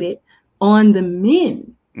predicated on the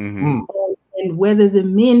men. Mm-hmm. And whether the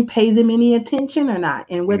men pay them any attention or not,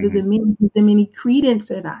 and whether the men give them any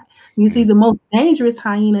credence or not. You see, the most dangerous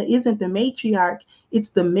hyena isn't the matriarch, it's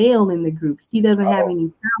the male in the group. He doesn't have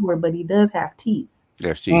any power, but he does have teeth.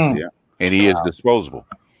 There's teeth, yeah. And he is disposable.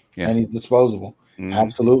 Yeah. And he's disposable.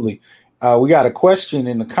 Absolutely. We got a question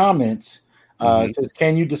in the comments. It says,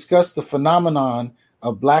 can you discuss the phenomenon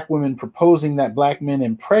of Black women proposing that Black men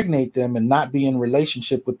impregnate them and not be in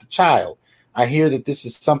relationship with the child? I hear that this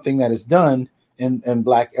is something that is done in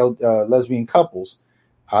Black lesbian couples.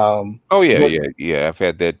 Yeah. I've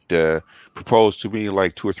had that proposed to me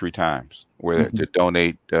like 2 or 3 times, where to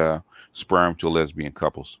donate sperm to lesbian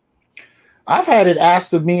couples. I've had it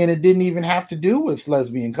asked of me, and it didn't even have to do with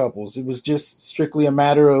lesbian couples. It was just strictly a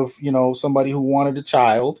matter of somebody who wanted a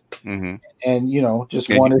child, and just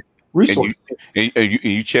wanted resources. And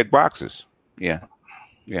you check boxes. Yeah.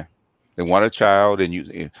 They want a child,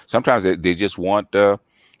 and sometimes they just want,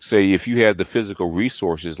 say, if you have the physical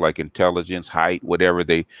resources like intelligence, height, whatever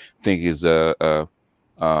they think is would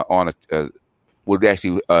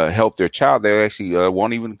actually help their child, they actually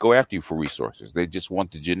won't even go after you for resources. They just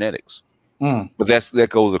want the genetics. But that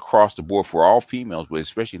goes across the board for all females, but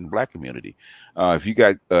especially in the Black community. If you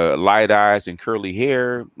got light eyes and curly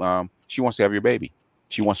hair, she wants to have your baby.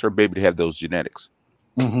 She wants her baby to have those genetics.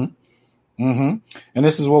 And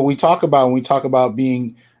this is what we talk about when we talk about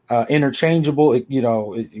being interchangeable.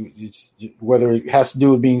 It's, whether it has to do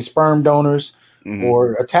with being sperm donors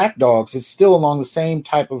or attack dogs, it's still along the same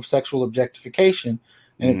type of sexual objectification,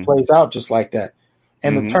 and it plays out just like that.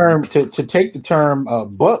 And the term to take the term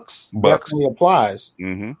bucks definitely applies.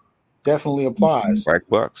 Definitely applies. Like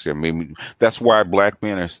bucks. I mean, that's why Black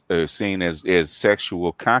men are seen as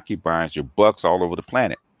sexual concubines or bucks all over the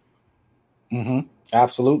planet.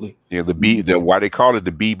 Absolutely. Yeah, why they call it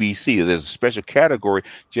the BBC. There's a special category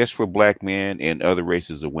just for Black men and other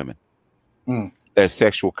races of women as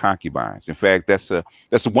sexual concubines. In fact, that's the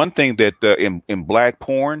one thing that in Black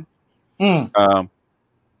porn,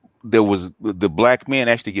 there was the Black men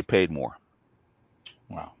actually get paid more.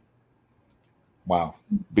 Wow.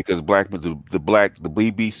 Because the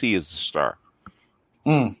BBC is the star,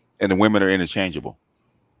 and the women are interchangeable.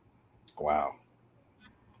 Wow.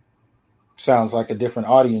 Sounds like a different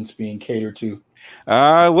audience being catered to.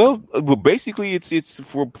 Well, basically, it's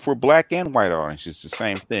for Black and white audience. It's the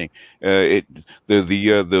same thing. The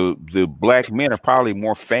Black men are probably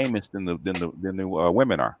more famous than the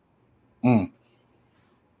women are, and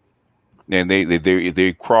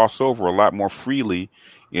they cross over a lot more freely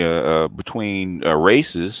between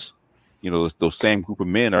races. Those same group of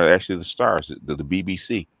men are actually the stars. The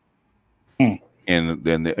BBC. And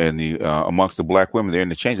then the amongst the black women, they're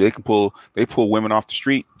interchangeable. They pull women off the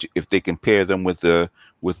street if they can pair them with the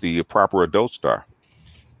proper adult star.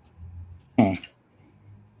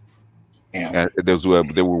 Yeah.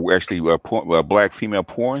 There were actually black female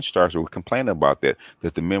porn stars who were complaining about that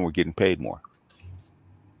the men were getting paid more.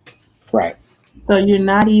 Right. So you're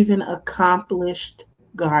not even accomplished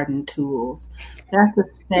garden tools. That's a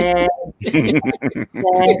sad,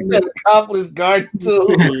 accomplished garden tools.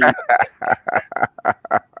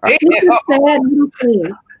 It's a sad little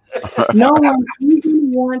thing.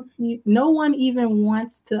 No one even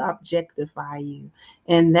wants to objectify you,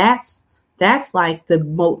 and that's like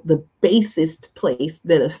the basest place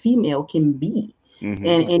that a female can be. Mm-hmm.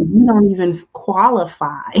 And you don't even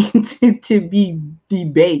qualify to be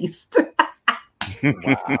debased.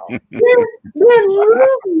 Wow. This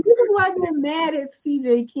is why they're mad at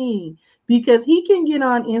CJ King, because he can get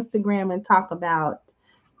on Instagram and talk about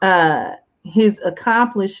his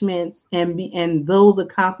accomplishments and those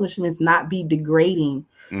accomplishments not be degrading.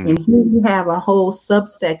 Mm-hmm. And here you have a whole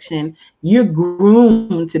subsection. You're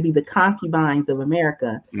groomed to be the concubines of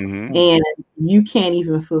America, mm-hmm. and you can't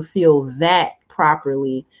even fulfill that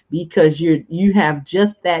properly because you have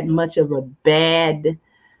just that much of a bad,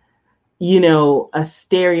 a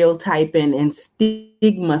stereotype and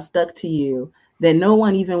stigma stuck to you that no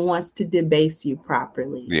one even wants to debase you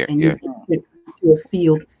properly. Yeah, and you get to a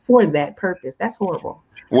field for that purpose. That's horrible.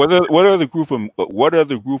 What other group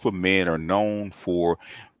of men are known for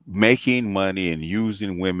making money and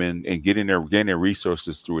using women and getting their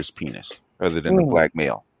resources through his penis, other than the black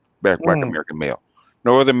American male?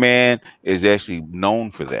 No other man is actually known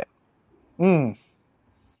for that. The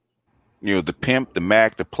pimp, the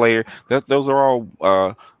Mac, the player, those are all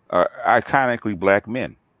iconically black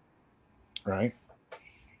men. Right.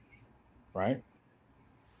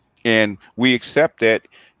 And we accept that,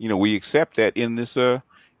 in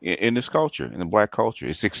this culture, in the black culture.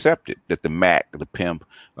 It's accepted that the Mac, the pimp,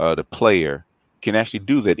 the player can actually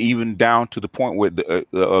do that, even down to the point where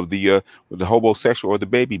the homosexual or the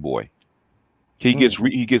baby boy. He gets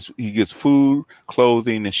food,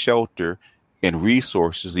 clothing, and shelter, and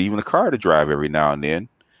resources, even a car to drive every now and then,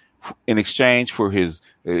 in exchange for his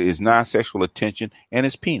non-sexual attention and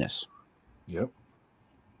his penis. Yep.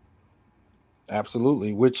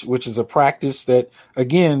 Absolutely. Which is a practice that,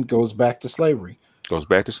 again, goes back to slavery.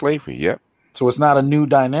 Yep. So it's not a new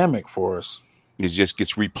dynamic for us. It just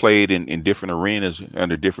gets replayed in different arenas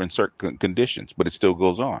under different conditions, but it still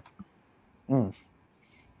goes on.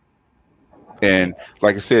 And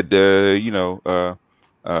like I said, in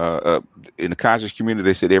the conscious community,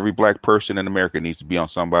 they said every black person in America needs to be on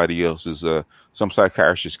somebody else's, some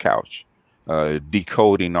psychiatrist's couch,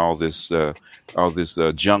 decoding all this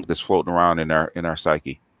junk that's floating around in our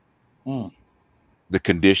psyche. The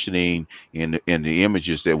conditioning and the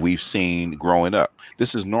images that we've seen growing up.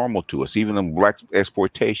 This is normal to us, even in black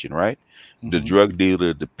exploitation, right? Mm-hmm. The drug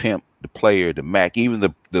dealer, the pimp, the player, the Mac, even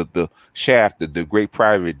the Shaft, the great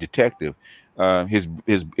private detective. His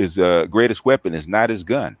greatest weapon is not his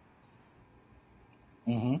gun.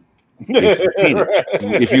 Mm-hmm.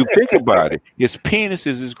 If you think about it, his penis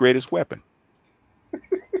is his greatest weapon.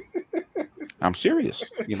 I'm serious.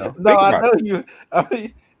 No, I know you.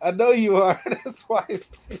 I know you are. That's why it's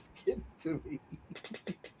getting to me.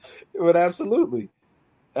 But absolutely,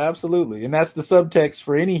 and that's the subtext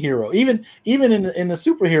for any hero, even in the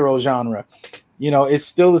superhero genre. It's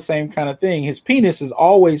still the same kind of thing. His penis is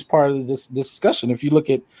always part of this discussion. If you look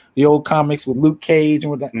at the old comics with Luke Cage and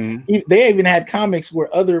with that, they even had comics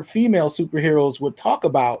where other female superheroes would talk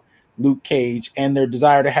about Luke Cage and their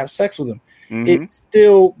desire to have sex with him. It's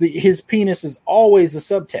still his penis is always a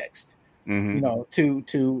subtext.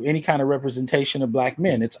 To any kind of representation of black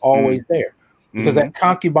men. It's always there because that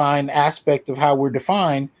concubine aspect of how we're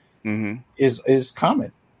defined is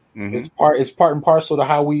common. It's part and parcel to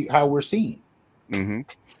how we're seen.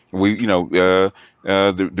 We, the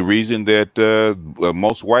reason that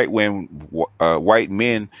most white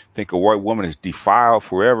men think a white woman is defiled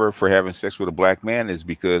forever for having sex with a black man is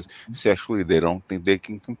because sexually they don't think they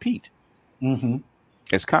can compete.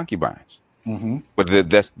 As concubines. But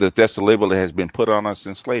that's the label that has been put on us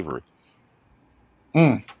since slavery.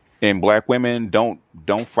 And black women don't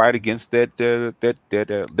fight against that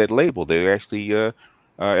label. They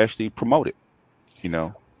actually promote it.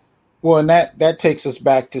 Well, and that takes us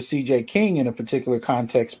back to CJ King in a particular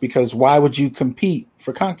context, because why would you compete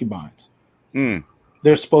for concubines?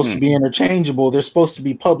 They're supposed to be interchangeable. They're supposed to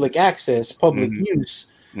be public access, public use.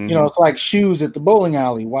 It's like shoes at the bowling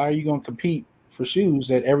alley. Why are you going to compete for shoes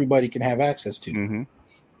that everybody can have access to?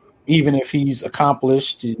 Even if he's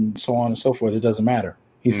accomplished and so on and so forth, it doesn't matter.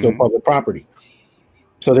 He's still public property.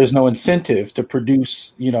 So there's no incentive to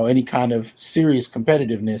produce, any kind of serious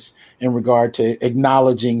competitiveness in regard to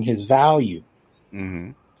acknowledging his value.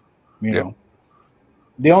 Mm-hmm. You know,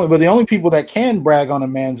 the only people that can brag on a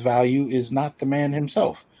man's value is not the man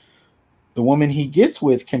himself. The woman he gets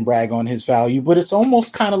with can brag on his value, but it's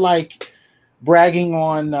almost kind of like bragging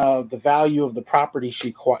on the value of the property she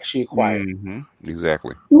acquired. Mm-hmm.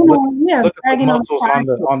 Exactly. Look at the muscles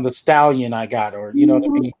on the stallion I got, or you know what I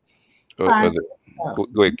mean. Go ahead,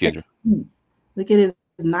 Kendra. Look at his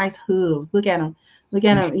nice hooves. Look at him. Look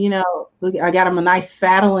at him. Look, I got him a nice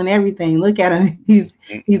saddle and everything. Look at him. He's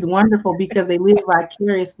wonderful because they live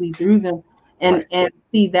vicariously through them. And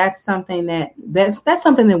see, that's something that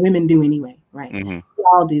women do anyway, right? Mm-hmm. We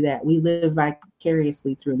all do that. We live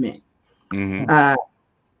vicariously through men. Mm-hmm.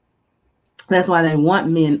 That's why they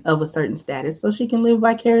want men of a certain status, so she can live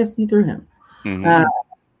vicariously through him. Mm-hmm.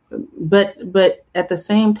 But at the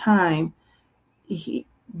same time,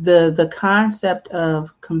 the concept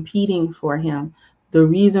of competing for him, the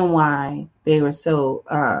reason why they were so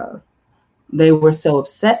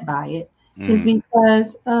upset by it is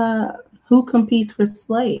because who competes for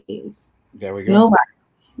slaves? There we go. Nobody.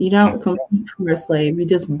 You don't compete for a slave. You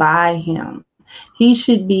just buy him. He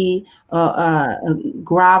should be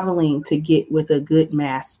groveling to get with a good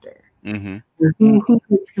master. Mm-hmm. Who could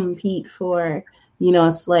compete for,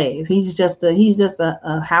 a slave? He's just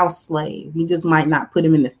a house slave. You just might not put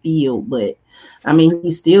him in the field, but I mean,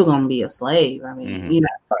 he's still gonna be a slave. I mean,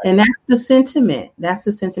 and that's the sentiment. That's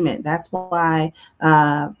the sentiment. That's why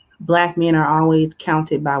Black men are always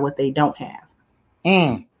counted by what they don't have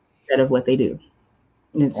instead of what they do.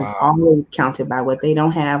 It's just always counted by what they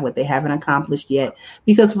don't have, what they haven't accomplished yet.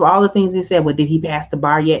 Because for all the things they said, well, did he pass the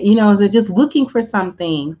bar yet? They're just looking for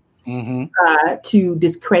something to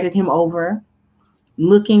discredit him over,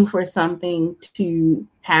 looking for something to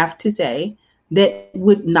have to say that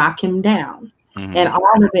would knock him down. And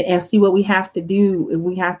all of it, and see what we have to do,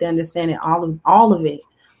 we have to understand that all of it,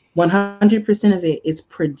 100% of it is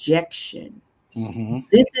projection.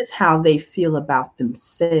 This is how they feel about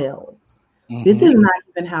themselves. This is not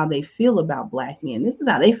even how they feel about Black men. This is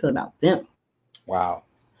how they feel about them. Wow.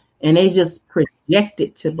 And they just project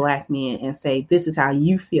it to Black men and say, this is how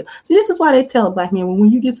you feel. See, this is why they tell Black men,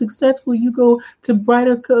 when you get successful, you go to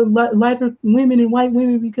lighter women and white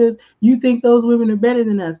women because you think those women are better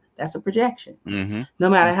than us. That's a projection. No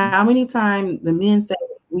matter how many times the men say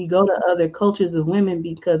we go to other cultures of women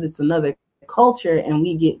because it's another culture and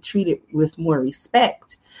we get treated with more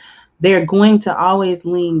respect, they're going to always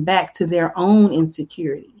lean back to their own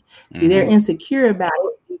insecurity. See, they're insecure about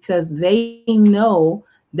it because they know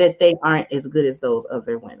that they aren't as good as those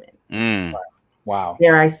other women. Wow.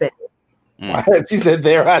 There I said it. She said,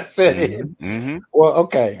 there I said it. Well,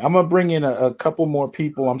 okay. I'm going to bring in a couple more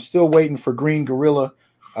people. I'm still waiting for Green Gorilla.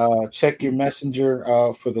 Check your messenger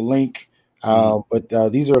for the link. But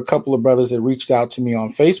these are a couple of brothers that reached out to me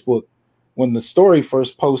on Facebook when the story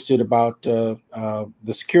first posted about the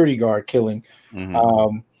security guard killing.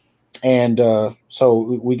 So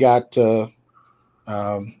we got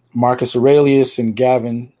Marcus Aurelius and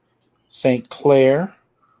Gavin St. Clair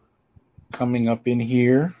coming up in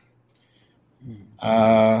here.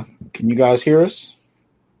 Can you guys hear us?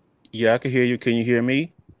 Yeah, I can hear you. Can you hear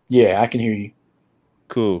me? Yeah, I can hear you.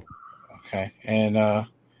 Cool. Okay. And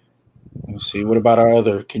let's see. What about our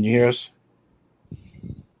other? Can you hear us?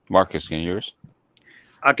 Marcus, can you hear us?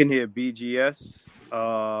 I can hear BGS.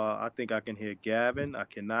 I think I can hear Gavin. I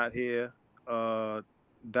cannot hear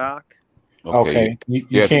Doc. Okay.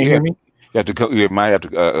 You can't hear me? You might have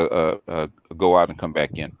to go out and come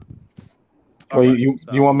back in. Well, you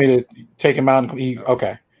want me to take him out?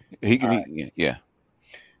 Okay. He can. Yeah.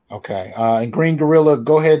 Okay. And Green Gorilla,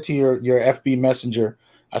 go ahead to your FB Messenger.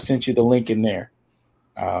 I sent you the link in there.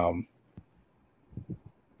 And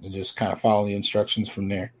just kind of follow the instructions from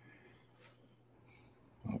there.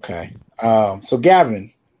 Okay. So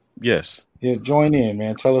Gavin. Yes. Yeah, join in,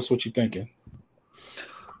 man. Tell us what you're thinking.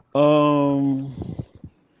 I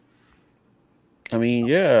mean,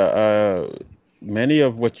 many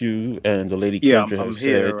of what you and the lady Kendra have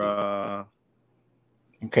said. Here.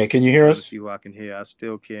 Okay, can you hear us? See who I can hear. I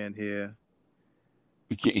still can't hear.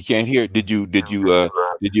 You can't hear. Did you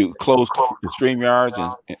close the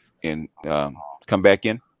StreamYards and come back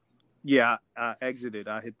in? Yeah, I exited.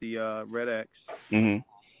 I hit the red X, and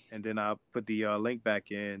then I put the link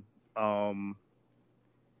back in.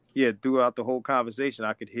 Throughout the whole conversation,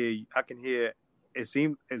 I could hear. I can hear. It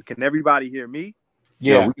seemed. Can everybody hear me?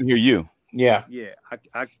 Yeah, we can hear you. Yeah. Yeah,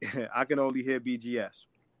 I can only hear BGS.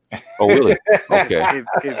 Oh, really? Okay.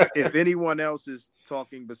 If anyone else is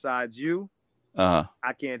talking besides you,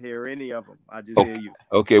 I can't hear any of them. I just hear you.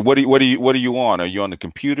 Okay. What are you on? Are you on the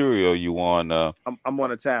computer or are you on? I'm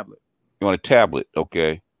on a tablet. You on a tablet?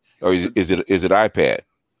 Okay. Or is it iPad?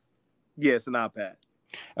 Yeah, it's an iPad.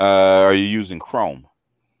 Are you using Chrome?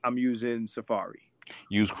 I'm using Safari.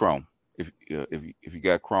 Use Chrome. If you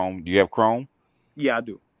got Chrome, do you have Chrome? Yeah, I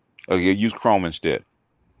do. Okay, use Chrome instead.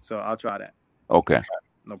 So I'll try that. Okay.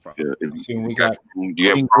 No problem. See, we got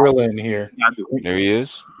Green Gorilla in here. There he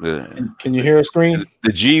is. Can you hear us, Green?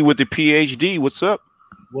 The G with the PhD. What's up?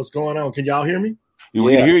 What's going on? Can y'all hear me?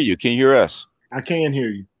 We can hear you. Can you hear us? I can hear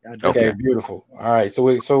you. Okay, beautiful. All right.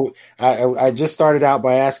 So I just started out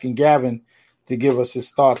by asking Gavin to give us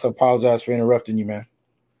his thoughts. I apologize for interrupting you, man.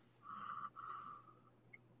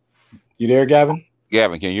 You there, Gavin?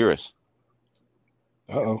 Gavin, can you hear us?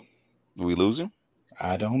 Uh-oh. Did we lose him?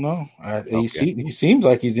 I don't know. He seems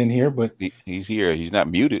like he's in here, but he's here. He's not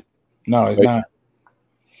muted. No, he's not.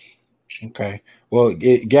 Okay. Well,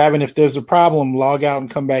 Gavin, if there's a problem, log out and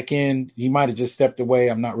come back in. He might have just stepped away.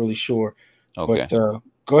 I'm not really sure. Okay. But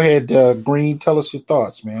go ahead, Green. Tell us your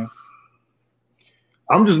thoughts, man.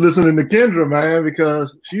 I'm just listening to Kendra, man,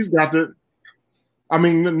 because she's got the. I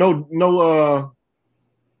mean, no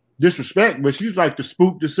disrespect, but she's like the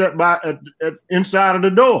spook that sat by at inside of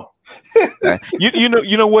the door. you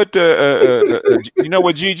know what? You know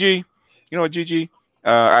what, Gigi? You know what, Gigi?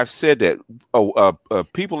 I've said that.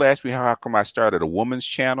 People ask me how come I started a woman's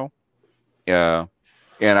channel. And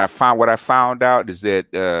I found out is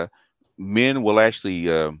that men will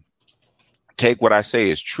actually take what I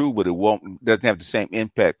say as true, but doesn't have the same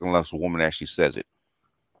impact unless a woman actually says it.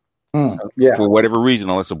 Yeah. For whatever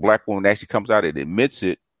reason, unless a black woman actually comes out and admits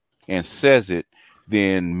it and says it,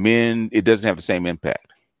 then men, it doesn't have the same impact.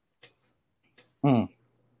 Yeah,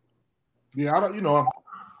 I don't.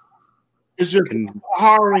 It's just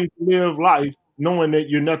empowering to live life knowing that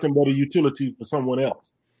you're nothing but a utility for someone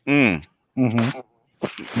else. It's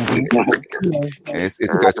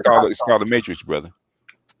called the Matrix, brother.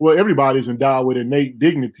 Well, everybody's endowed with innate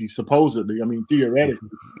dignity, supposedly. I mean, theoretically.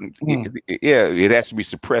 Yeah, it has to be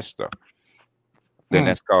suppressed, though. Then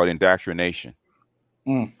that's called indoctrination.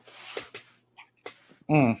 Yeah,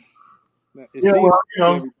 well,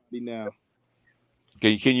 now.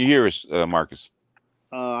 Can you hear us, Marcus?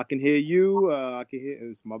 I can hear you. I can hear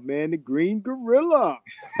it's my man, the Green Gorilla.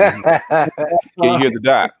 Can you hear the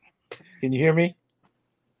doc? Can you hear me?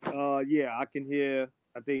 Yeah, I can hear.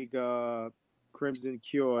 I think Crimson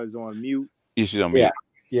Cure is on mute. She's on mute.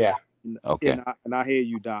 Yeah. Okay. And I hear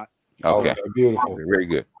you, Doc. Okay. Beautiful. Very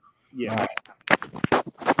good. Yeah. Right.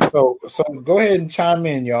 So go ahead and chime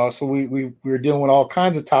in, y'all. So we're dealing with all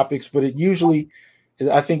kinds of topics, but it usually,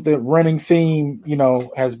 I think the running theme,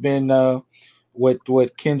 has been what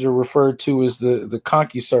Kendra referred to as the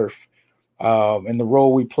Concubine-Serf, and the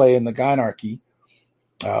role we play in the Gynarchy,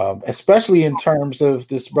 especially in terms of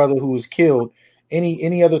this brother who was killed.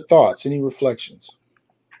 Any other thoughts? Any reflections?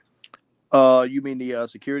 You mean the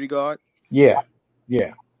security guard? Yeah.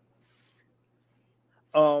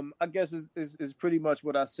 I guess is pretty much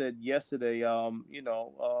what I said yesterday. I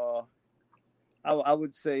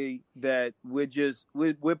would say that we're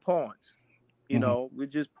pawns. We're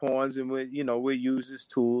just pawns, and we're used as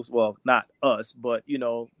tools. Well, not us, but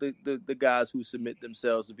the guys who submit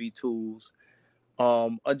themselves to be tools,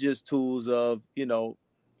 are just tools of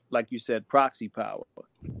like you said, proxy power.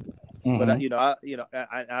 But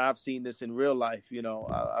I've seen this in real life.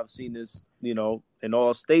 I've seen this in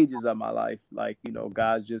all stages of my life. Like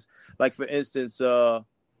guys just like, for instance,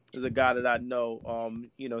 there's a guy that I know.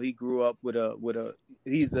 He grew up with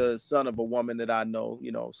he's the son of a woman that I know.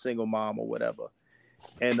 Single mom or whatever.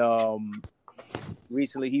 And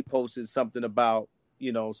recently he posted something about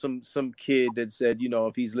some kid that said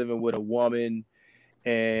if he's living with a woman,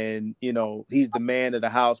 and he's the man of the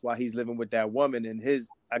house while he's living with that woman, and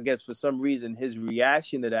I guess for some reason his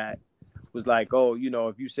reaction to that was like, oh,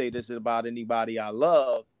 if you say this about anybody I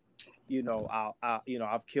love,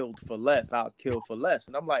 I've killed for less. I'll kill for less.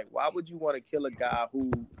 And I'm like, why would you want to kill a guy who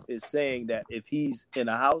is saying that if he's in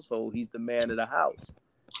a household, he's the man of the house?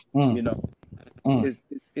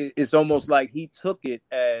 It's almost like he took it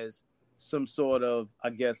as some sort of, I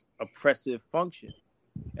guess, oppressive function.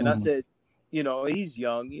 And I said, he's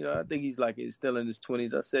young. I think he's still in his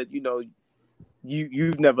 20s. I said,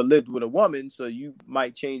 you've never lived with a woman, so you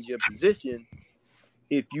might change your position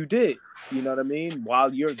if you did. You know what I mean?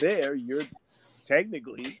 While you're there, you're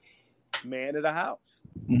technically man of the house.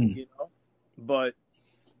 But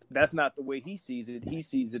that's not the way he sees it. He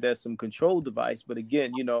sees it as some control device. But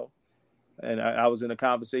again, and I was in a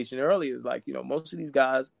conversation earlier. It's like, most of these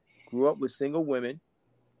guys grew up with single women,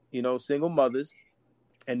 single mothers,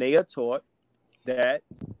 and they are taught that,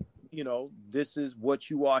 this is what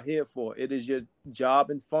you are here for. It is your job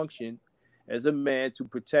and function as a man to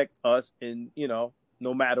protect us, and,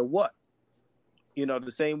 no matter what.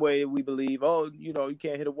 The same way we believe, you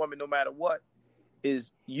can't hit a woman no matter what,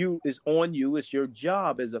 is on you. It's your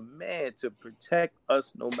job as a man to protect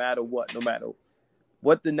us no matter what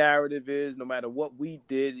the narrative is, no matter what we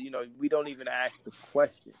did. We don't even ask the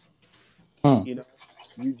question.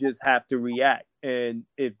 You just have to react. And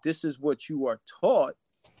if this is what you are taught,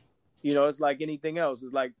 it's like anything else.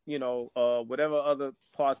 It's like, whatever other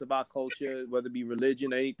parts of our culture, whether it be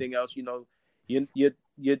religion or anything else,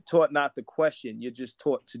 you're taught not to question. You're just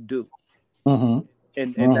taught to do. Mm-hmm.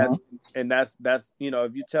 And that's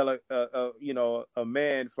if you tell a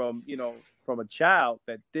man from a child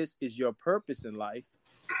that this is your purpose in life,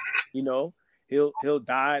 he'll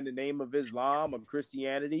die in the name of Islam or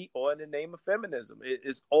Christianity or in the name of feminism.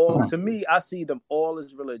 It's all, to me, I see them all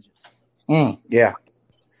as religions. Yeah.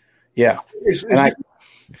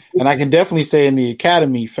 And I can definitely say in the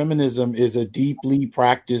academy, feminism is a deeply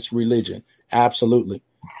practiced religion. Absolutely.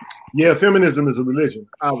 Yeah, feminism is a religion.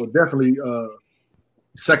 I would definitely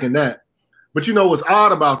second that. But what's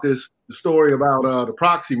odd about the story about the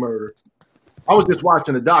proxy murder? I was just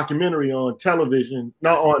watching a documentary on television,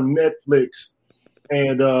 not on Netflix,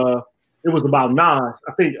 and it was about Nas.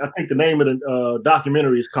 I think the name of the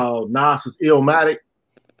documentary is called Nas's Illmatic.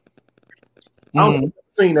 I don't know if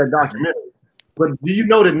you've seen that documentary, but do you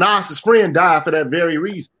know that Nas's friend died for that very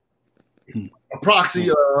reason? A proxy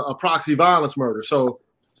violence murder. So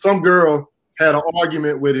some girl had an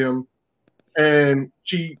argument with him, and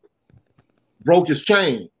she broke his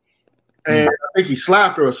chain, and I think he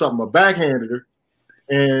slapped her or something, or backhanded her.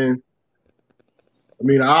 And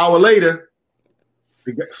an hour later,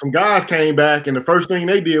 some guys came back, and the first thing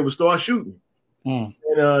they did was start shooting. And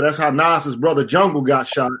that's how Nas's brother Jungle got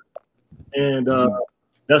shot, and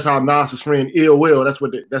that's how Nas's friend Ill Will. That's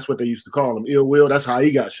what they used to call him, Ill Will. That's how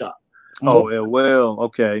he got shot. Ill Will.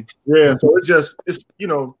 Okay. Yeah. So it's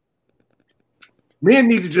men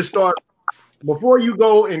need to just start, before you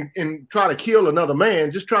go and try to kill another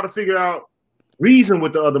man, just try to figure out, reason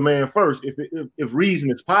with the other man first, if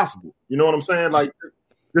reason is possible. You know what I'm saying? Like,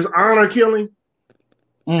 this honor killing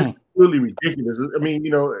is really ridiculous.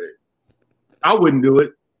 I wouldn't do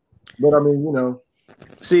it, but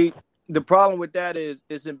See, the problem with that is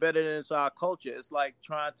it's embedded into our culture. It's like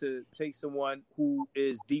trying to take someone who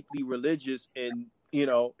is deeply religious and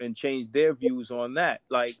change their views on that.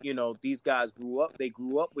 Like, these guys grew up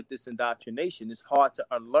with this indoctrination. It's hard to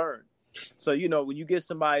unlearn. So, when you get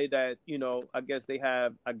somebody that, I guess they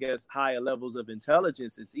have, higher levels of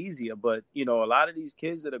intelligence, it's easier. But, a lot of these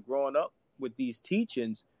kids that are growing up with these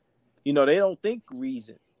teachings, they don't think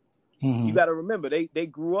reason. You got to remember, they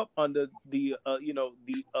grew up under the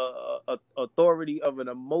authority of an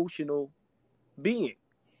emotional being,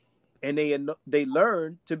 and they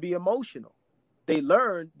learn to be emotional. They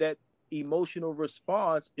learn that emotional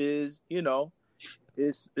response is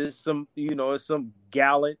some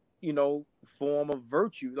gallant form of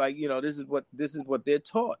virtue. Like, this is what they're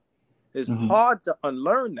taught. It's hard to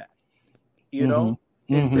unlearn that.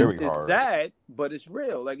 It's sad, but it's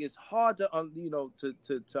real. Like, it's hard to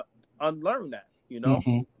unlearn that.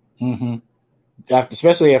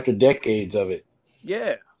 Especially after decades of it.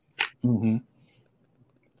 Yeah.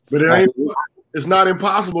 But it's not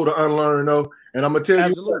impossible to unlearn, though. And I'm gonna tell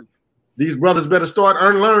you, these brothers better start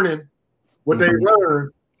unlearning what they learn.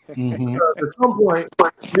 At some point,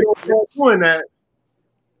 they don't start doing that.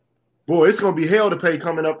 Boy, it's gonna be hell to pay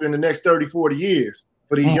coming up in the next 30, 40 years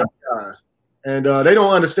for these young guys. And they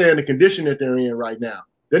don't understand the condition that they're in right now.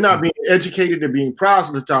 They're not being educated, they're being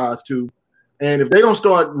proselytized to. And if they don't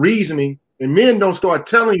start reasoning and men don't start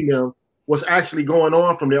telling them what's actually going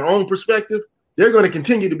on from their own perspective, they're going to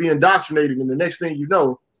continue to be indoctrinated. And the next thing you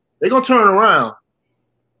know, they're going to turn around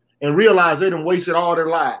and realize they done wasted all their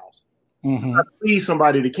lives. Not to please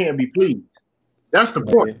somebody that can't be pleased. That's the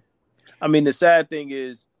point. The sad thing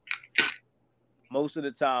is, most of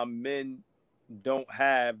the time, men don't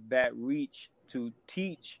have that reach to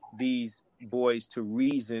teach these boys to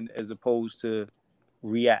reason as opposed to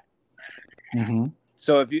react.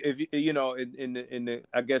 So if you in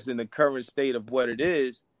the current state of what it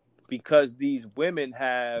is, because these women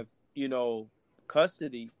have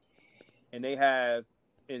custody, and they have,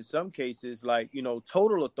 in some cases, like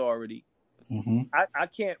total authority. I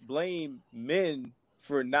can't blame men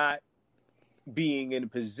for not being in a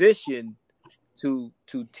position to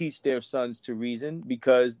teach their sons to reason,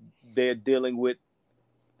 because they're dealing with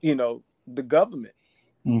the government.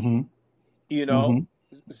 It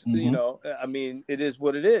is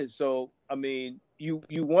what it is. So you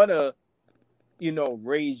want to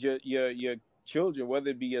raise your children, whether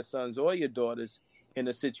it be your sons or your daughters, in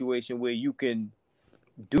a situation where you can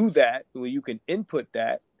do that, where you can input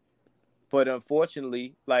that. But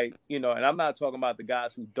unfortunately, like, and I'm not talking about the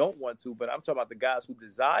guys who don't want to, but I'm talking about the guys who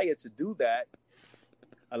desire to do that.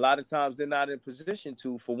 A lot of times they're not in position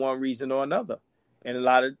to, for one reason or another. And a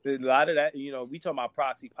lot of that, we talk about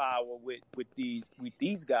proxy power with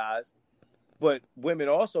these guys, but women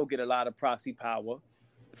also get a lot of proxy power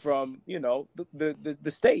from, the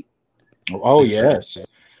state. Oh, yes.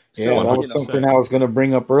 Yeah, that was something I was going to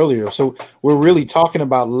bring up earlier. So we're really talking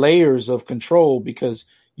about layers of control, because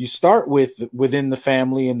you start within the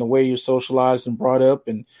family and the way you're socialized and brought up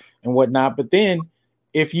and whatnot. But then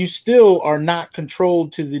if you still are not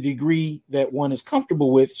controlled to the degree that one is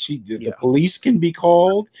comfortable with, the police can be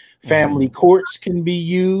called, family courts can be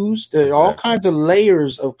used, all kinds of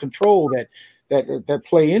layers of control that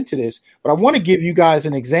play into this. But I want to give you guys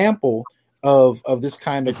an example of this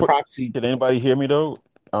kind of proxy. Can anybody hear me though?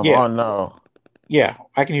 I'm on now. Yeah,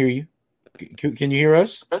 I can hear you. Can you hear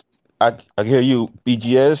us? I hear you,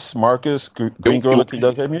 BGS, Marcus, Green Girl. Can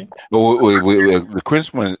you hear me? The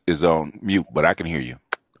Chris one is on mute, but I can hear you.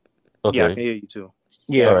 Okay. Yeah, I can hear you too.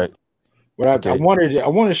 Yeah. All right. But I wanted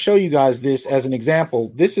to show you guys this as an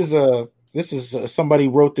example. This is somebody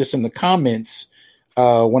wrote this in the comments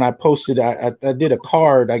when I posted. I did a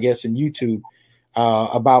card, I guess, in YouTube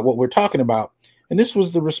about what we're talking about, and this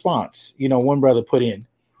was the response. One brother put in.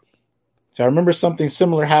 So I remember something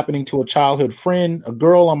similar happening to a childhood friend. A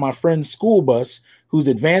girl on my friend's school bus whose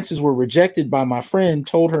advances were rejected by my friend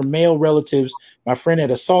told her male relatives my friend had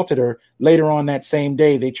assaulted her. Later on that same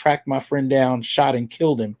day, they tracked my friend down, shot and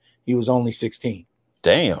killed him. He was only 16.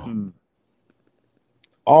 Damn.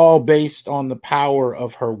 All based on the power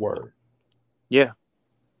of her word. Yeah.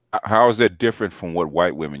 How is that different from what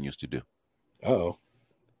white women used to do? Uh-oh.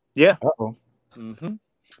 Yeah. Uh-oh. Mm-hmm.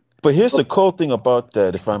 But here's the cool thing about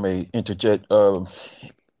that, if I may interject. All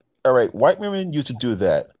right, white women used to do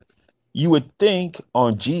that. You would think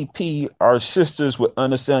on GP, our sisters would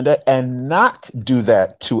understand that and not do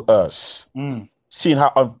that to us, seeing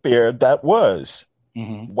how unfair that was.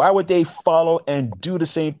 Mm-hmm. Why would they follow and do the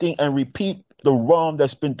same thing and repeat the wrong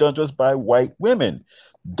that's been done to us by white women?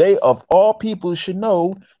 They, of all people, should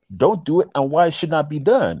know, don't do it and why it should not be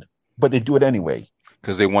done. But they do it anyway.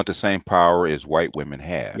 Because they want the same power as white women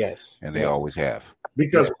have. Yes. And they always have.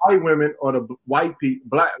 Because white women are the white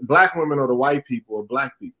people, black women are the white people or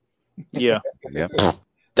black people. Yeah. Yep.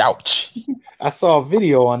 Ouch. I saw a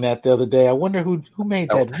video on that the other day. I wonder who made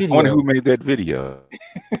that video. I wonder who made that video.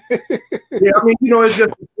 Yeah, I mean,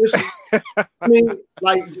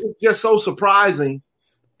 it's just so surprising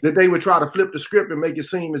that they would try to flip the script and make it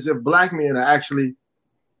seem as if black men are actually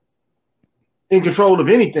in control of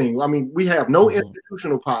anything. I mean, we have no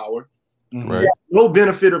institutional power, right? No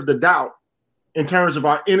benefit of the doubt in terms of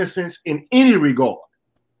our innocence in any regard.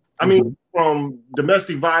 I mean, from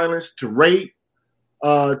domestic violence to rape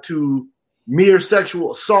to mere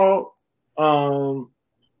sexual assault,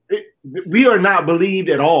 we are not believed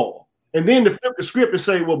at all. And then to flip the script and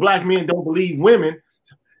say, well, black men don't believe women.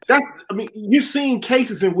 You've seen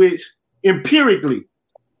cases in which empirically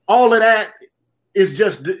all of that is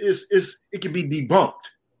just it can be debunked.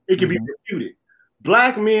 It can be refuted.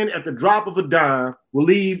 Black men at the drop of a dime will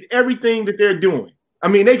leave everything that they're doing. I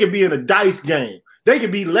mean, they could be in a dice game. They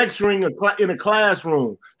could be lecturing in a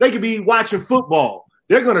classroom. They could be watching football.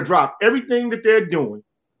 They're going to drop everything that they're doing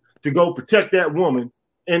to go protect that woman.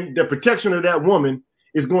 And the protection of that woman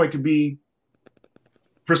is going to be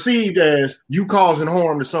perceived as you causing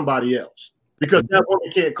harm to somebody else, because that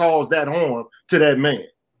woman can't cause that harm to that man.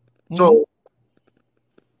 So,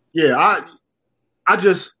 yeah, I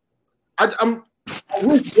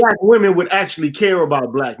wish black women would actually care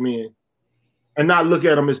about black men and not look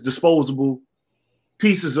at them as disposable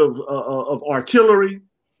pieces of artillery,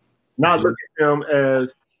 not look at them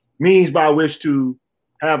as means by which to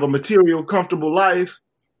have a material, comfortable life.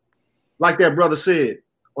 Like that brother said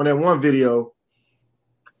on that one video,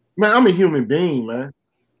 man, I'm a human being, man.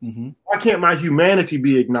 Mm-hmm. Why can't my humanity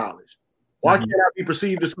be acknowledged? Why can't I be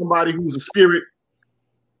perceived as somebody who's a spirit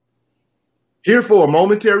here for a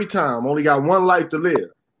momentary time, only got one life to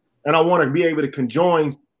live, and I want to be able to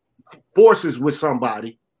conjoin forces with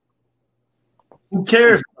somebody who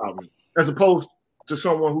cares about me, as opposed to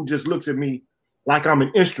someone who just looks at me like I'm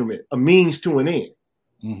an instrument, a means to an end.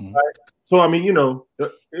 Mm-hmm. Right? So, I mean,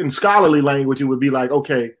 in scholarly language, it would be like,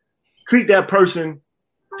 okay, treat that person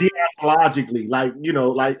deontologically,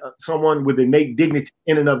 like someone with innate dignity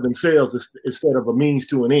in and of themselves instead of a means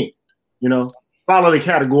to an end. Follow the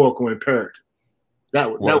categorical imperative. That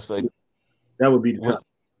would be the time.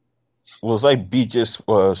 Well, it's like B just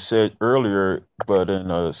said earlier, but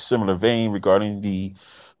in a similar vein regarding the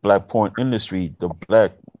black porn industry, the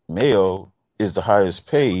black male is the highest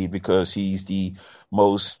paid because he's the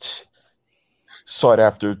most sought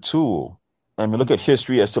after tool. I mean, look at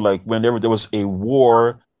history as to like whenever there was a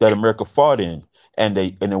war that America fought in, and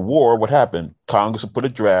in a war, what happened? Congress would put a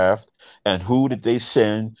draft, and who did they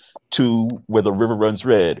send to where the river runs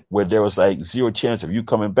red, where there was like zero chance of you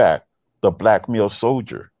coming back? The black male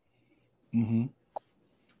soldier. Mm-hmm.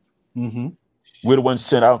 Mm-hmm. We're the ones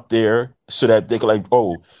sent out there so that they could like,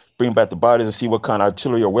 bring back the bodies and see what kind of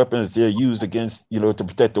artillery or weapons they're used against, to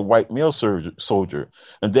protect the white male soldier.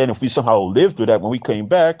 And then if we somehow lived through that, when we came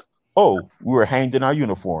back, we were hanged in our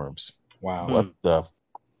uniforms. Wow. What the?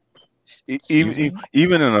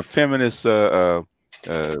 Even in a feminist,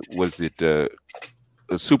 was it a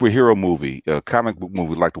superhero movie, a comic book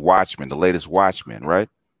movie like The Watchmen, the latest Watchmen, right?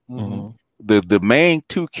 Mm-hmm. The main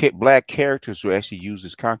two black characters were actually used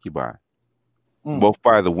as concubine, both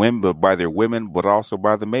by the women, by their women, but also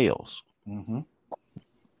by the males. Mm-hmm.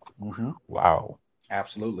 Mm-hmm. Wow.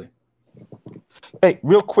 Absolutely. Hey,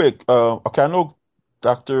 real quick. Okay, I know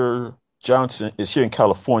Dr. Johnson is here in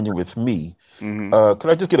California with me. Mm-hmm.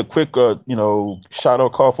 Could I just get a quick, shout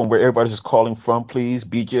out call from where everybody's calling from, please?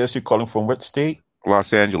 BJS, you're calling from what state?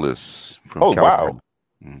 Los Angeles. From Wow. California.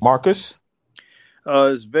 Marcus?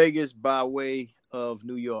 It's Vegas by way of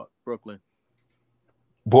New York, Brooklyn.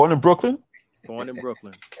 Born in Brooklyn? Born in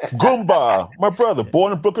Brooklyn. Goomba, my brother,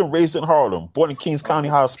 born in Brooklyn, raised in Harlem, born in Kings County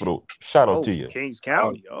Hospital. Shout out to you. Kings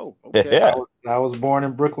County. Oh, okay. Yeah. I was born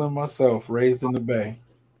in Brooklyn myself, raised in the Bay.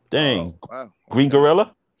 Dang. Oh, wow. Green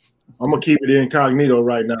Gorilla? I'm gonna keep it incognito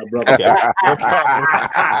right now, brother. Okay.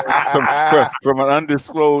 from an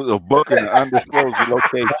undisclosed, a book in an undisclosed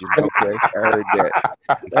location. Okay, I heard that.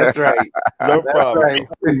 That's right. No problem. Right.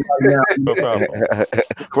 No problem.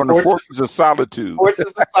 From the Fortress of Solitude.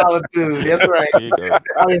 Fortress of Solitude. That's right. There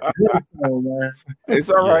you go. It's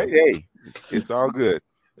all right. Hey, it's all good.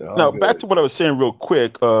 Now, back to what I was saying real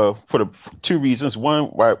quick, for the two reasons. One,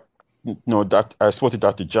 why I spoke to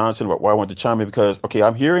Dr. Johnson about why I wanted to chime in because, okay,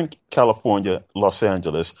 I'm here in California, Los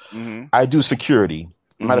Angeles. Mm-hmm. I do security.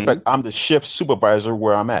 Matter of fact, I'm the shift supervisor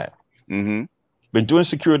where I'm at. Mm-hmm. Been doing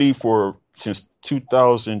security since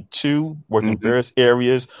 2002, working in various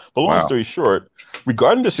areas. But long story short,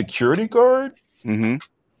 regarding the security guard,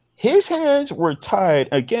 his hands were tied.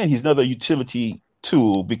 Again, he's another utility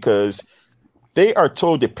tool because they are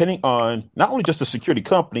told, depending on not only just the security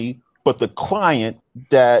company, but the client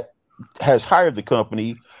that has hired the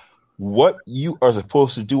company, what you are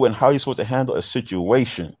supposed to do and how you're supposed to handle a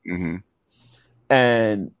situation. Mm-hmm.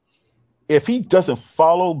 And if he doesn't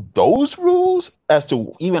follow those rules as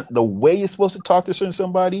to even the way you're supposed to talk to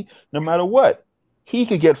somebody, no matter what, he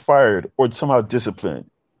could get fired or somehow disciplined.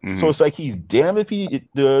 Mm-hmm. So it's like he's damned if he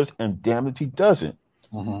does and damned if he doesn't.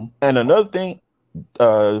 Mm-hmm. And another thing,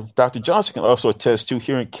 Dr. Johnson can also attest to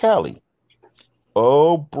here in Cali.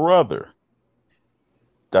 Oh, brother.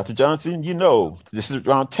 Dr. Johnson, this is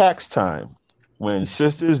around tax time. When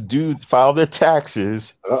sisters do file their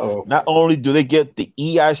taxes, not only do they get the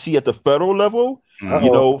EIC at the federal level,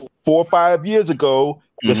 4 or 5 years ago,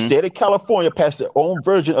 the state of California passed their own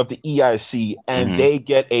version of the EIC, and they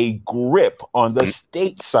get a grip on the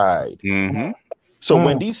state side. Mm-hmm. So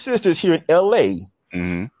when these sisters here in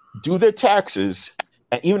LA do their taxes,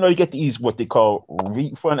 and even though they get these, what they call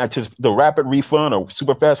refund, the rapid refund or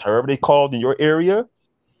super fast, however they called in your area,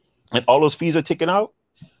 and all those fees are taken out,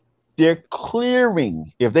 they're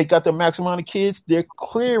clearing. If they got the max amount of kids, they're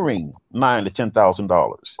clearing $9,000 to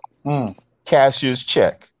 $10,000. Cashier's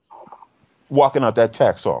check, walking out that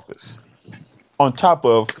tax office. On top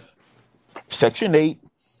of Section 8,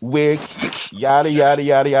 wig, yada, yada,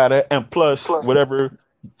 yada, yada, and plus whatever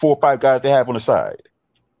 4 or 5 guys they have on the side.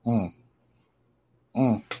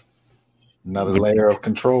 Another layer of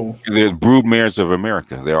control. They're broodmares of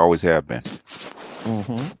America. They always have been.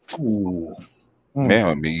 Ooh. Man,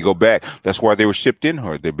 I mean, you go back. That's why they were shipped in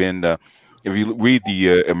here. They've been, if you read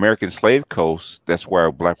the American Slave Coast, that's why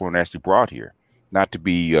black women actually brought here, not to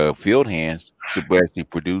be field hands, to actually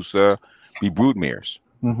produce, be broodmares,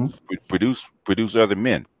 produce other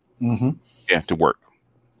men, to work.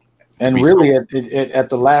 And really, at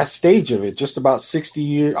the last stage of it, just about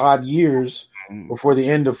 60 odd years before the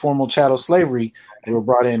end of formal chattel slavery, they were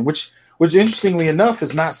brought in, which interestingly enough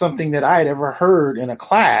is not something that I had ever heard in a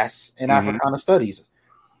class in Africana studies.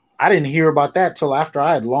 I didn't hear about that till after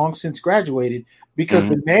I had long since graduated, because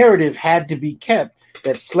the narrative had to be kept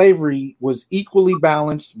that slavery was equally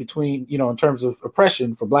balanced between, in terms of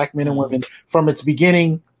oppression for black men and women from its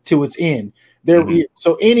beginning to its end.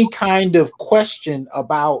 So any kind of question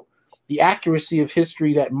about the accuracy of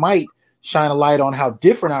history that might shine a light on how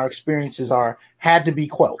different our experiences are had to be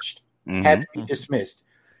quelched, had to be dismissed.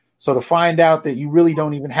 So to find out that you really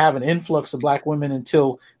don't even have an influx of Black women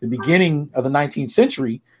until the beginning of the 19th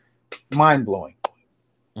century, mind-blowing.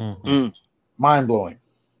 Mind-blowing.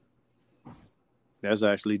 That's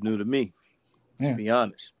actually new to me, to be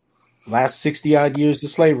honest. Last 60-odd years of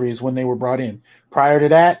slavery is when they were brought in. Prior to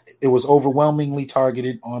that, it was overwhelmingly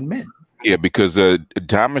targeted on men. Yeah, because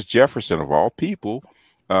Thomas Jefferson, of all people,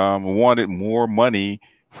 wanted more money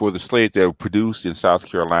for the slaves that were produced in South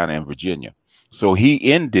Carolina and Virginia. So he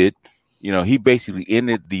basically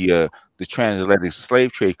ended the transatlantic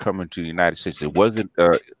slave trade coming to the United States. It wasn't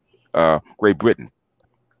Great Britain.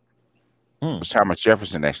 It was Thomas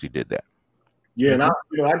Jefferson actually did that. Yeah, and I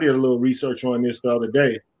did a little research on this the other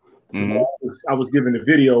day. I was given a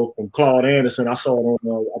video from Claude Anderson. I saw it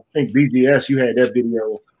on, I think BGS. You had that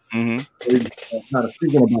video. Kind of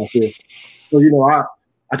speaking about this. So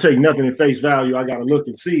I take nothing at face value. I got to look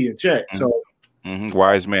and see and check. So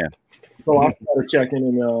wise man. So I started checking,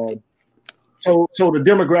 and so the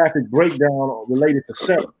demographic breakdown related to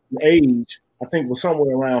sex and age, I think, was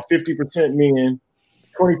somewhere around 50% men,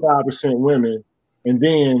 25% women, and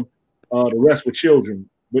then the rest were children.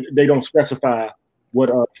 But they don't specify what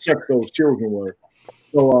sex those children were.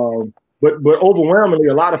 So, but overwhelmingly,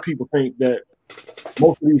 a lot of people think that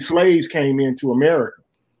most of these slaves came into America.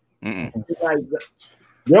 Like,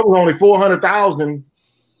 there was only 400,000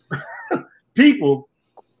 people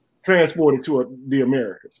transported to the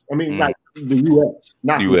Americas. I mean, like the U.S.,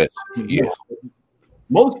 not U.S. Yes.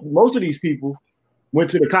 Most of these people went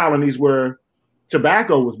to the colonies where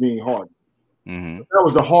tobacco was being hardened. That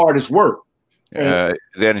was the hardest work.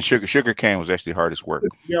 Then sugar cane was actually hardest work.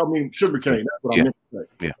 Yeah, I mean sugar cane. That's what I meant to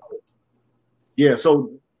say. Yeah.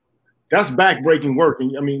 So that's backbreaking work,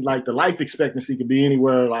 and I mean, like the life expectancy could be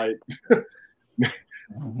anywhere like 2-3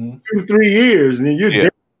 years, and then you're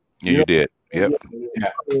dead. Yeah, you did. Yep.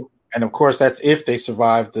 Yeah. And of course, that's if they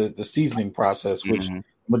survived the seasoning process, which the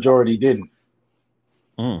majority didn't.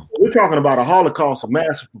 We're talking about a Holocaust of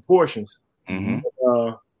massive proportions, and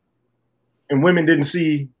women didn't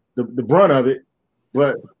see the brunt of it.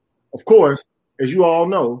 But of course, as you all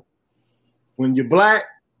know, when you're Black,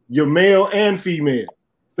 you're male and female,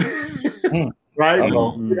 right?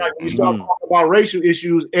 When you start talking about racial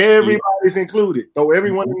issues, everybody's included. Throw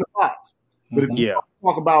everyone in the box. But if you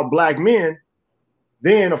talk about Black men,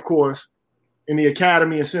 then, of course, in the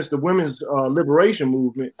academy and since the women's liberation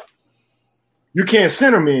movement, you can't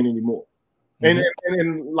center men anymore. And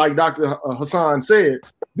like Dr. Hassan said,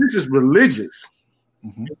 this is religious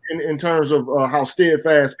in terms of how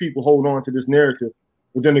steadfast people hold on to this narrative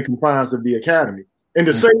within the confines of the academy. And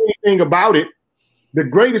to say anything about it, the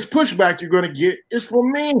greatest pushback you're going to get is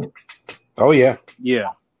from men. Oh, yeah. Yeah.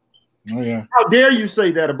 Oh, yeah. How dare you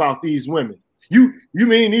say that about these women? You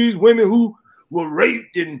mean these women who were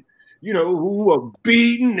raped and, who were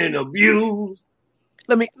beaten and abused?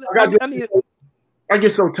 I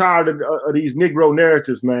get so tired of these Negro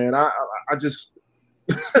narratives, man. I just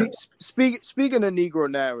speaking of Negro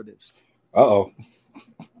narratives. Uh-oh.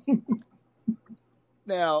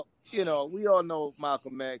 Now, we all know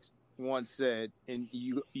Malcolm X once said, and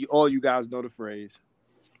you all you guys know the phrase,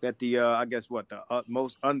 that the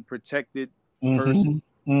most unprotected person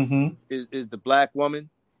is the Black woman.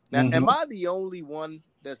 Now, am I the only one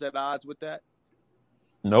that's at odds with that?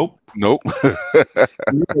 Nope. You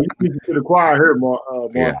need to the choir here, Mark.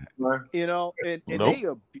 And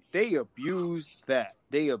they abuse that.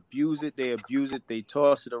 They abuse it. They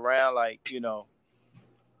toss it around like.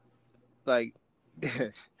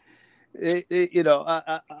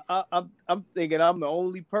 I'm thinking I'm the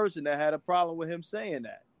only person that had a problem with him saying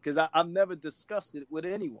that, because I've never discussed it with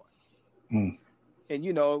anyone. And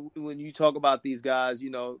when you talk about these guys,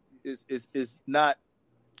 it's not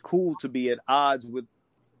cool to be at odds with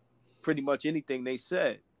pretty much anything they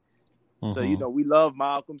said. So we love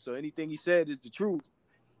Malcolm, so anything he said is the truth.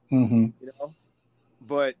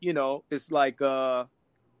 But it's like my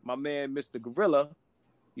man Mr. Gorilla.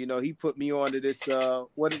 He put me onto this.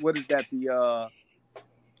 What is that?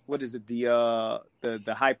 What is it?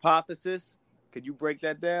 The hypothesis? Could you break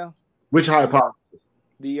that down? Which hypothesis?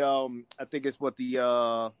 I think it's what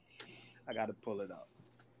I got to pull it up.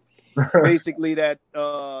 Basically, that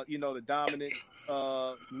the dominant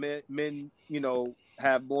men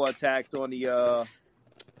have more attacks on the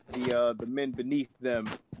men beneath them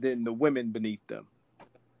than the women beneath them.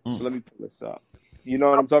 So let me pull this up. You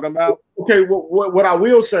know what I'm talking about? Okay, what I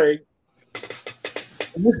will say,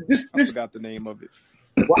 this I forgot the name of it.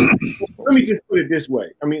 Let me just put it this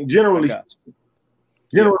way. I mean, generally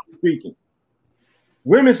speaking,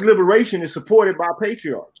 women's liberation is supported by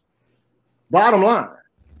patriarchy. Bottom line,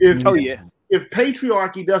 if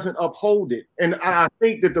patriarchy doesn't uphold it, and I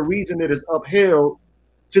think that the reason it is upheld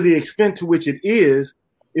to the extent to which it is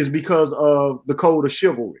because of the code of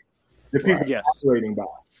chivalry that people are operating by.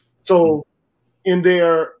 So in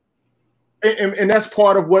their, and that's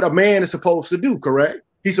part of what a man is supposed to do, correct?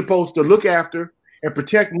 He's supposed to look after and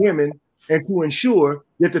protect women and to ensure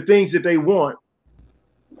that the things that they want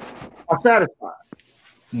are satisfied.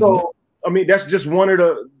 So, I mean, that's just one of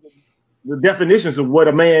the definitions of what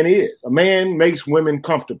a man is. A man makes women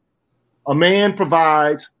comfortable. A man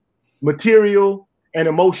provides material and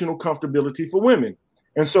emotional comfortability for women.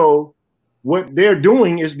 And so what they're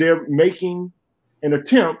doing is they're making an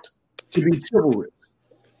attempt to be chivalrous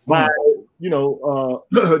by,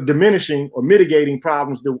 diminishing or mitigating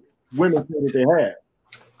problems that women think that they have.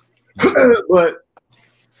 But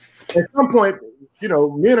at some point,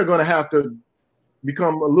 men are going to have to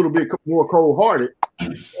become a little bit more cold-hearted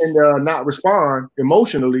and not respond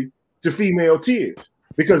emotionally to female tears,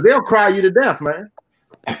 because they'll cry you to death, man.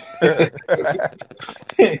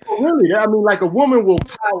 Really, I mean, like a woman will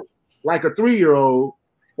pout like a 3-year-old,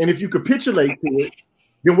 and if you capitulate to it,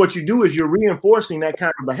 then what you do is you're reinforcing that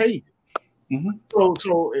kind of behavior.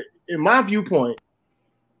 So in my viewpoint,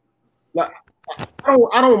 like I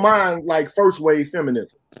don't mind like first wave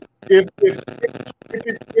feminism if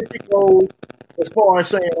it goes as far as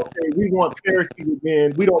saying, okay, we want parity with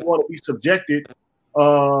men, we don't want to be subjected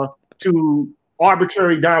to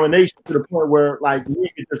arbitrary domination to the point where like men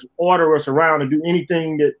can just order us around and do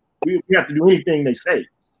anything that we have to do anything they say.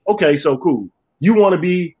 Okay, so cool. You want to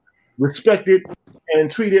be respected and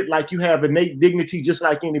treated like you have innate dignity just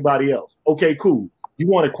like anybody else. Okay, cool. You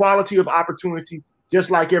want equality of opportunity just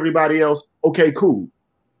like everybody else. Okay, cool.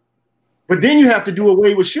 But then you have to do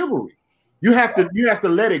away with chivalry. You have to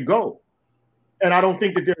let it go. And I don't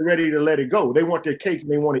think that they're ready to let it go. They want their cake and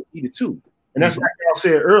they want to eat it too. And that's like I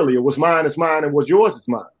said earlier, what's mine is mine and what's yours is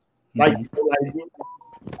mine. Like,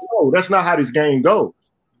 no, that's not how this game goes.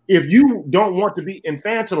 If you don't want to be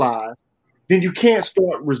infantilized, then you can't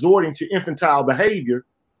start resorting to infantile behavior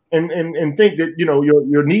and think that,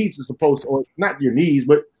 your needs are supposed to, or not your needs,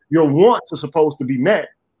 but your wants are supposed to be met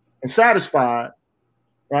and satisfied,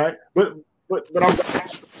 right? But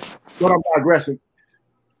I'm digressing.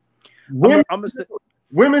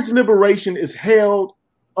 Women's liberation is held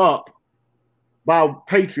up by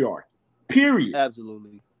patriarchy, period.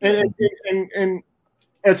 Absolutely. And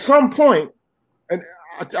at some point, and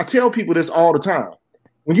I tell people this all the time,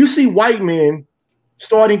 when you see white men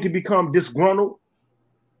starting to become disgruntled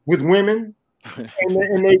with women,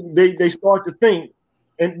 and they start to think,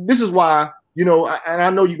 and this is why, and I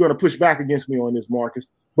know you're going to push back against me on this, Marcus,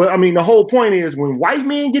 but I mean, the whole point is when white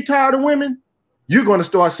men get tired of women, you're going to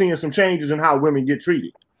start seeing some changes in how women get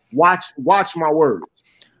treated. Watch my words.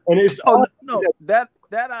 And it's that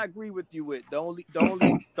I agree with you with. The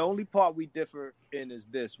only part we differ in is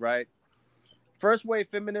this, right? First wave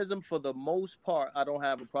feminism, for the most part, I don't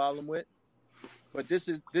have a problem with. But this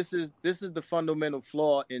is the fundamental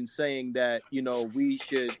flaw in saying that, we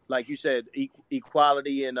should, like you said,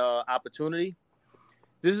 equality and opportunity.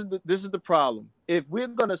 This is the problem. If we're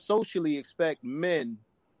gonna socially expect men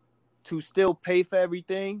to still pay for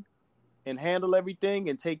everything and handle everything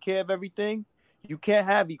and take care of everything, you can't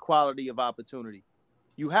have equality of opportunity.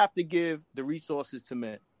 You have to give the resources to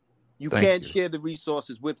men. You can't share the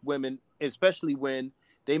resources with women, especially when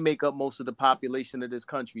they make up most of the population of this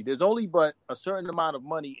country. There's only but a certain amount of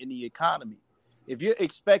money in the economy. If you're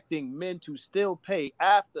expecting men to still pay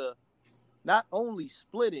after not only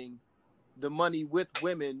splitting the money with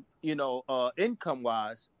women,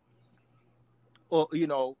 income-wise, or, you're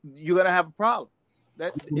going to have a problem.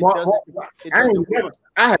 I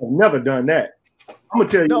have never done that. I'm going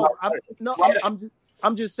to tell you.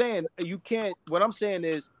 I'm just saying you can't. What I'm saying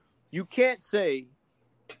is you can't say,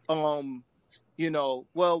 well,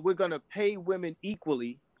 we're going to pay women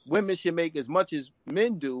equally. Women should make as much as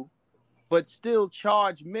men do, but still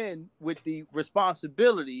charge men with the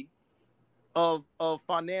responsibility of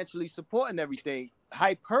financially supporting everything.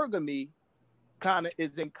 Hypergamy kind of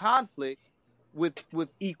is in conflict with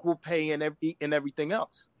equal pay and everything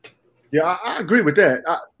else. Yeah, I agree with that.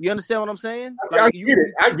 You understand what I'm saying? I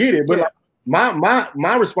get it. But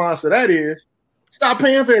my response to that is stop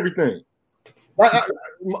paying for everything.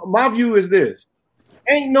 My view is this.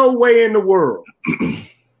 Ain't no way in the world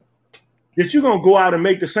that you're going to go out and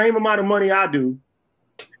make the same amount of money I do,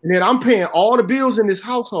 and then I'm paying all the bills in this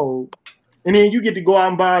household, and then you get to go out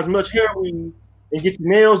and buy as much heroin and get your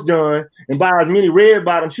nails done and buy as many red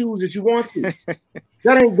bottom shoes as you want to.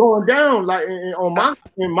 That ain't going down like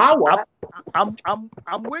in my watch.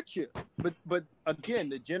 I'm with you, but again,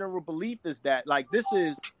 the general belief is that like this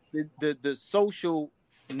is the social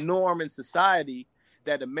norm in society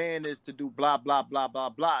that a man is to do blah blah blah blah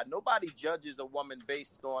blah. Nobody judges a woman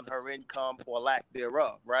based on her income or lack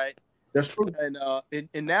thereof, right? That's true.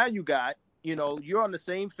 And now you got, you're on the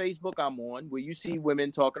same Facebook I'm on where you see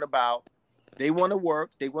women talking about they want to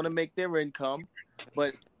work, they want to make their income,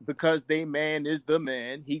 but because they man is the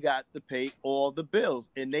man, he got to pay all the bills,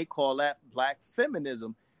 and they call that black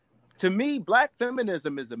feminism. To me, black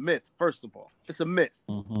feminism is a myth. First of all, it's a myth.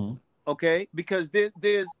 Mm-hmm. Okay, because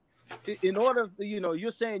there's in order,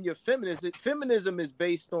 you're saying you're feminist. Feminism is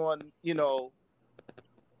based on,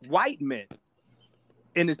 white men,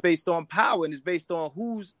 and it's based on power, and it's based on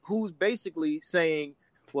who's basically saying,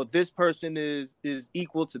 well, this person is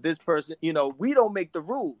equal to this person. We don't make the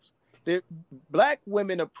rules. Black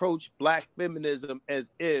women approach black feminism as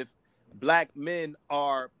if black men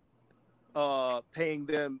are paying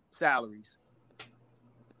them salaries.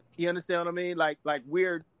 You understand what I mean? Like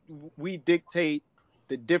we dictate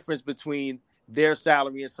the difference between their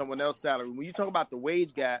salary and someone else's salary. When you talk about the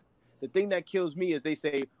wage gap, the thing that kills me is they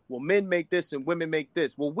say, well, men make this and women make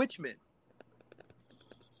this. Well, which men?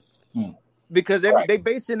 Because they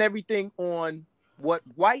basing everything on what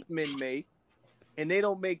white men make, and they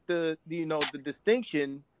don't make the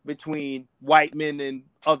distinction between white men and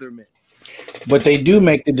other men. But they do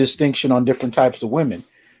make the distinction on different types of women,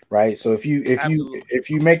 right? So if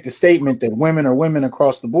you make the statement that women are women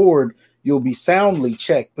across the board, you'll be soundly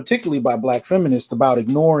checked, particularly by black feminists, about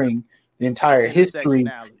ignoring the entire history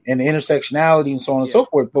and the intersectionality and so on and so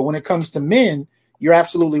forth. But when it comes to men, you're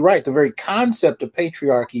absolutely right. The very concept of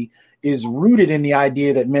patriarchy is rooted in the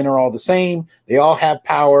idea that men are all the same. They all have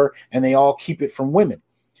power and they all keep it from women.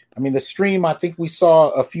 I mean, the stream I think we saw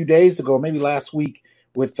a few days ago, maybe last week,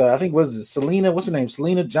 with I think Selena, what's her name?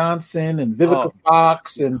 Selena Johnson and Vivica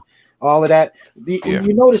Fox and all of that.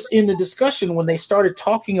 You notice in the discussion when they started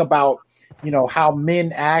talking about, how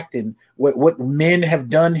men act and what men have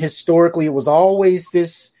done historically, it was always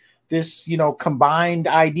this combined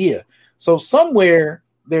idea. So somewhere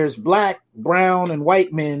there's black, brown, and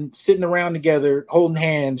white men sitting around together, holding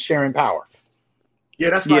hands, sharing power. Yeah,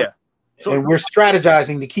 that's right. So, and we're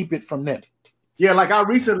strategizing to keep it from them. Yeah, like I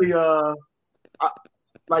recently, I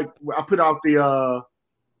put out the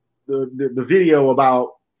video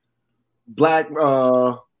about black.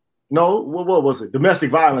 What was it?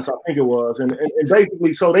 Domestic violence, I think it was, and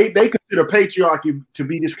basically, so they consider patriarchy to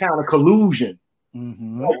be this kind of collusion.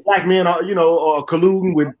 Mm-hmm. Like black men are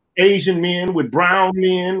colluding with Asian men, with brown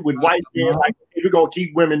men, with white men. Like we're gonna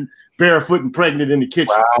keep women barefoot and pregnant in the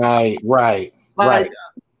kitchen. Right.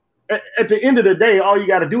 At the end of the day, all you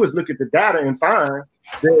got to do is look at the data and find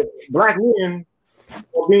that black men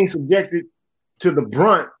are being subjected to the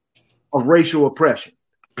brunt of racial oppression.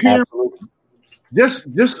 Period. Just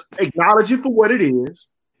acknowledge it for what it is.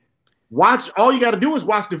 All you got to do is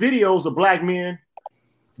watch the videos of black men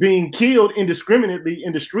being killed indiscriminately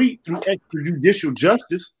in the street through extrajudicial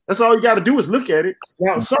justice. That's all you got to do is look at it.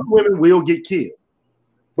 Now, some women will get killed,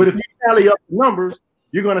 but if you tally up the numbers,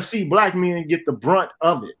 you're going to see black men get the brunt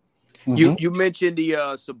of it. Mm-hmm. You mentioned the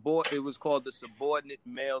it was called the subordinate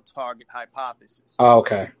male target hypothesis. Oh,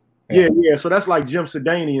 okay. Yeah. So that's like Jim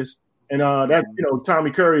Sedanius, and that Tommy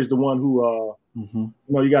Curry is the one who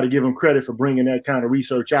you got to give him credit for bringing that kind of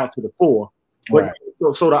research out to the fore. But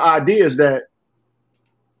so the idea is that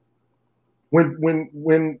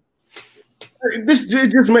when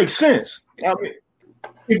it just makes sense. I mean,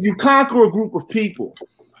 if you conquer a group of people,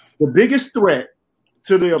 the biggest threat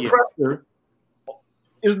to the oppressor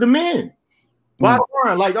is the men. Bottom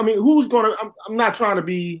line, who's gonna? I'm not trying to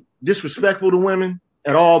be disrespectful to women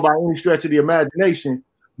at all by any stretch of the imagination,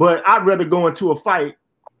 but I'd rather go into a fight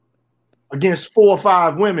against 4 or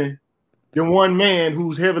 5 women than one man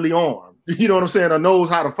who's heavily armed. You know what I'm saying? Or knows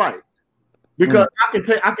how to fight, because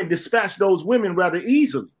I can dispatch those women rather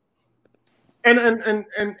easily. And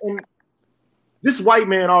this white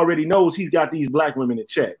man already knows he's got these black women in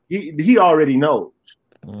check. He already knows.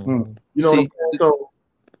 Mm-hmm. You know what I'm saying? So.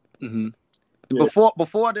 Mm-hmm. Yeah.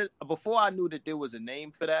 Before I knew that there was a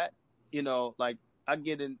name for that, I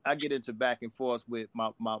get into back and forth with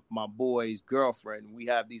my boy's girlfriend. We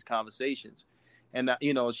have these conversations, and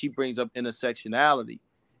she brings up intersectionality,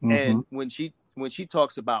 and when she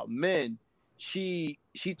talks about men, she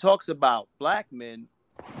talks about black men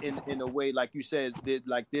in a way like you said,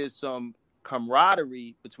 there's some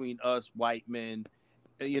camaraderie between us white men,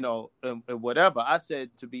 and whatever. I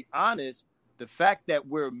said, to be honest, the fact that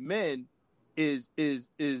we're men is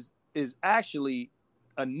actually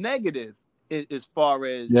a negative as far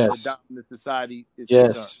as Yes. the dominant society is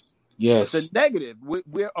Yes. concerned. Yes. It's a negative.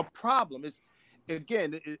 We're a problem. It's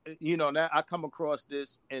again, now I come across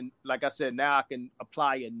this, and like I said, now I can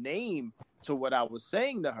apply a name to what I was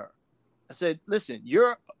saying to her. I said, listen,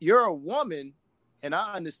 you're a woman, and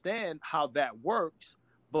I understand how that works,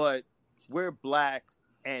 but we're black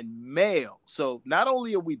and male. So not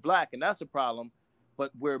only are we black, and that's a problem,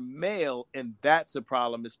 but we're male, and that's a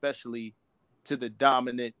problem, especially to the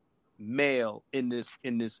dominant male in this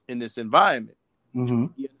environment. Mm-hmm.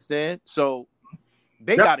 You understand? So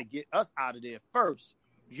they got to get us out of there first.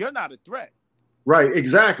 You're not a threat. Right,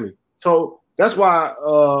 exactly. So that's why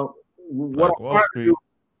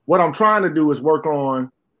what I'm trying to do is work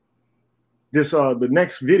on this the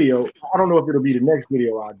next video. I don't know if it'll be the next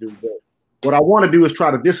video I do, but what I want to do is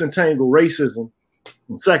try to disentangle racism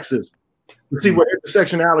and sexism. See, what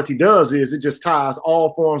intersectionality does is it just ties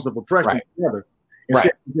all forms of oppression together.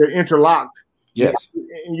 And they're interlocked,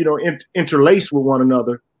 interlaced with one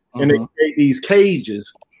another, and they create these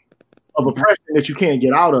cages of oppression that you can't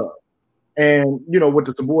get out of. And, what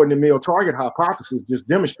the subordinate male target hypothesis just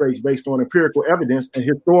demonstrates based on empirical evidence and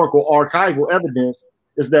historical archival evidence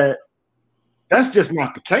is that that's just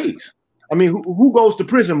not the case. I mean, who goes to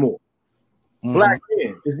prison more? Black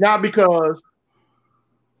men. It's not because,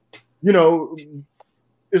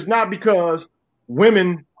 it's not because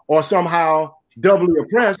women are somehow doubly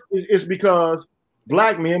oppressed. It's because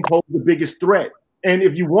black men pose the biggest threat. And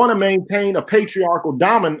if you want to maintain a patriarchal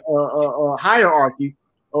hierarchy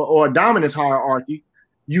or a dominance hierarchy,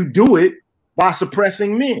 you do it by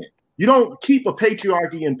suppressing men. You don't keep a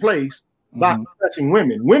patriarchy in place by suppressing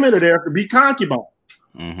women. Women are there to be concubines.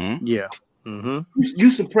 Mm-hmm. Yeah. Mm-hmm.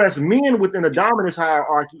 You suppress men within a dominance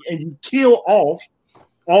hierarchy, and you kill off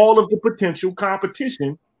all of the potential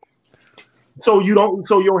competition. So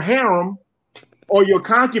your harem or your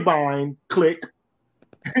concubine clique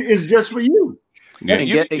is just for you. Yeah,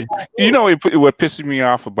 what pisses me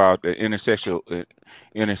off about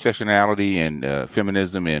intersectionality and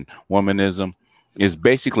feminism and womanism is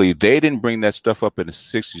basically they didn't bring that stuff up in the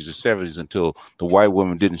 60s or 70s until the white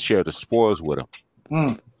women didn't share the spoils with them.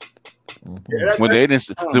 When they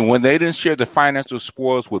didn't share the financial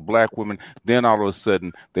spoils with black women, then all of a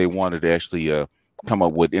sudden they wanted to actually come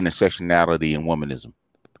up with intersectionality and womanism.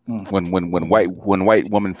 When white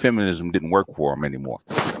woman feminism didn't work for them anymore.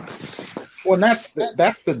 Well, that's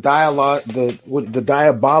the dialogue, the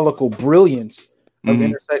diabolical brilliance of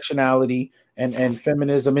intersectionality and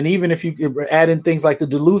feminism, and even if you add in things like the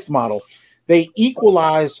Duluth model, they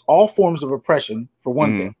equalize all forms of oppression for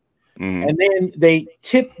one thing, and then they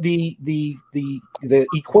tip the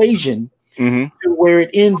equation to where it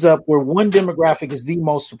ends up where one demographic is the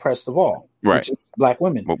most oppressed of all, which is black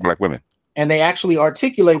women. Well, black women, and they actually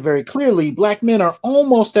articulate very clearly: black men are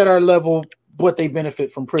almost at our level, but they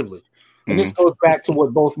benefit from privilege. And this goes back to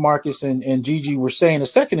what both Marcus and Gigi were saying a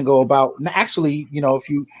second ago about actually, if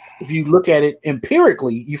you look at it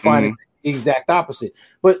empirically, you find it the exact opposite.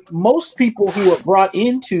 But most people who are brought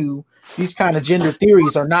into these kind of gender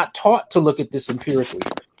theories are not taught to look at this empirically.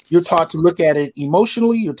 You're taught to look at it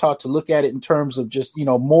emotionally. You're taught to look at it in terms of just,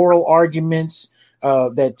 moral arguments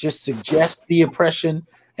that just suggest the oppression.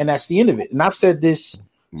 And that's the end of it. And I've said this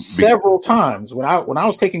several times when I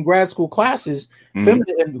was taking grad school classes,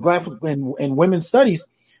 feminine and women's studies.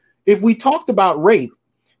 If we talked about rape,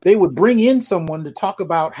 they would bring in someone to talk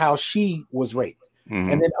about how she was raped, and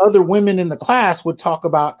then other women in the class would talk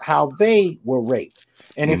about how they were raped.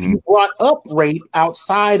 And if you brought up rape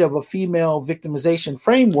outside of a female victimization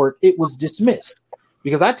framework, it was dismissed.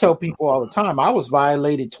 Because I tell people all the time, I was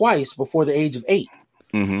violated twice before the age of 8,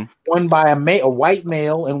 one by a white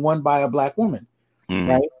male and one by a black woman.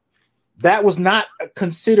 Right, that was not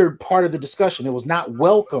considered part of the discussion. It was not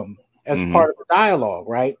welcome as part of the dialogue,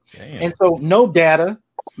 right? Damn. And so, no data,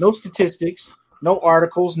 no statistics, no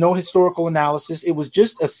articles, no historical analysis. It was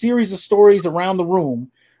just a series of stories around the room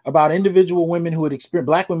about individual women who had experienced,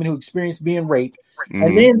 black women who experienced being raped,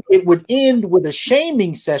 and then it would end with a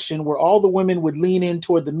shaming session where all the women would lean in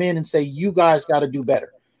toward the men and say, "You guys got to do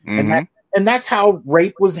better," and that's how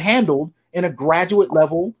rape was handled in a graduate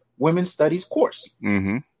level women's studies course.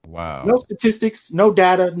 Wow. No statistics, no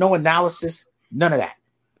data, no analysis, none of that.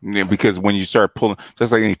 Yeah, because when you start pulling,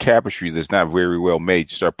 just like any tapestry that's not very well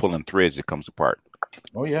made, you start pulling threads, it comes apart.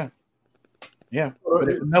 Oh yeah. Yeah. But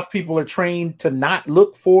if enough people are trained to not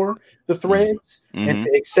look for the threads and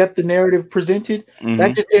to accept the narrative presented,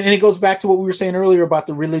 that just, and it goes back to what we were saying earlier about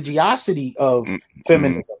the religiosity of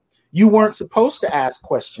feminism. You weren't supposed to ask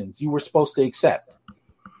questions. You were supposed to accept.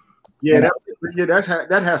 Yeah, that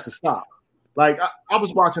has to stop. Like I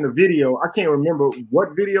was watching a video. I can't remember what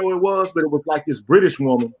video it was, but it was like this British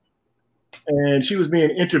woman, and she was being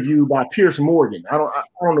interviewed by Piers Morgan. I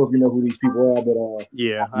don't know if you know who these people are, but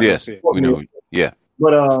yes, we know. Yeah,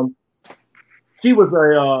 but she was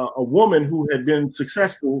a woman who had been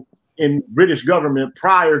successful in British government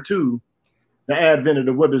prior to the advent of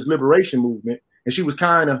the women's liberation movement, and she was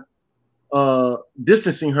kind of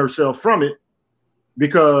distancing herself from it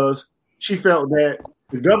because she felt that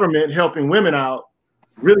the government helping women out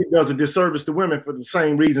really does a disservice to women for the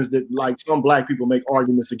same reasons that like some black people make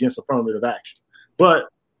arguments against affirmative action. But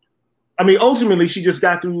I mean, ultimately, she just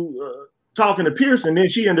got through talking to Pierce, and then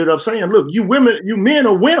she ended up saying, "Look, you men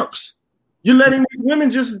are wimps. You're letting these women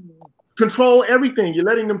just control everything. You're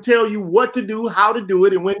letting them tell you what to do, how to do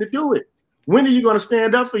it, and when to do it. When are you going to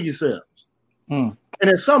stand up for yourselves?" And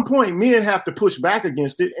at some point, men have to push back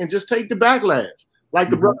against it and just take the backlash, like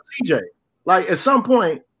the brother CJ. Like at some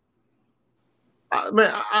point,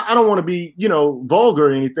 I don't want to be, vulgar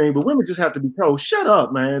or anything, but women just have to be told, "Shut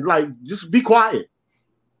up, man. Like, just be quiet."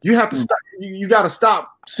 You have to stop. You got to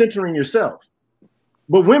stop centering yourself.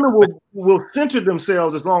 But women will center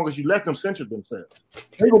themselves as long as you let them center themselves.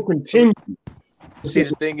 They will continue. See,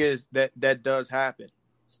 the thing is that does happen.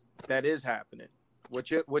 That is happening. What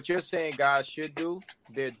you're saying guys should do,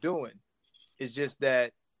 they're doing. It's just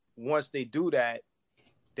that once they do that,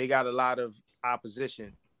 they got a lot of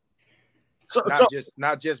opposition.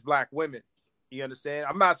 Not just black women. You understand?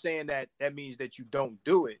 I'm not saying that means that you don't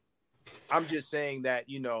do it. I'm just saying that,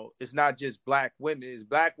 it's not just black women. It's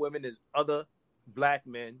black women, there's other black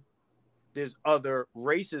men, there's other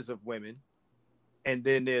races of women, and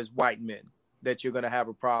then there's white men that you're going to have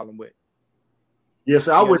a problem with. Yes,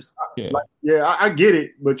 I would. I get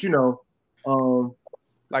it, but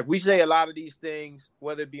like we say a lot of these things,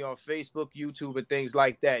 whether it be on Facebook, YouTube, and things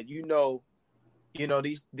like that.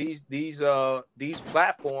 These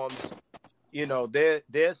platforms,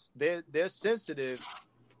 they're sensitive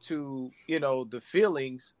to the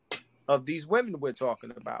feelings of these women we're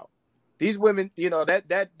talking about. These women,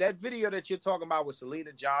 that video that you're talking about with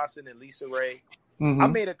Selena Johnson and Lisa Ray. I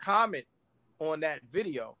made a comment on that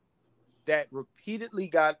video that repeatedly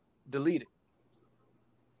got deleted.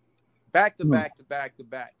 Back to back to back to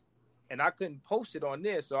back. And I couldn't post it on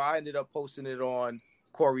there, so I ended up posting it on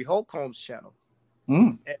Corey Holcomb's channel.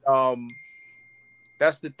 And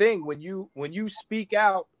that's the thing. When you speak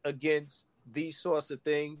out against these sorts of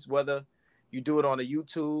things, whether you do it on a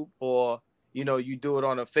YouTube or you do it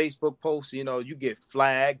on a Facebook post, you get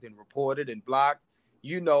flagged and reported and blocked.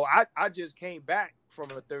 I just came back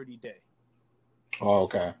from a 30-day. Oh,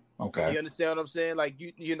 okay. You understand what I'm saying? Like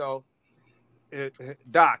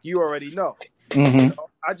Doc, you already know.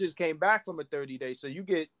 I just came back from a 30-day, so you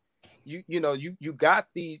get you got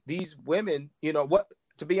these women. What?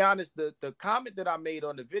 To be honest, the comment that I made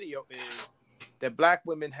on the video is that black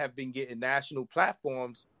women have been getting national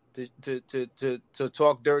platforms to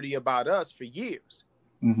talk dirty about us for years.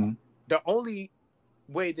 The only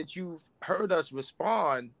way that you've heard us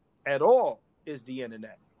respond at all is the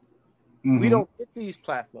internet. We don't get these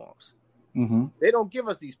platforms. They don't give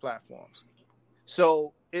us these platforms.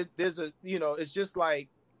 So it's just like,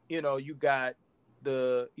 you got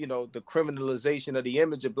the criminalization of the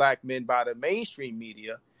image of black men by the mainstream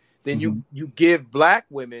media. Then you give black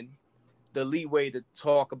women the leeway to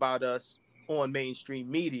talk about us on mainstream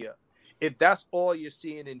media. If that's all you're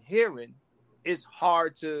seeing and hearing, it's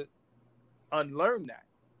hard to unlearn that.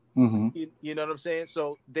 You know what I'm saying?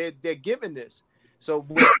 So they're given this. So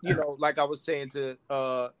like I was saying to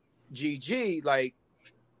GG, like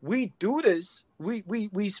we do this,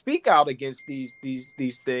 we speak out against these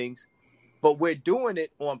things, but we're doing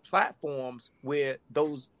it on platforms where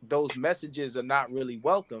those messages are not really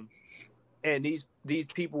welcome. And these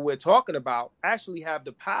people we're talking about actually have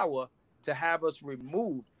the power to have us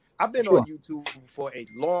removed. I've been on YouTube for a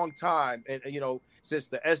long time, and since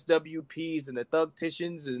the SWPs and the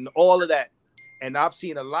Thugticians and all of that. And I've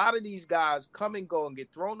seen a lot of these guys come and go and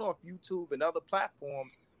get thrown off YouTube and other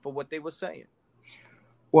platforms for what they were saying.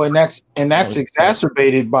 Well, and that's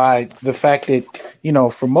exacerbated by the fact that,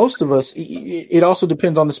 for most of us, it also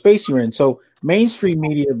depends on the space you're in. So mainstream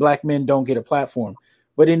media, black men don't get a platform,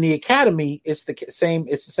 but in the academy, it's the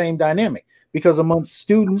same dynamic, because amongst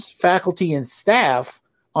students, faculty, and staff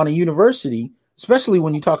on a university, especially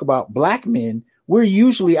when you talk about black men, we're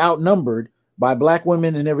usually outnumbered by black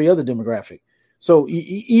women and every other demographic. So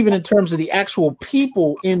even in terms of the actual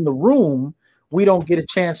people in the room, we don't get a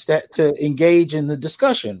chance to engage in the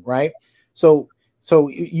discussion, right? So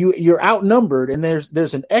you're outnumbered, and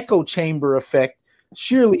there's an echo chamber effect,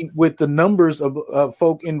 surely, with the numbers of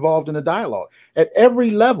folk involved in the dialogue at every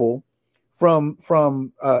level.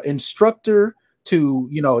 from instructor to,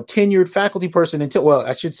 you know, a tenured faculty person until, well,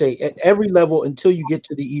 I should say at every level until you get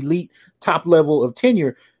to the elite top level of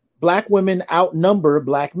tenure, Black women outnumber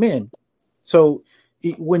Black men. So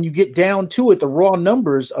when you get down to it, the raw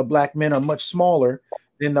numbers of Black men are much smaller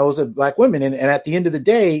than those of Black women. And at the end of the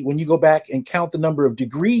day, when you go back and count the number of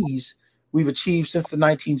degrees we've achieved since the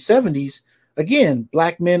 1970s, again,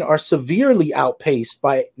 Black men are severely outpaced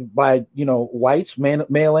by you know, whites,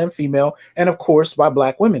 male and female, and of course by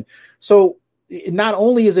Black women. So not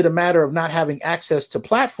only is it a matter of not having access to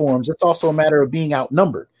platforms, it's also a matter of being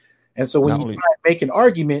outnumbered. And so when you try to make an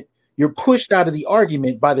argument, you're pushed out of the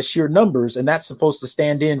argument by the sheer numbers, and that's supposed to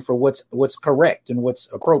stand in for what's correct and what's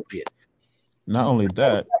appropriate. Not only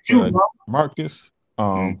that, Marcus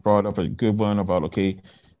brought up a good one about, okay,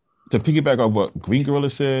 to piggyback on what Green Gorilla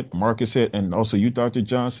said, Marcus said, and also you, Dr.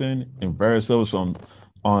 Johnson, and various others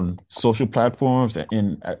on social platforms and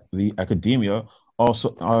in the academia,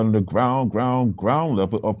 also on the ground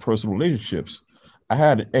level of personal relationships. I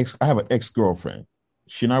have an ex-girlfriend.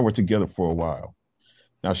 She and I were together for a while.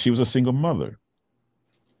 Now, she was a single mother.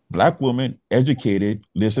 Black woman, educated,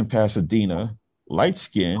 lives in Pasadena, light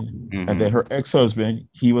skinned, and then her ex-husband,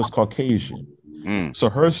 he was Caucasian. So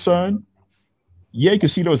her son, yeah, you can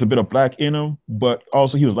see there was a bit of Black in him, but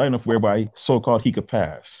also he was light enough whereby so-called he could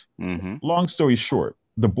pass. Long story short,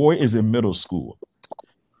 the boy is in middle school.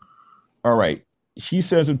 All right. She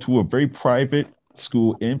sends him to a very private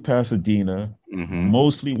school in Pasadena,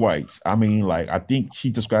 mostly whites. I mean, like, I think she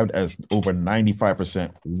described it as over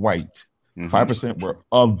 95% white. 5% were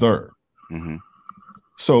other.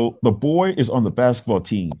 So the boy is on the basketball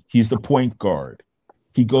team. He's the point guard.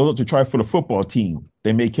 He goes up to try for the football team.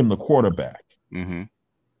 They make him the quarterback.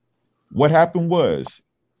 What happened was,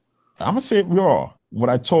 I'm going to say it raw. What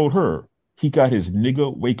I told her, he got his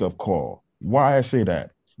nigga wake-up call. Why I say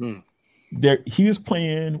that? He was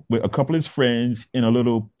playing with a couple of his friends in a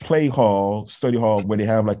little study hall, where they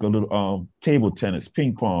have like a little table tennis,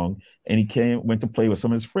 ping pong, and he went to play with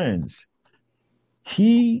some of his friends.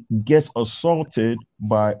 He gets assaulted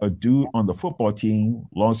by a dude on the football team.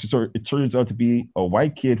 Long story, it turns out to be a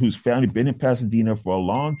white kid whose family been in Pasadena for a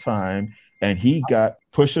long time, and he got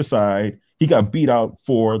pushed aside. He got beat out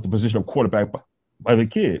for the position of quarterback by the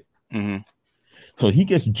kid. So he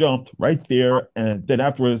gets jumped right there, and then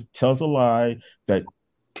afterwards tells a lie that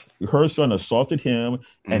her son assaulted him,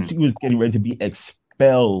 and he was getting ready to be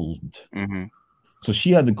expelled. So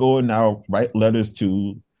she had to go and now write letters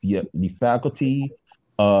to the faculty,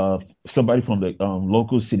 somebody from the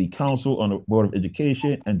local city council on the board of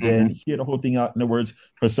education, and then hear the whole thing out. In other words,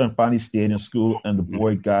 her son finally stayed in school, and the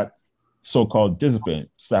boy got so-called discipline,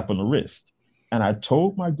 slap on the wrist. And I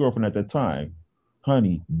told my girlfriend at the time,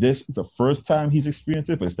 honey, this is the first time he's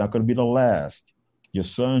experienced it, but it's not going to be the last. Your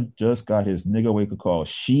son just got his nigga wake-up call.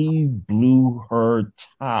 She blew her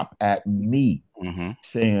top at me,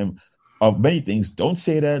 saying many things. Don't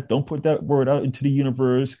say that. Don't put that word out into the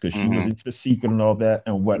universe, because she was into the secret and all that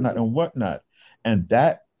and whatnot. And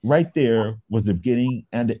that right there was the beginning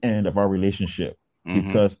and the end of our relationship,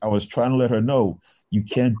 because I was trying to let her know, you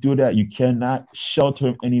can't do that. You cannot shelter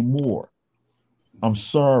him anymore. I'm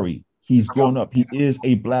sorry. He's grown up. He is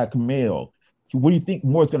a Black male. What do you think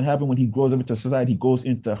more is going to happen when he grows up into society? He goes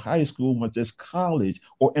into high school, much as college,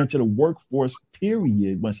 or enter the workforce,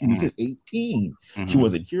 period, once he reaches 18. She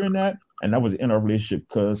wasn't hearing that, and that was in our relationship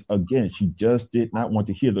because, again, she just did not want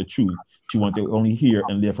to hear the truth. She wanted to only hear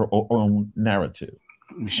and live her own narrative.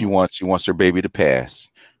 She wants her baby to pass.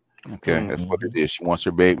 Okay, that's what it is. She wants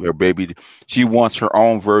her baby. She wants her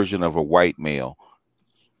own version of a white male.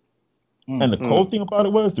 And the cool thing about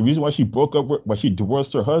it was the reason why she broke up, why she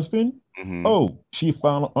divorced her husband. She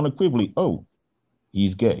found unequivocally,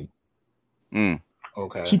 he's gay.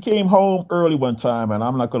 Okay. She came home early one time, and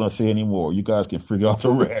I'm not going to say anymore. You guys can figure out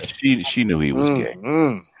the rest. She knew he was gay.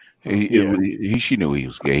 She knew he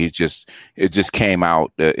was gay. It just came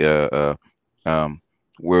out where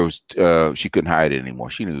it was, she couldn't hide it anymore.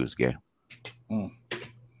 She knew he was gay.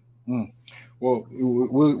 Well,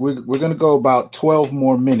 we're going to go about 12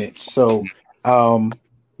 more minutes. So,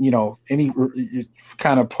 any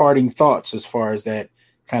kind of parting thoughts as far as that,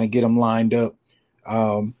 kind of get them lined up.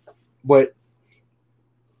 But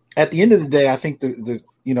at the end of the day, I think the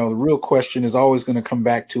real question is always going to come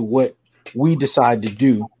back to what we decide to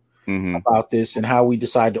do about this and how we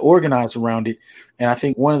decide to organize around it. And I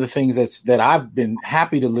think one of the things that I've been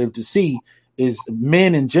happy to live to see is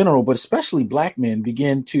men in general, but especially Black men,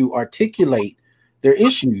 begin to articulate their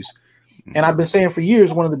issues. And I've been saying for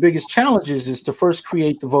years, one of the biggest challenges is to first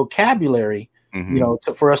create the vocabulary,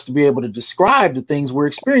 for us to be able to describe the things we're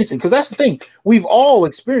experiencing. Because that's the thing, we've all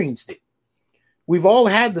experienced it. we've all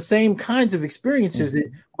had the same kinds of experiences,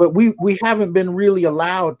 but we haven't been really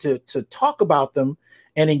allowed to talk about them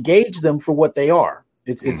and engage them for what they are.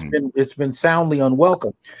 It's been soundly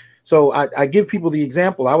unwelcome. So I give people the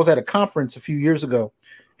example. I was at a conference a few years ago,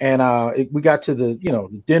 and we got to the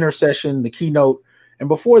dinner session, the keynote, and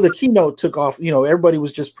before the keynote took off, everybody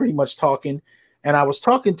was just pretty much talking, and I was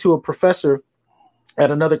talking to a professor at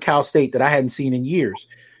another Cal State that I hadn't seen in years,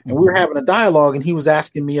 and we were having a dialogue, and he was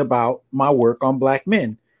asking me about my work on Black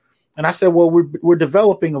men, and I said, "Well, we're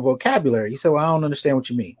developing a vocabulary." He said, "Well, I don't understand what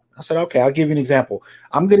you mean." I said, "Okay, I'll give you an example.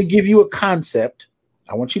 I'm going to give you a concept.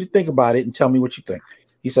 I want you to think about it and tell me what you think."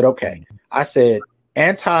 He said, "Okay." I said,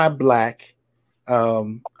 "Anti-Black." I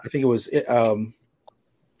think it was.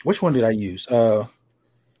 Which one did I use?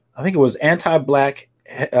 I think it was anti-Black.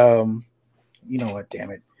 You know what?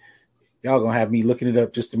 Damn it! Y'all gonna have me looking it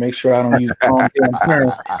up just to make sure I don't use the wrong damn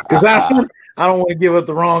term, because I don't want to give up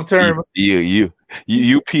the wrong term. You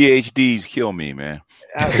PhDs kill me, man.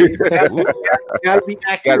 Gotta be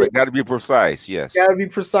accurate. Gotta be precise. Yes. Gotta be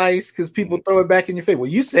precise, because people throw it back in your face.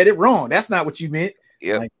 Well, you said it wrong. That's not what you meant.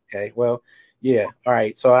 Yeah. Like, okay. Well, yeah. All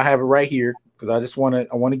right. So I have it right here because I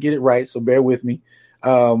want to get it right. So bear with me.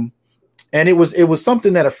 And it was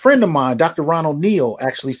something that a friend of mine, Dr. Ronald Neal,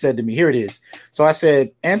 actually said to me. Here it is. So I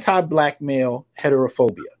said, anti-Black male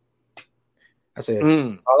heterophobia. I said,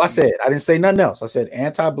 all I said. I didn't say nothing else. I said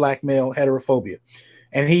anti-Black male heterophobia.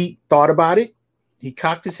 And he thought about it. He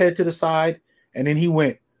cocked his head to the side, and then he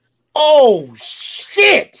went, "Oh,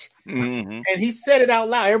 shit." And he said it out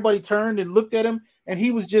loud. Everybody turned and looked at him, and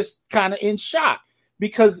he was just kind of in shock,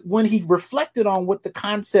 because when he reflected on what the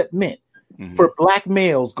concept meant for Black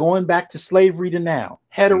males going back to slavery to now,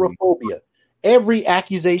 heterophobia, every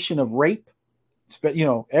accusation of rape,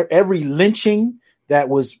 every lynching that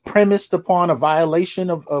was premised upon a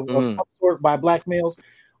violation of some sort by Black males,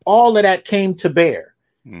 all of that came to bear.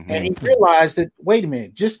 And he realized that, wait a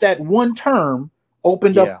minute, just that one term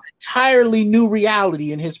opened up an entirely new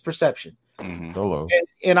reality in his perception.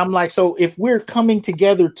 And I'm like, so if we're coming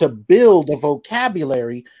together to build a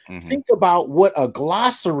vocabulary, think about what a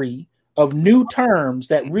glossary of new terms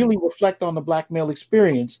that really reflect on the Black male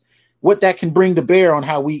experience, what that can bring to bear on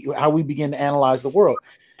how we begin to analyze the world.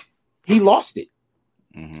 He lost it.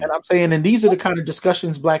 And I'm saying, and these are the kind of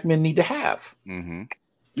discussions Black men need to have.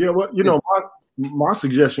 Yeah, well, my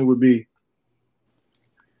suggestion would be,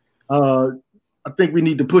 I think we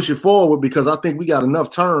need to push it forward, because I think we got enough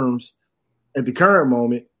terms at the current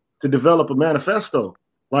moment to develop a manifesto.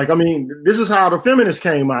 Like, I mean, this is how the feminists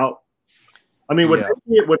came out. I mean, what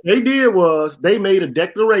they did was they made a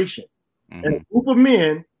declaration, and a group of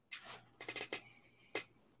men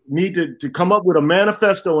need to come up with a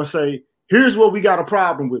manifesto and say, here's what we got a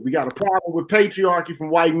problem with. We got a problem with patriarchy from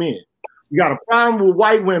white men. We got a problem with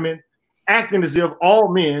white women acting as if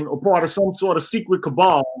all men are part of some sort of secret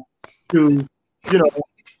cabal to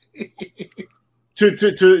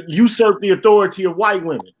usurp the authority of white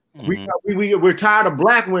women. We're tired of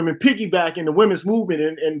Black women piggybacking the women's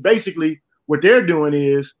movement, and basically what they're doing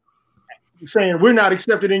is saying we're not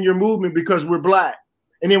accepted in your movement because we're Black,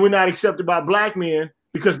 and then we're not accepted by Black men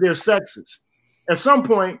because they're sexist. At some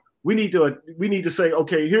point, we need to say,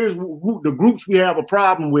 okay, here's who the groups we have a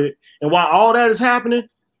problem with, and while all that is happening,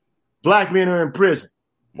 Black men are in prison.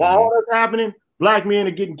 While all that's happening, Black men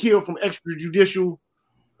are getting killed from extrajudicial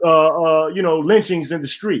lynchings in the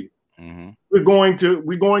street. We're going to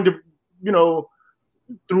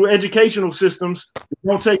through educational systems, we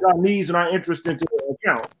don't take our needs and our interests into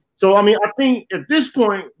account. So, I mean, I think at this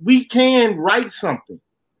point, we can write something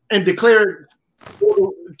and declare it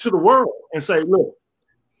to the world and say, look,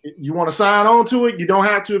 you want to sign on to it? You don't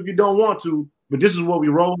have to if you don't want to, but this is what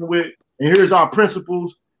we're rolling with, and here's our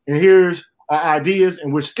principles, and here's our ideas,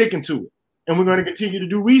 and we're sticking to it. And we're going to continue to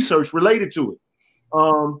do research related to it.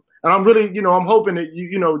 And I'm really, I'm hoping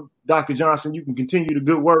that, Dr. Johnson, you can continue the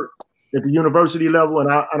good work at the university level.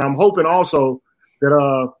 And I'm hoping also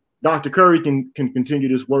that Dr. Curry can continue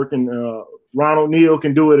this work, and Ronald Neal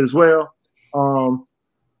can do it as well.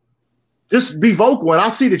 Just be vocal. And I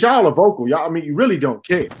see that y'all are vocal. Y'all, I mean, you really don't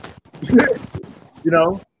care, and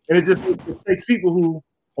it takes people who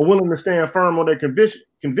are willing to stand firm on their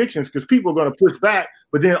convictions, because people are going to push back,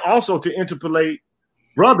 but then also to interpolate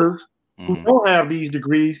brothers who don't have these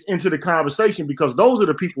degrees into the conversation, because those are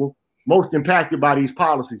the people most impacted by these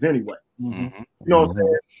policies anyway. You know what I'm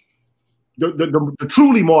saying? The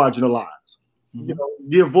truly marginalized,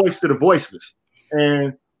 give voice to the voiceless,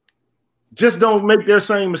 and just don't make their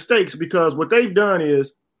same mistakes, because what they've done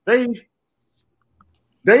is they've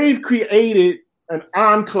created an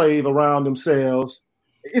enclave around themselves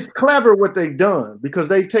it's clever what they've done because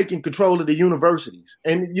they've taken control of the universities.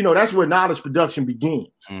 And, that's where knowledge production begins,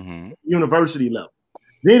 university level.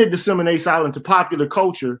 Then it disseminates out into popular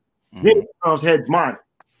culture. Then it becomes hegemonic.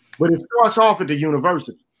 But it starts off at the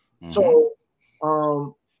university. So,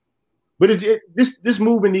 but this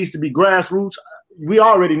movement needs to be grassroots. We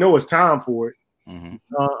already know it's time for it.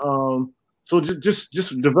 So just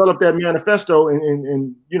develop that manifesto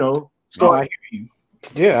and start. No, I hear you.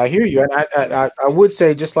 Yeah, I hear you. And I would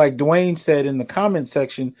say, just like Dwayne said in the comment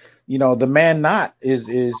section, the man not is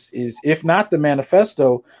if not the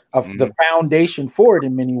manifesto of the foundation for it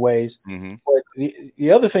in many ways. But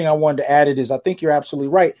the other thing I wanted to add is I think you're absolutely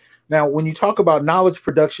right. Now, when you talk about knowledge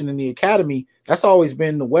production in the academy, that's always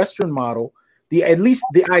been the Western model. At least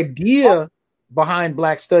the idea behind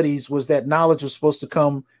Black studies was that knowledge was supposed to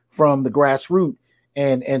come from the grassroots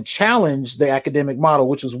and challenge the academic model,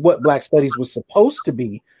 which is what Black studies was supposed to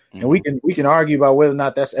be. And we can argue about whether or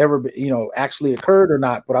not that's ever actually occurred or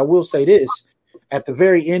not. But I will say this: at the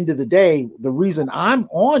very end of the day, the reason I'm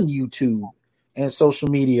on YouTube and social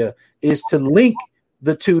media is to link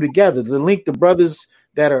the two together, to link the brothers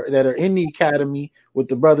that are in the academy with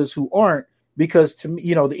the brothers who aren't, because to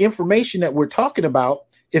me, the information that we're talking about,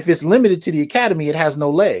 if it's limited to the academy, it has no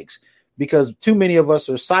legs, because too many of us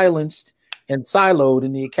are silenced and siloed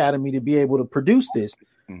in the academy to be able to produce this.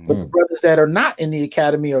 But the brothers that are not in the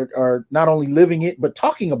academy are not only living it, but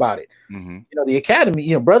talking about it. The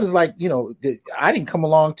academy, brothers like, I didn't come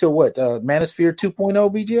along till what, Manosphere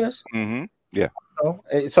 2.0 BGS? Yeah.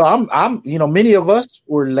 So I'm many of us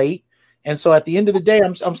were late. And so at the end of the day,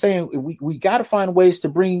 I'm saying we got to find ways to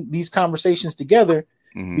bring these conversations together,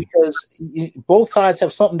 because both sides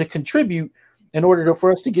have something to contribute in order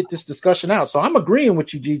for us to get this discussion out. So I'm agreeing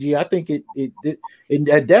with you, Gigi. I think it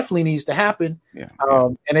definitely needs to happen.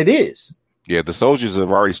 And it is. Yeah, the soldiers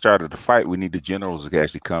have already started the fight. We need the generals to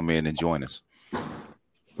actually come in and join us.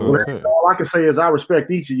 All I can say is I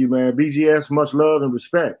respect each of you, man. BGS, much love and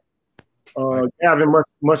respect. Gavin,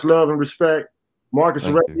 much love and respect. Marcus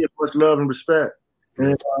Aurelius, much love and respect.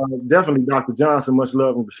 And definitely Dr. Johnson, much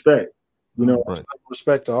love and respect.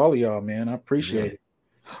 Respect to all of y'all, man. I appreciate it.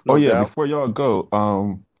 No doubt. Before y'all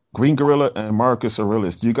go, Green Gorilla and Marcus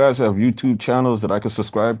Aurelius, do you guys have YouTube channels that I can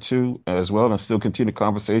subscribe to as well and still continue the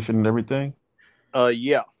conversation and everything?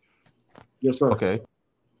 Yeah. Yes, sir. Okay.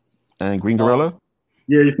 And Green Gorilla?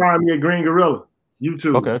 Yeah, you find me at Green Gorilla,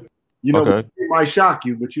 YouTube. Okay. It might shock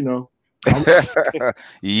you, but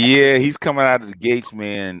Yeah, he's coming out of the gates,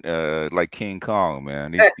 man, like King Kong,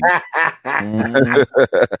 man. I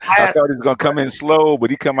thought he was gonna come in slow,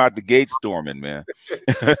 but he come out the gate storming, man.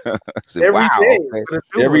 Said,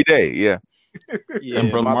 every day, yeah.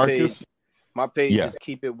 And Brother Marcus? My page is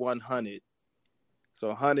Keep It 100. So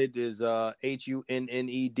 100 is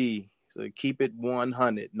HUNNED. So Keep It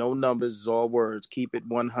 100. No numbers, it's all words. Keep It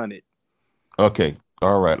 100. Okay.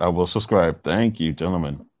 All right. I will subscribe. Thank you,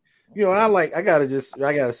 gentlemen. And I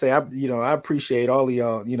gotta say, I appreciate all of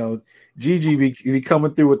y'all. Gigi be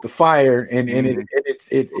coming through with the fire, and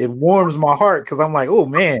it warms my heart, because I'm like, oh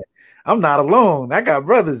man, I'm not alone. I got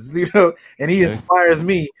brothers, and he inspires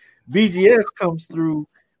me. BGS comes through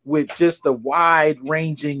with just the wide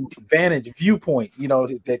ranging viewpoint,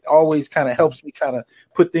 that always kind of helps me kind of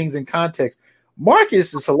put things in context.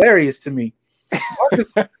 Marcus is hilarious to me.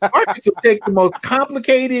 Marcus will take the most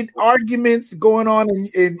complicated arguments going on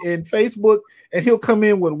in Facebook, and he'll come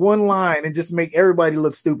in with one line and just make everybody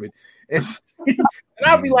look stupid. And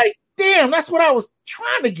I'll be like, damn, that's what I was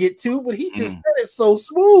trying to get to, but he just said it so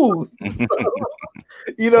smooth.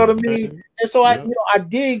 You know what I mean? And so I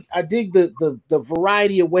dig the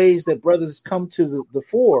variety of ways that brothers come to the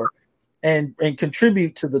fore and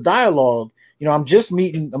contribute to the dialogue. I'm just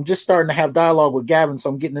starting to have dialogue with Gavin, so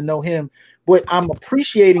I'm getting to know him. But I'm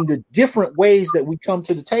appreciating the different ways that we come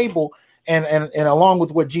to the table, and along with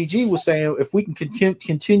what Gigi was saying, if we can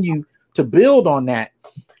continue to build on that,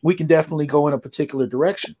 we can definitely go in a particular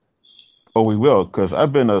direction. Oh, we will, because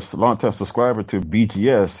I've been a long-time subscriber to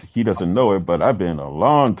BGS. He doesn't know it, but I've been a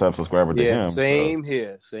long-time subscriber to him. Same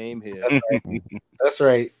here. That's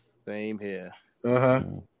right. Same here.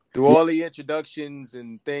 Through all the introductions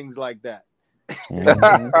and things like that.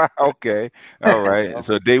 Okay. All right.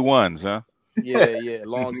 So day ones, huh? Yeah.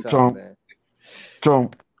 Long time, man.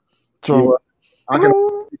 Trump. I can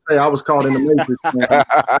say I was caught in the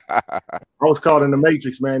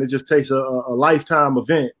Matrix, man. It just takes a lifetime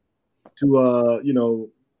event to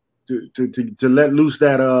to let loose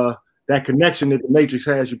that connection that the Matrix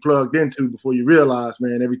has you plugged into before you realize,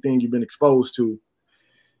 man, everything you've been exposed to,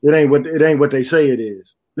 it ain't what they say it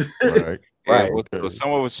is. Right. Right.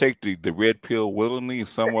 Some of us take the red pill willingly, and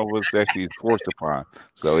some of us actually is forced upon.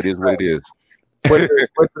 So it is what it is.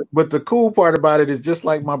 But the cool part about it is just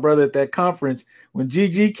like my brother at that conference, when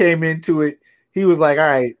GG came into it, he was like, all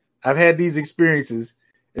right, I've had these experiences.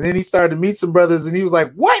 And then he started to meet some brothers and he was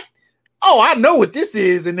like, what? Oh, I know what this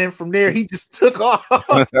is. And then from there, he just took off.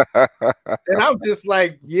 And I'm just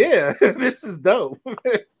like, yeah, this is dope.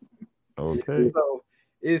 Okay. So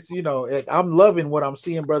it's, I'm loving what I'm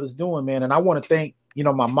seeing brothers doing, man. And I want to thank,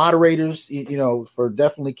 my moderators, for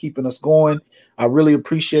definitely keeping us going. I really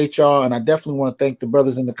appreciate y'all. And I definitely want to thank the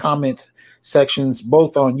brothers in the comment sections,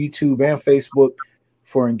 both on YouTube and Facebook,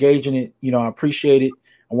 for engaging it. I appreciate it.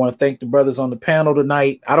 I want to thank the brothers on the panel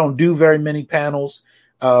tonight. I don't do very many panels,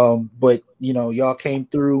 but, y'all came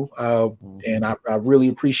through and I really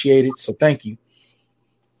appreciate it. So thank you.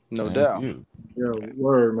 No doubt. Yeah,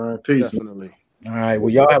 word, man. Peace. Definitely. All right. Well,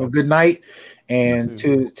 y'all have a good night. And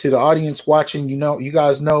to the audience watching, you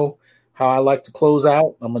guys know how I like to close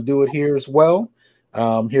out. I'm going to do it here as well.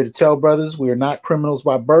 I'm here to tell brothers we are not criminals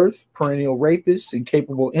by birth, perennial rapists,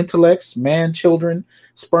 incapable intellects, man-children,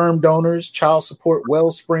 sperm donors, child support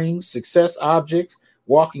wellsprings, success objects,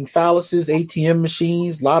 walking phalluses, ATM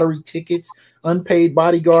machines, lottery tickets, unpaid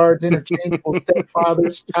bodyguards, interchangeable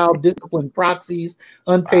stepfathers, child discipline proxies,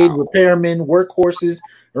 unpaid repairmen, workhorses,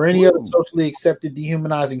 or any other socially accepted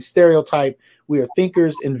dehumanizing stereotype. We are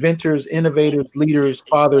thinkers, inventors, innovators, leaders,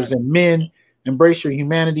 fathers, and men. Embrace your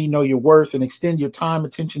humanity, know your worth, and extend your time,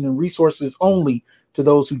 attention, and resources only to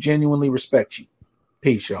those who genuinely respect you.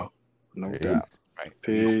 Peace, y'all. No doubt. Right.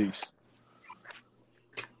 Peace.